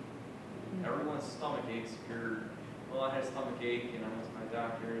 Everyone's stomach aches GERD. Well, I had a stomach ache, and I went to my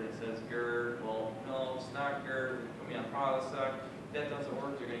doctor that says GERD. Well, no, it's not GERD. They put me on Prilosec. If that doesn't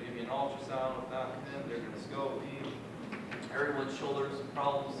work, they're going to give me an ultrasound. If not, then they're going to scope me. Everyone's shoulders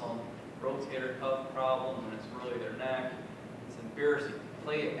problem, some rotator cuff problem, and it's really their neck. It's embarrassing.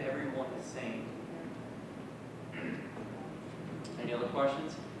 Play everyone the same. Any other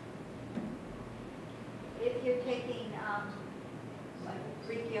questions? If you're taking like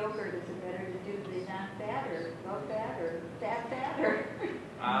Greek yogurt, is it better to do the non-fat or low fat or fat or?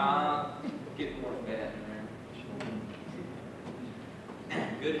 Get more fat in there.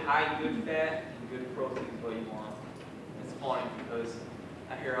 Good high, good fat, and good protein is what you want. It's funny because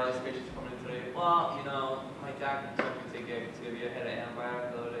I hear all these patients coming in today, well, you know, my doctor told me to take Activia. I had an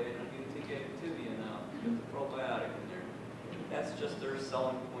antibiotic the other day, and I need to take Activia now. Get the probiotic in there. That's just their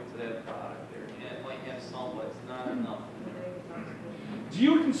selling point to that product there. Yeah, it might have some, but it's not enough in there. Do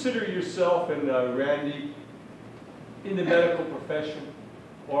you consider yourself and Randy in the medical profession,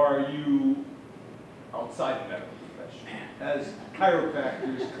 or are you outside the medical profession as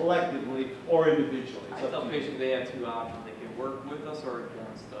chiropractors collectively or individually? I tell patients they have 2 options. They can work with us or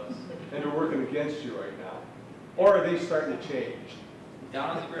against us. And they're working against you right now. Or are they starting to change?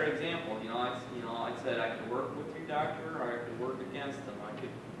 Don is a great example. You know, I said I could work with your doctor or I could work against them. I could,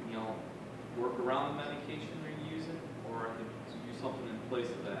 you know, work around the medication they're using, or I could do something in place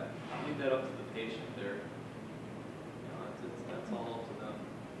of that. I'll leave that up to the patient there. You know, that's all up to them.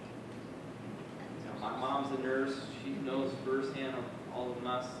 You know, my mom's a nurse. She knows firsthand of all the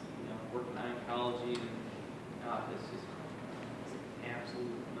mess, you know, working in oncology, and it's just an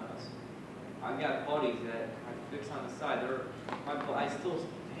absolute mess. I've got buddies that I fix on the side. I still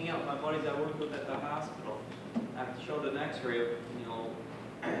hang out with my buddies I work with at the hospital. I showed an x-ray of, you know,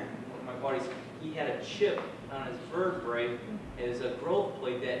 one of my buddies, he had a chip on his vertebrae. It is a growth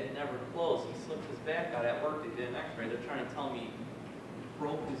plate that had never closed. He slipped his back out at work. They did an x-ray. They're trying to tell me he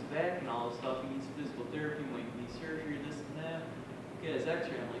broke his back and all this stuff. He needs physical therapy, he needs surgery, this and that. Look at his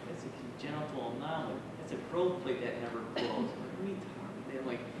x-ray. I'm like, that's a congenital anomaly. That's a growth plate that never closed. I'm like, what are you talking about? I'm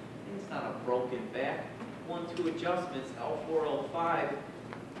like, it's not a broken back. 1-2 adjustments, L4, L5.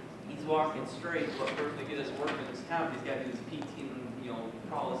 He's walking straight, but first to get his work in his camp, he's got to do his PT and, you know,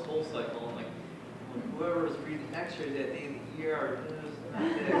 crawl his whole cycle. And like, whoever was reading x-rays that day in the ER,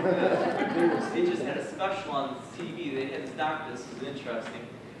 they just had a special on TV. They had this doctor, this is interesting.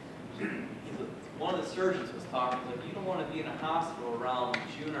 One of the surgeons was talking, like, you don't want to be in a hospital around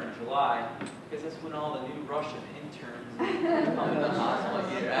June or July, because that's when all the new Russian interns come in the hospital.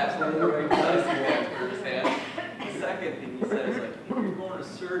 Like, you're absolutely right place to get firsthand. The second thing he said is, like, if you're going to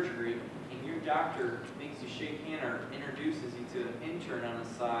surgery and your doctor makes you shake hand or introduces you to an intern on the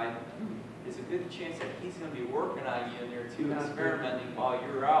side, there's a good chance that he's going to be working on you in there too, experimenting while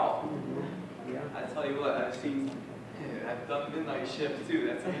you're out. I tell you what, I've done midnight shift too.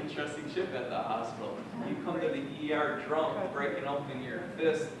 That's an interesting shift at the hospital. You come to the ER drunk, breaking open your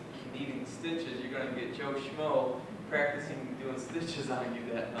fist, needing stitches, you're going to get Joe Schmo practicing doing stitches on you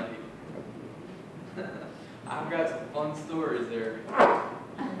that night. I've got some fun stories there.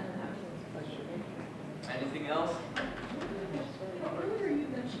 Anything else? Earlier you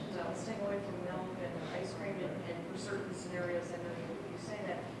mentioned staying away from milk and ice cream and for certain scenarios, I know you say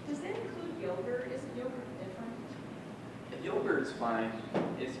that. Does that include yogurt? Isn't yogurt different? Yogurt's fine.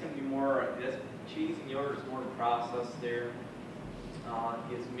 It's going to be more, cheese and yogurt is more processed there.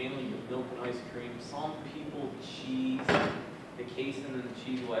 It's mainly the milk and ice cream. Some people, cheese, the casein and the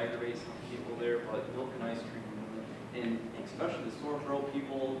cheese will aggravate some people there, but milk and ice cream, and especially the sore throat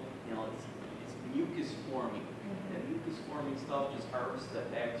people, you know, it's mucus forming. That mucus forming stuff just harvests that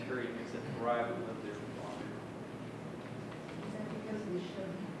bacteria and makes it thrive and live there for longer. Is that because we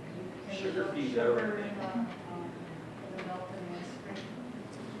should? Sugar feeds Sugar everything. in the milk and ice cream?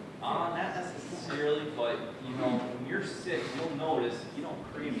 Not necessarily, but you know, when you're sick, you'll notice you don't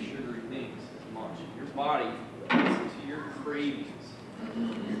crave sugary things as much. Your body listens to your cravings.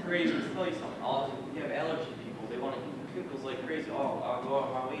 Your cravings tell you something. You have allergy people, they want to eat pickles like crazy. Oh, I'll go out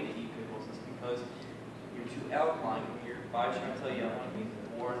of my way to eat pickles. It's because you're too alkaline. Your body's trying to tell you I want to be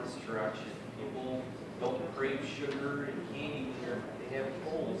more in this direction. People don't crave sugar and candy when they have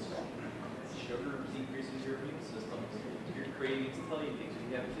colds. Sugar decreases your immune system. Your cravings tell you things.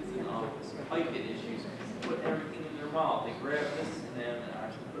 We have kids in the office, pipe it issues, put everything in their mouth. They grab this and then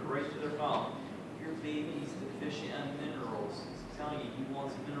put it right to their mouth. Your baby's deficient on minerals. It's telling you he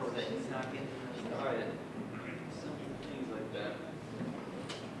wants minerals that he's not getting in his diet. Simple things like that.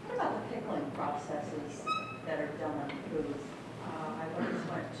 What about the pickling processes that are done on foods? I once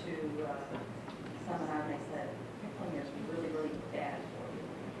went to a seminar and they said pickling is really, really bad for you.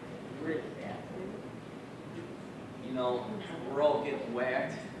 Really bad for you. You know, we're all getting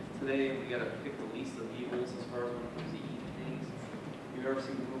whacked today. We gotta pick the least of evils as far as when it comes to eating things. You've ever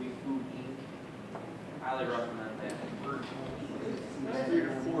seen the movie Food Inc? Highly recommend that. There's 3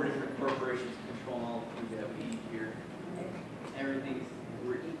 or 4 different corporations controlling all the food that we eat here. Everything,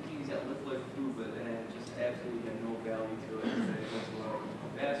 we're eating things that look like food, but they just absolutely have no value to it today whatsoever.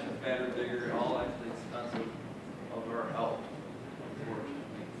 Faster, fatter, bigger, all at the expense of our health,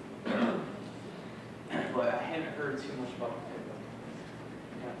 unfortunately. But I haven't heard too much about pickling.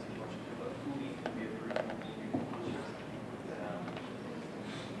 Not too much, but foodie can be a pretty cool movie.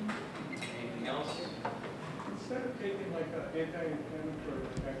 Anything else? Instead of taking like an anti-inflammatory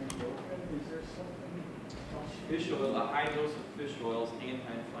like ibuprofen, is there something else? Fish oil, a high dose of fish oil is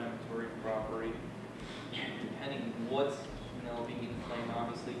anti-inflammatory property. Depending what's being inflamed,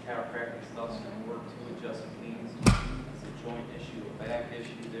 obviously chiropractic stuff's going to work to adjust pains. It's a joint issue, a back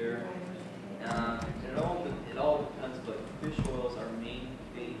issue there. It all depends, but fish oil is our main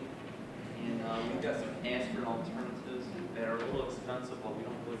thing. And we've got some aspirin alternatives that are a little expensive, but we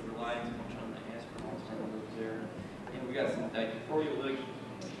don't really rely too much on the aspirin alternatives there. And we got some proteolytic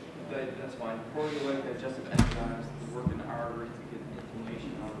digestive enzymes to work in the arteries to get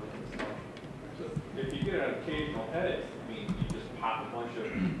inflammation out of it and stuff. So if you get an occasional headache, I mean, you just pop a bunch of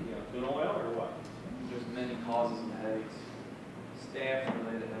tuna oil or what? There's many causes of headaches.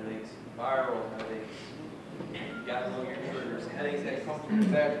 Staph-related headaches, viral headaches. You gotta know your triggers. Headaches that come from the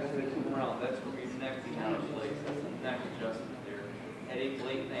back as they come around. That's where your neck being out of place. That's the neck adjustment there. Headache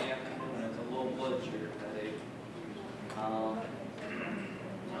late in the afternoon, it's a low blood sugar headache.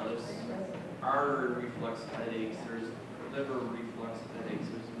 There's artery reflux headaches. There's liver reflux headaches.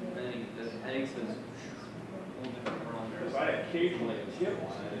 There's many. There's headaches that's a little different around there. Because I occasionally get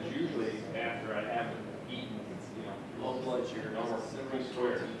one, and it's usually after I haven't eaten, low blood sugar. Protein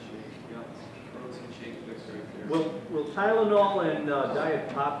shake. Yep. Protein shake fix right there. Will Tylenol and Diet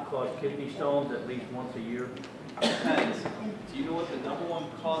Pop cause kidney stones at least once a year? Depends. Do you know what the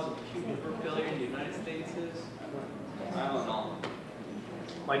 #1 cause of acute liver failure in the United States is? I don't know.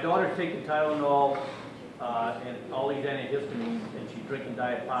 My daughter's taking Tylenol and all these antihistamines, and she's drinking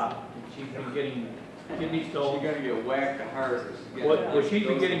Diet Pop, and she's been getting kidney stones. She's gonna get whacked hard. Well, she's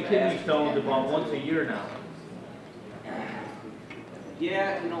been getting kidney stones about once a year now.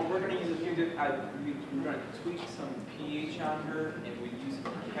 Yeah, we're going to use a few different, we're going to tweak some pH on her, and we use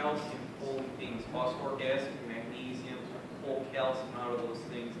calcium whole things, phosphoric acid, magnesium, whole calcium out of those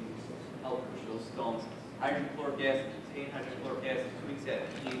things, and help push those stones. Hydrochloric acid, contain hydrochloric acid, tweaks that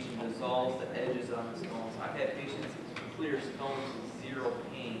pH and dissolves the edges on the stones. I've had patients clear stones with 0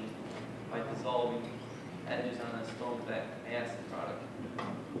 pain by dissolving edges on the stone with that acid product.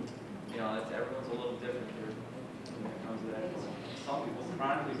 Everyone's a little different there when it comes to that. Some people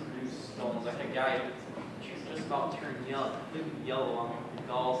chronically produce stones. I had a guy just about turned yellow on the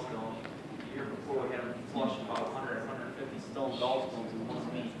gallstone. The year before we had him flush about 100, 150 gallstones in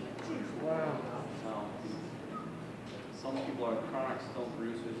 1 week. Wow. So, some people are chronic stone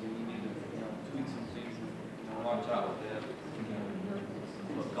producers, and you need to tweak some things and watch out with that.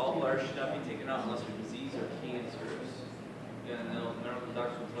 But gallbladder should not be taken out unless your disease these are cancerous. And they'll, the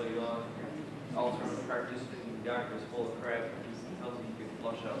doctor will tell you, alternative practice, the doctor is full of crap, and he tells you you can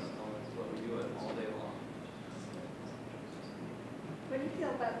flush out stone. That's what we do it all day long. What do you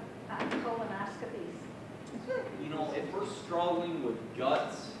feel about colonoscopies? You know, if we're struggling with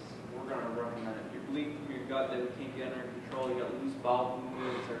guts, we're going to recommend it. If you're bleeding from your gut that we can't get under control, you got loose bowel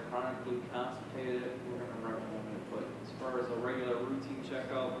movements, or chronically constipated, we're going to recommend it. But as far as a regular routine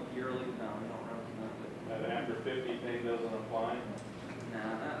checkup yearly, no, we don't recommend it. That after 50 thing doesn't apply?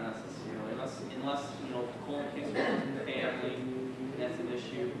 Nah, not necessarily. Unless you know, colon cancer runs in the family, and that's an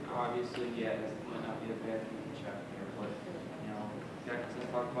issue. Obviously, yeah, that might not be a bad thing to check here. But, you know, like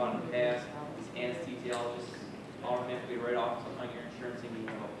I talked about in the past, these anesthesiologists automatically write off on your insurance and you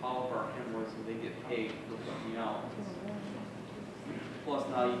have a polyp or hemorrhoid, so they get paid for putting you out. Plus,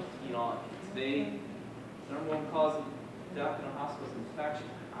 now, you know, today, the number one cause of death in a hospital is infection.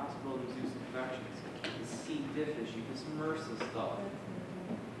 Hospital-induced infections. The C. diff issue, this MRSA stuff.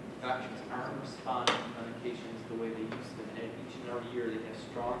 Infections aren't responding to medications the way they used to. And each and every year, they have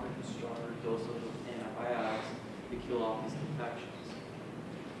stronger and stronger doses of antibiotics to kill off these infections.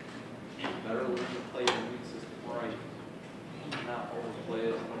 Better learn to play the immune system right, not overplay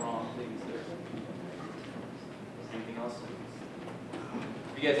it on the wrong things there. Anything else?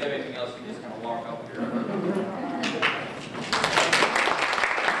 If you guys have anything else, you just kind of walk up here.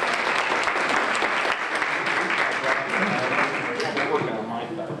 I'm working on my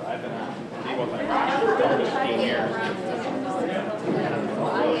stuff. I've been on deal with my for 15 years.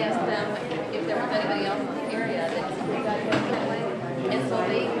 Well, I asked them if there was anybody else in the area that and so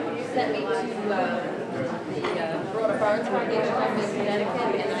they sent me to the Barnes Foundation up in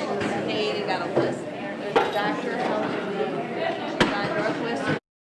Connecticut, and I paid and got a list. There's a doctor from Northwestern